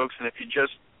right, folks, and if you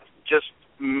just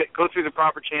go through the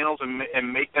proper channels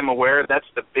and make them aware, that's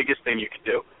the biggest thing you can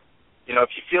do. If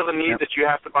you feel the need that you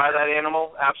have to buy that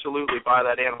animal, absolutely buy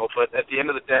that animal. But at the end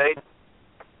of the day,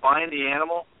 buying the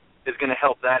animal is going to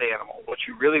help that animal. What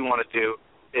you really want to do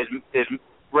is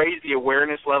raise the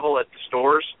awareness level at the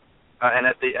stores and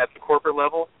at the corporate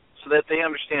level, so that they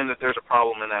understand that there's a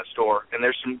problem in that store, and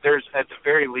there's at the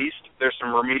very least there's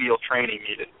some remedial training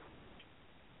needed.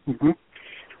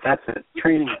 That's it,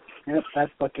 training. Yep,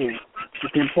 that's the key.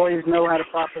 If the employees know how to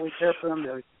properly care for them,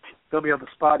 they'll be able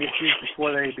to spot issues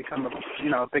before they become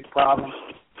a big problem,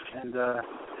 and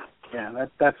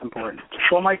that's important.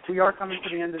 Well, Mike, we are coming to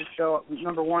the end of the show.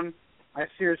 Number one, I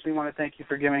seriously want to thank you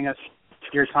for giving us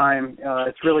your time.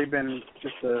 It's really been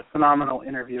just a phenomenal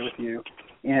interview with you.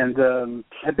 And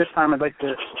at this time, I'd like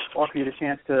to offer you the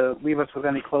chance to leave us with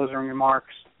any closing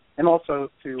remarks, and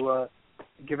also to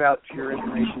give out your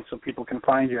information so people can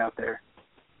find you out there.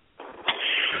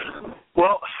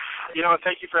 Well,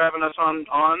 thank you for having us on,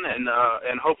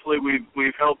 and hopefully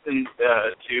we've helped to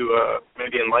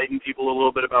maybe enlighten people a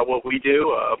little bit about what we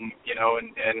do.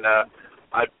 And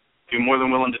I'd be more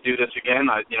than willing to do this again.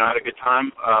 I had a good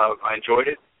time. I enjoyed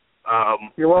it.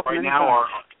 You're welcome. Right now,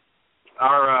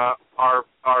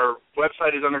 our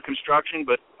website is under construction,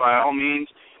 but by all means,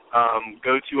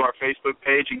 go to our Facebook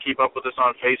page and keep up with us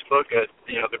on Facebook at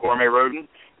the Gourmet Rodent.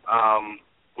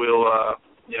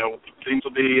 Things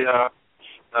will be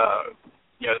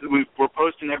we're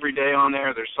posting every day on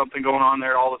there. There's something going on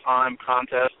there all the time,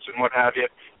 contests and what have you,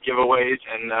 giveaways,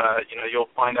 and you'll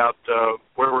find out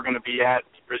where we're going to be at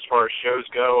as far as shows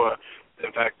go.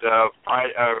 In fact,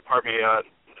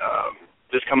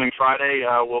 this coming Friday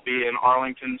we'll be in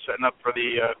Arlington setting up for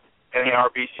the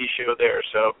NARBC show there.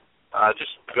 So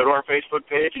just go to our Facebook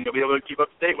page and you'll be able to keep up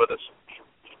to date with us.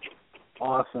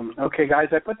 Awesome. Okay, guys,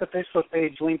 I put the Facebook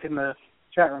page link in the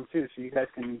chat room too, so you guys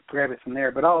can grab it from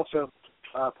there. But I'll also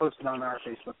post it on our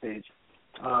Facebook page.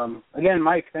 Again,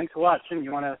 Mike, thanks a lot. Tim,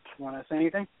 you want to say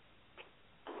anything?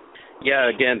 Yeah,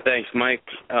 again, thanks, Mike.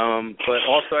 But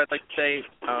also I'd like to say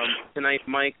tonight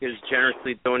Mike has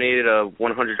generously donated a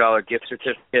 $100 gift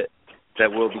certificate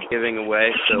that we'll be giving away.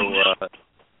 So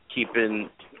keep in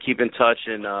touch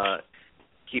and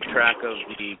keep track of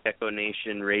the Gecko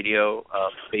Nation Radio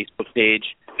Facebook page.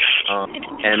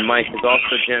 And Mike has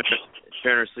also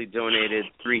generously donated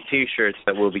 3 T-shirts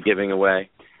that we'll be giving away.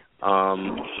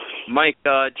 Mike,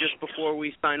 just before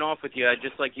we sign off with you, I'd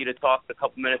just like you to talk a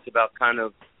couple minutes about kind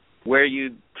of where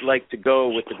you'd like to go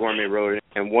with the Gourmet Rodent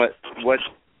and what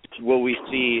will we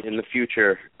see in the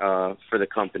future for the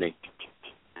company.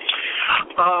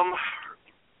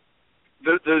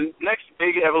 The next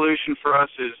big evolution for us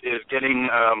is getting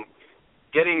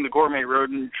the Gourmet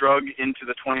Rodent drug into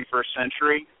the 21st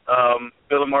century.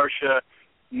 Bill and Marcia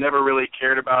never really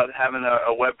cared about having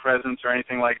a web presence or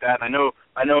anything like that. I know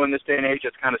in this day and age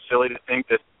it's kind of silly to think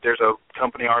that there's a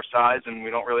company our size and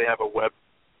we don't really have a web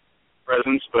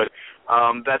presence, but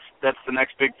that's the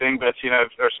next big thing. Betsy and I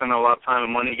are spending a lot of time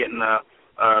and money getting the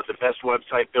best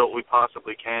website built we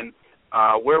possibly can.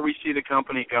 Where we see the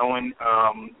company going,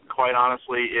 quite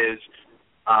honestly, is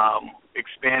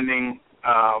expanding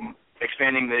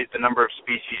the number of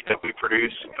species that we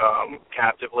produce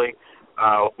captively.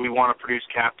 We want to produce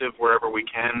captive wherever we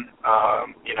can.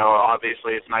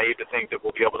 Obviously, it's naive to think that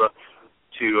we'll be able to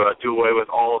do away with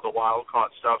all of the wild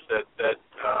caught stuff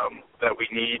that we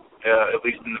need, at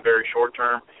least in the very short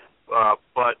term.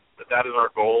 But that is our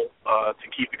goal, to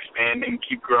keep expanding,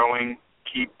 keep growing,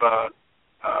 keep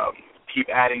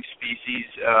adding species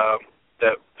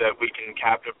that we can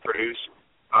captive produce.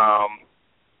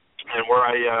 And where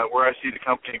I see the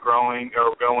company going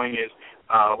is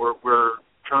we're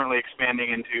currently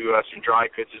expanding into some dry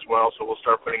goods as well. So we'll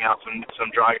start putting out some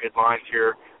dry good lines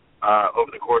here over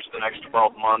the course of the next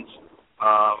 12 months,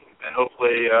 and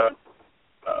hopefully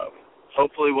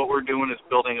what we're doing is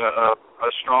building a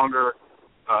stronger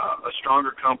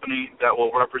company that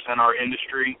will represent our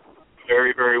industry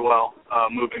very, very well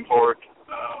moving forward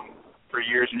for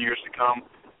years and years to come.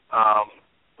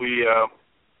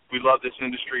 We love this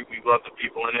industry. We love the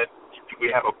people in it.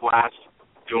 We have a blast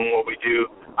doing what we do.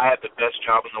 I have the best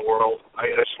job in the world. I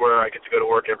swear I get to go to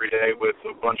work every day with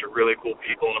a bunch of really cool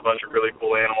people and a bunch of really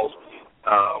cool animals.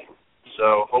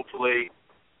 So hopefully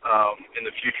in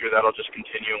the future that'll just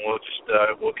continue, and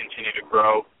we'll continue to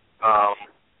grow.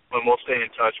 And we'll stay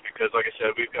in touch because, like I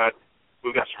said, we've got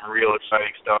some real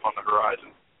exciting stuff on the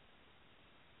horizon.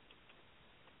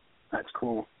 That's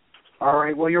cool. All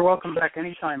right. Well, you're welcome back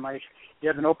anytime, Mike. You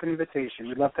have an open invitation.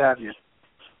 We'd love to have you.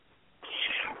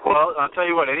 Well, I'll tell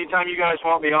you what. Anytime you guys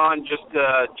want me on, just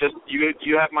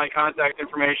you have my contact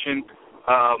information.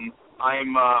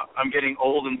 I'm getting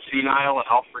old and senile, and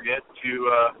I'll forget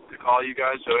to call you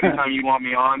guys. So anytime you want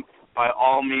me on, by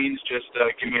all means, just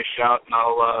give me a shout, and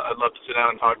I'd love to sit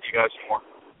down and talk to you guys some more.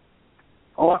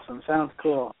 Awesome. Sounds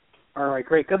cool. All right.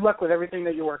 Great. Good luck with everything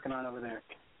that you're working on over there.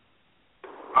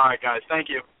 All right, guys. Thank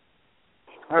you.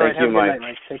 All right. Thank you, have a good Mike. night,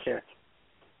 Mike. Take care.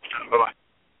 Bye-bye.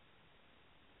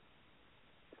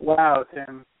 Wow,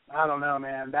 Tim. I don't know,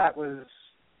 man. That was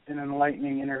an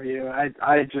enlightening interview. I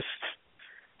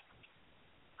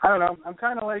don't know. I'm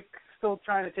kind of like still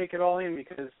trying to take it all in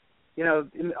because,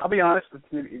 I'll be honest with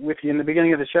you. In the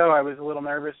beginning of the show, I was a little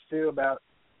nervous, too, about,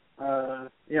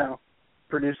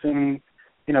 producing,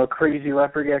 crazy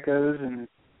leopard geckos. And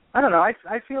I don't know.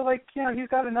 I feel like, he's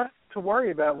got enough to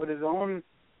worry about with his own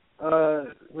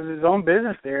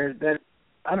business there that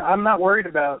I'm not worried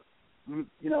about,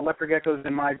 leopard geckos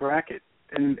in my bracket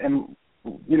and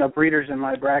breeders in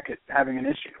my bracket having an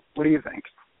issue. What do you think?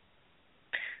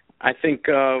 I think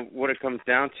what it comes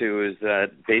down to is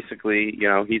that basically,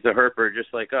 he's a herper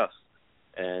just like us.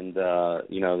 And,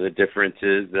 the difference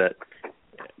is that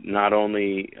not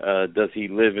only does he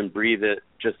live and breathe it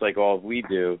just like all we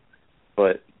do,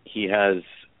 but he has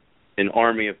an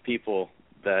army of people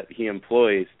that he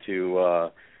employs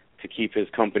to keep his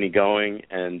company going.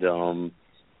 And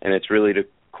it's really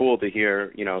cool to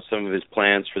hear, some of his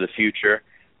plans for the future.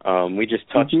 We just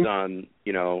touched on,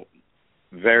 we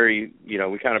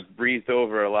kind of breezed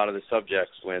over a lot of the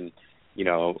subjects when,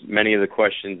 many of the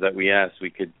questions that we asked, we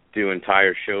could do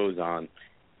entire shows on.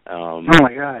 Oh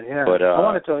my God, yeah. But, I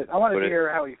wanted to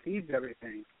hear how he feeds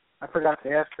everything. I forgot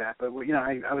to ask that, but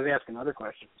I was asking other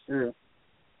questions too.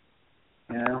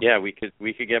 Yeah, we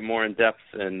could get more in depth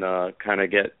and kind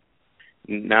of get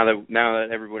now that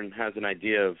everyone has an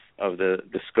idea of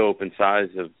the scope and size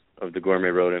of the gourmet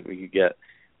rodent, we could get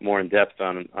more in depth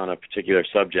on a particular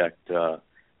subject the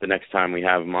next time we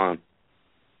have them on.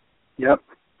 Yep.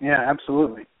 Yeah,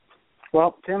 absolutely.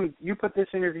 Well, Tim, you put this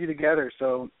interview together,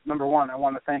 so number one, I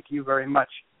want to thank you very much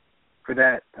for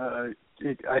that.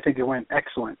 I think it went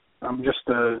excellent. I'm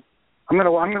gonna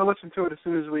listen to it as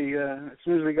soon as we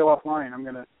go offline. I'm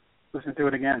gonna listen to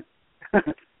it again.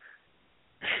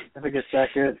 I think it's that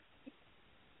good.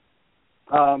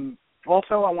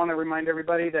 Also, I want to remind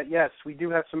everybody that yes, we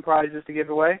do have some prizes to give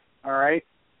away. All right,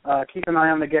 keep an eye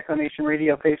on the Gecko Nation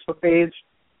Radio Facebook page.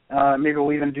 Maybe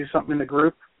we'll even do something in the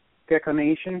group, Gecko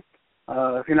Nation.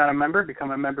 If you're not a member,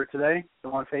 become a member today.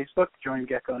 Go on Facebook, join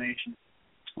Gecko Nation.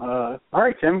 All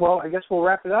right, Tim. Well, I guess we'll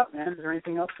wrap it up, man. Is there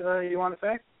anything else you want to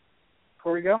say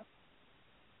before we go?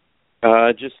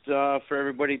 Just for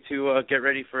everybody to get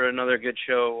ready for another good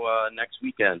show next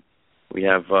weekend. We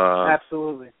have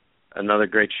absolutely another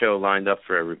great show lined up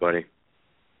for everybody.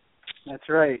 That's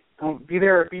right. Don't be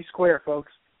there or be square,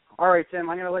 folks. All right, Tim.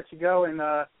 I'm going to let you go, and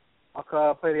I'll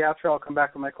play the outro. I'll come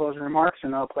back with my closing remarks,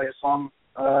 and I'll play a song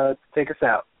to take us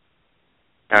out.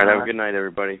 All right. Have a good night,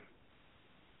 everybody.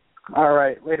 All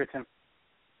right. Later, Tim.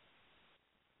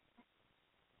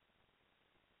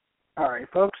 All right,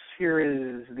 folks, here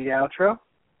is the outro,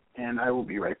 and I will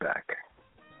be right back.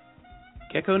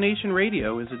 Gecko Nation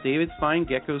Radio is a David Fine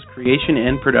Gecko's creation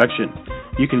and production.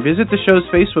 You can visit the show's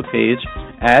Facebook page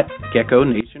at Gecko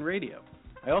Nation Radio.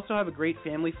 I also have a great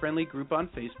family-friendly group on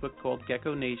Facebook called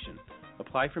Gecko Nation.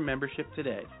 Apply for membership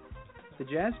today. The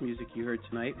jazz music you heard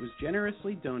tonight was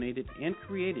generously donated and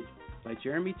created by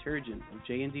Jeremy Turgeon of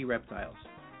J&D Reptiles.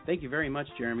 Thank you very much,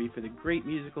 Jeremy, for the great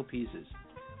musical pieces.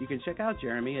 You can check out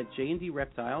Jeremy at J&D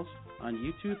Reptiles on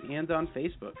YouTube and on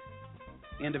Facebook.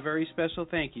 And a very special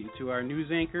thank you to our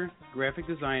news anchor, graphic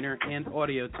designer, and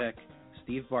audio tech,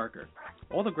 Steve Barker.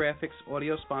 All the graphics,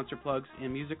 audio sponsor plugs,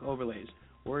 and music overlays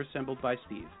were assembled by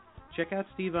Steve. Check out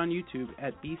Steve on YouTube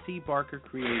at BC Barker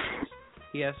Creations.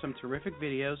 He has some terrific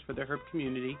videos for the herp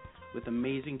community with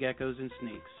amazing geckos and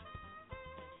snakes.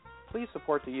 Please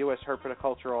support the U.S.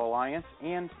 Herpetocultural Alliance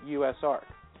and USARK.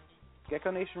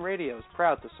 Gecko Nation Radio is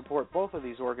proud to support both of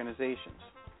these organizations.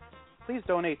 Please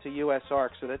donate to USARK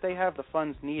so that they have the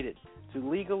funds needed to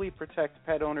legally protect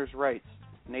pet owners' rights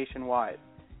nationwide.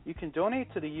 You can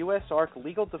donate to the USARK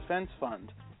Legal Defense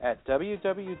Fund at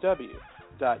www.usark.org.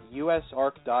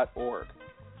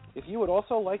 If you would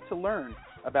also like to learn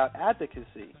about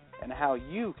advocacy and how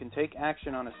you can take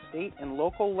action on a state and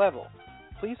local level,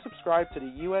 please subscribe to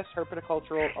the U.S.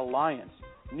 Herpetocultural Alliance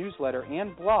newsletter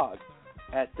and blog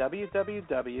at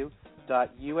www.usherp.org.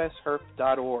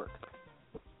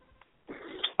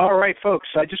 All right, folks.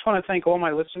 I just want to thank all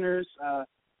my listeners,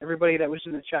 everybody that was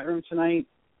in the chat room tonight,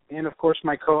 and, of course,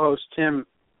 my co-host, Tim,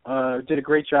 did a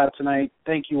great job tonight.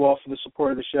 Thank you all for the support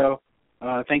of the show.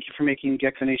 Thank you for making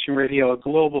Gecko Nation Radio a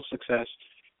global success.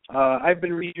 I've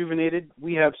been rejuvenated.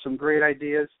 We have some great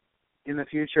ideas in the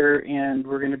future, and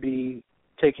we're going to be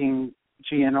taking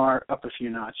GNR up a few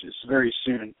notches very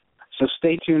soon. So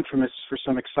stay tuned for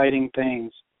some exciting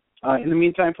things. In the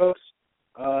meantime, folks,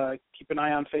 keep an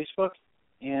eye on Facebook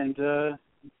and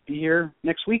be here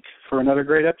next week for another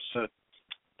great episode.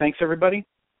 Thanks, everybody.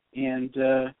 And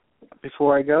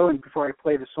before I go and before I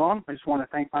play the song, I just want to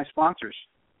thank my sponsors.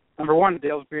 Number one,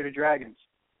 Dale's Bearded Dragons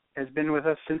has been with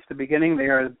us since the beginning. They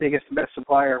are the biggest and best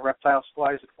supplier of reptile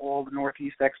supplies at all the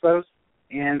Northeast Expos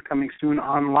and coming soon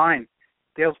online.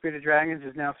 Dale's Bearded Dragons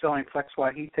is now selling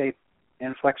FlexWatt heat tape,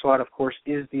 and FlexWatt, of course,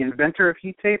 is the inventor of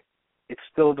heat tape. It's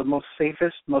still the most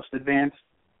safest, most advanced,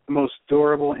 most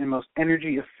durable, and most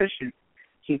energy-efficient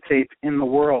heat tape in the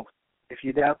world. If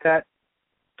you doubt that,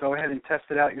 go ahead and test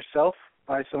it out yourself.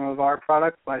 Buy some of our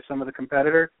product, buy some of the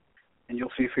competitor, and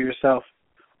you'll see for yourself.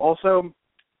 Also,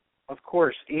 of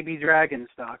course,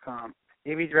 abdragons.com.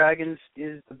 AB Dragons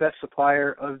is the best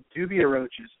supplier of dubia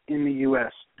roaches in the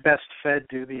U.S., best fed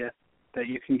dubia that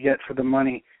you can get for the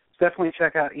money. So definitely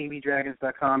check out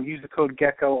abdragons.com. Use the code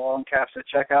GECKO, all in caps, at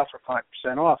checkout for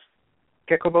 5% off.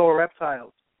 Gecko Boa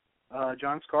Reptiles,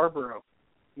 John Scarborough,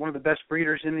 one of the best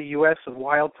breeders in the U.S. of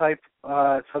wild-type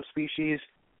subspecies,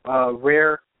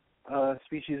 rare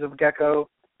species of gecko,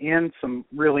 and some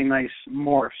really nice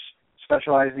morphs,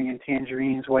 specializing in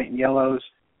tangerines, white and yellows,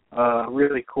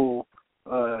 really cool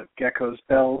geckos,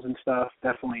 bells and stuff.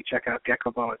 Definitely check out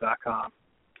geckoboa.com.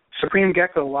 Supreme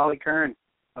Gecko, Wally Kern,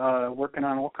 working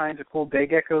on all kinds of cool day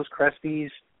geckos,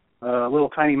 cresties, little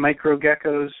tiny micro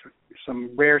geckos,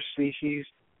 some rare species.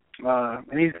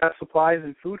 And he's got supplies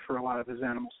and food for a lot of his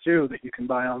animals, too, that you can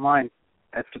buy online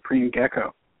at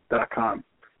supremegecko.com.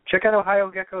 Check out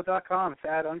ohiogecko.com.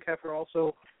 Thad Unkeffer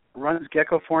also runs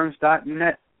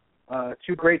geckoforums.net.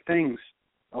 Two great things,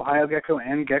 Ohio Gecko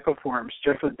and Gecko Forums.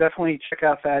 Definitely check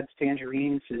out Thad's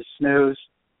tangerines, his snows,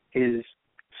 his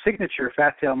signature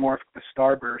fat tail morph, the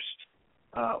Starburst,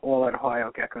 all at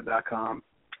ohiogecko.com.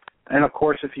 And, of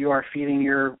course, if you are feeding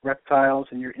your reptiles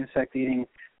and your insect-eating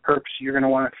herps, you're going to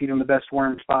want to feed them the best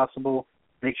worms possible.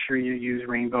 Make sure you use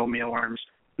rainbow mealworms.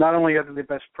 Not only are they the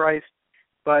best priced,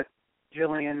 but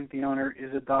Jillian, the owner,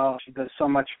 is a doll. She does so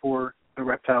much for the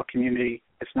reptile community.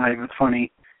 It's not even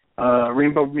funny.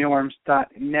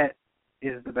 RainbowMealworms.net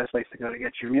is the best place to go to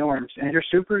get your mealworms and your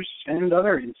supers and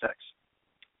other insects.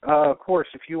 Of course,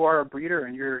 if you are a breeder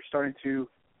and you're starting to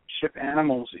ship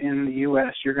animals in the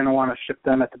U.S., you're going to want to ship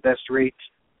them at the best rates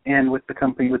and with the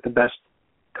company with the best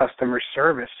customer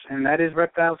service, and that is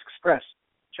Reptiles Express.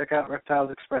 Check out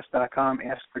reptilesexpress.com.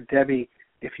 Ask for Debbie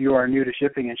if you are new to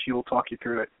shipping, and she will talk you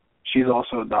through it. She's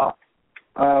also a doll.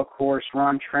 Of course,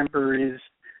 Ron Tremper is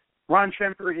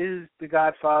the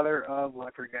godfather of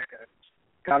leopard geckos.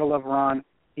 Gotta love Ron.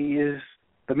 He is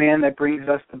the man that brings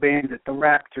us the bandit, the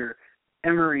raptor,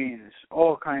 emerines,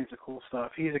 all kinds of cool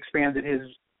stuff. He's expanded his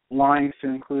lines to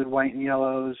include white and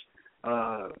yellows,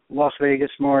 Las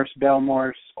Vegas morphs, bell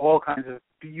morphs, all kinds of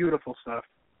beautiful stuff.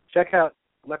 Check out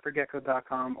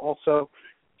leopardgecko.com. Also,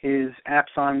 his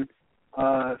apps on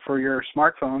for your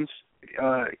smartphones,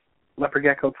 Leopard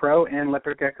Gecko Pro and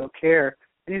Leopard Gecko Care.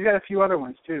 And he's got a few other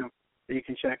ones, too, that you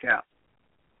can check out.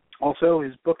 Also,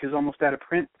 his book is almost out of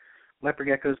print, Leopard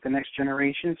Geckos, The Next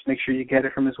Generations. Make sure you get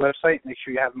it from his website. Make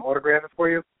sure you have him autograph it for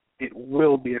you. It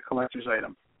will be a collector's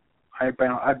item. I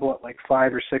bought like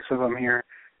 5 or 6 of them here,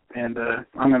 and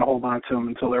I'm going to hold on to them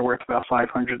until they're worth about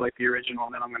 $500 like the original,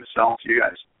 and then I'm going to sell them to you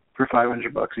guys for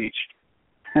 $500 each.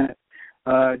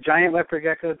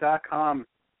 GiantLeopardGecko.com.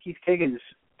 Keith Kiggins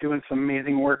doing some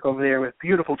amazing work over there with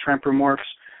beautiful trempermorphs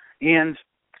and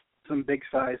some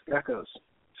big-sized geckos.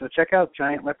 So check out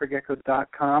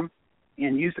GiantLeopardGecko.com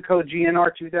and use the code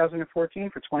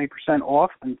GNR2014 for 20%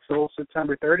 off until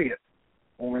September 30th.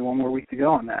 Only one more week to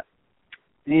go on that.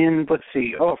 And let's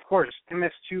see. Oh, of course,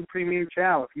 MS2 Premium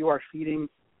Chow. If you are feeding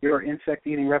your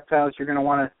insect-eating reptiles, you're going to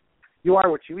want to. You are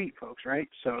what you eat, folks, right?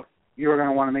 So you're going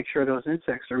to want to make sure those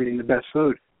insects are eating the best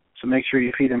food. So make sure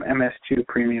you feed them MS2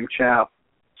 Premium Chow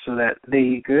so that they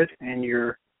eat good and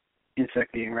your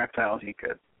insect-eating reptiles eat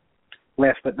good.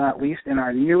 Last but not least, in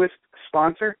our newest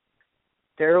sponsor,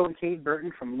 Daryl and Kate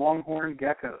Burton from Longhorn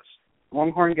Geckos.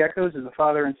 Longhorn Geckos is a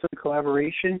father and son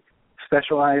collaboration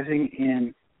specializing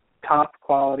in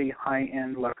top-quality,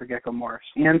 high-end leopard gecko morphs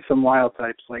and some wild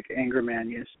types like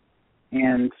Angermanias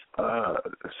and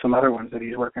some other ones that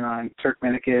he's working on,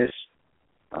 Turkmenicus,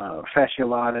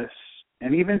 Fasciolatus,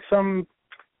 and even some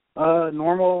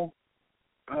normal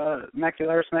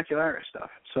Macularis stuff.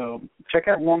 So check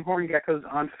out Longhorn Geckos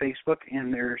on Facebook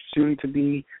and their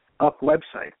soon-to-be-up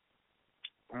website.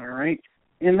 All right.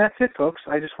 And that's it, folks.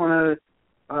 I just want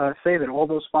to say that all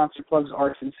those sponsor plugs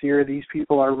are sincere. These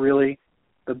people are really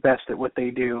the best at what they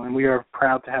do, and we are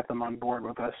proud to have them on board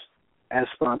with us as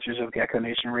sponsors of Gecko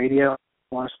Nation Radio.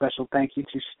 I want a special thank you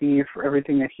to Steve for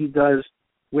everything that he does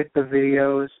with the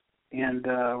videos, and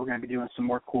we're going to be doing some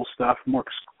more cool stuff, more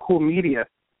cool media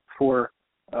for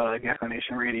Gecko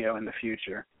Nation Radio in the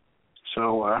future.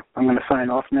 So I'm going to sign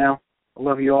off now. I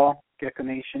love you all, Gecko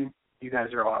Nation. You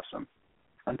guys are awesome.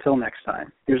 Until next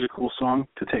time, here's a cool song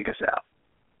to take us out.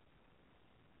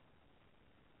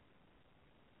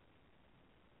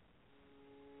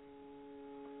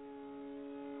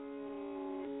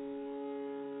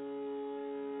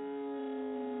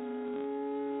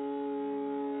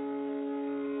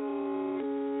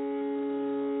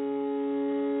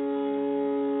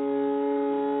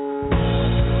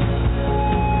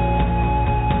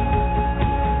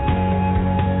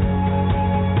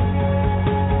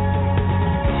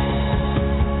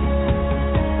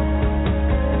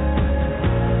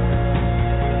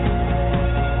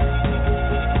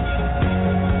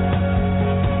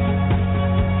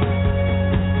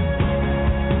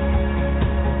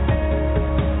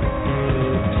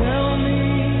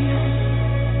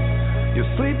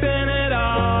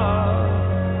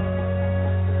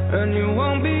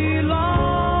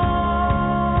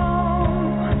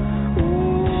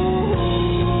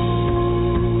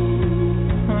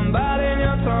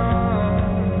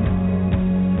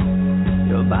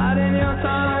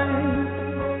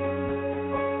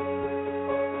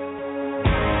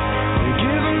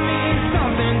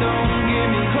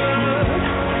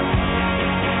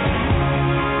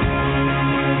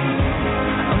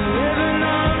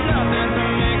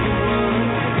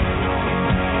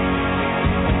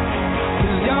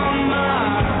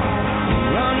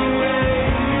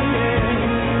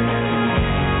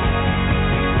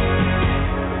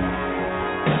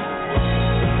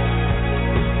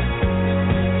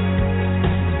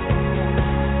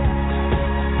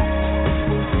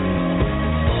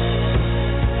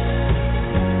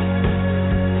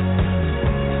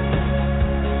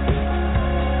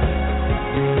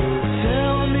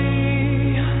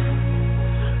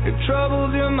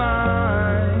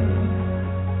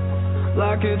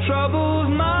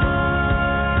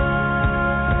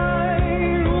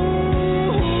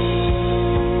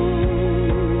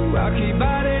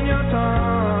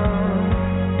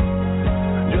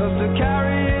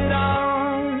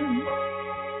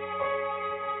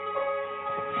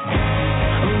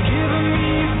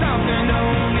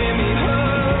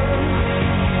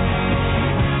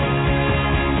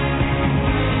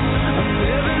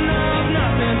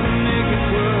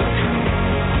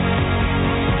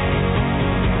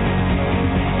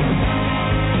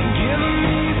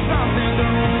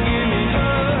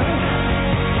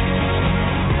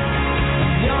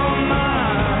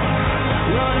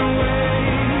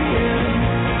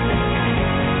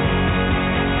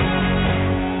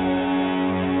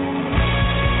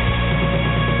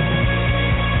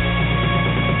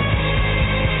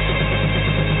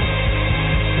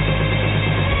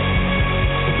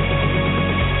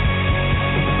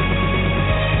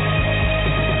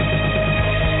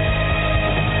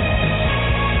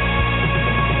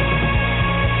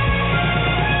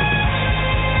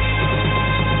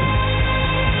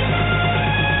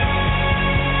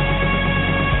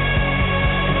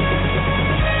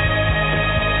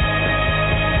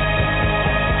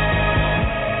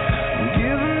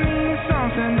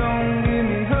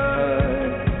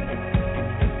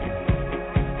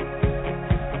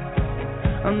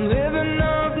 I'm living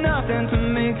off nothing to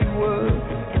make it work.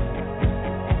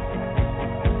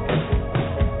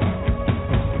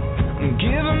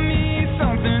 Giving me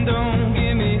something, don't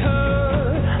give me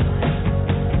hurt.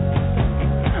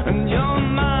 And you're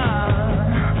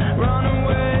mine, run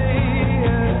away.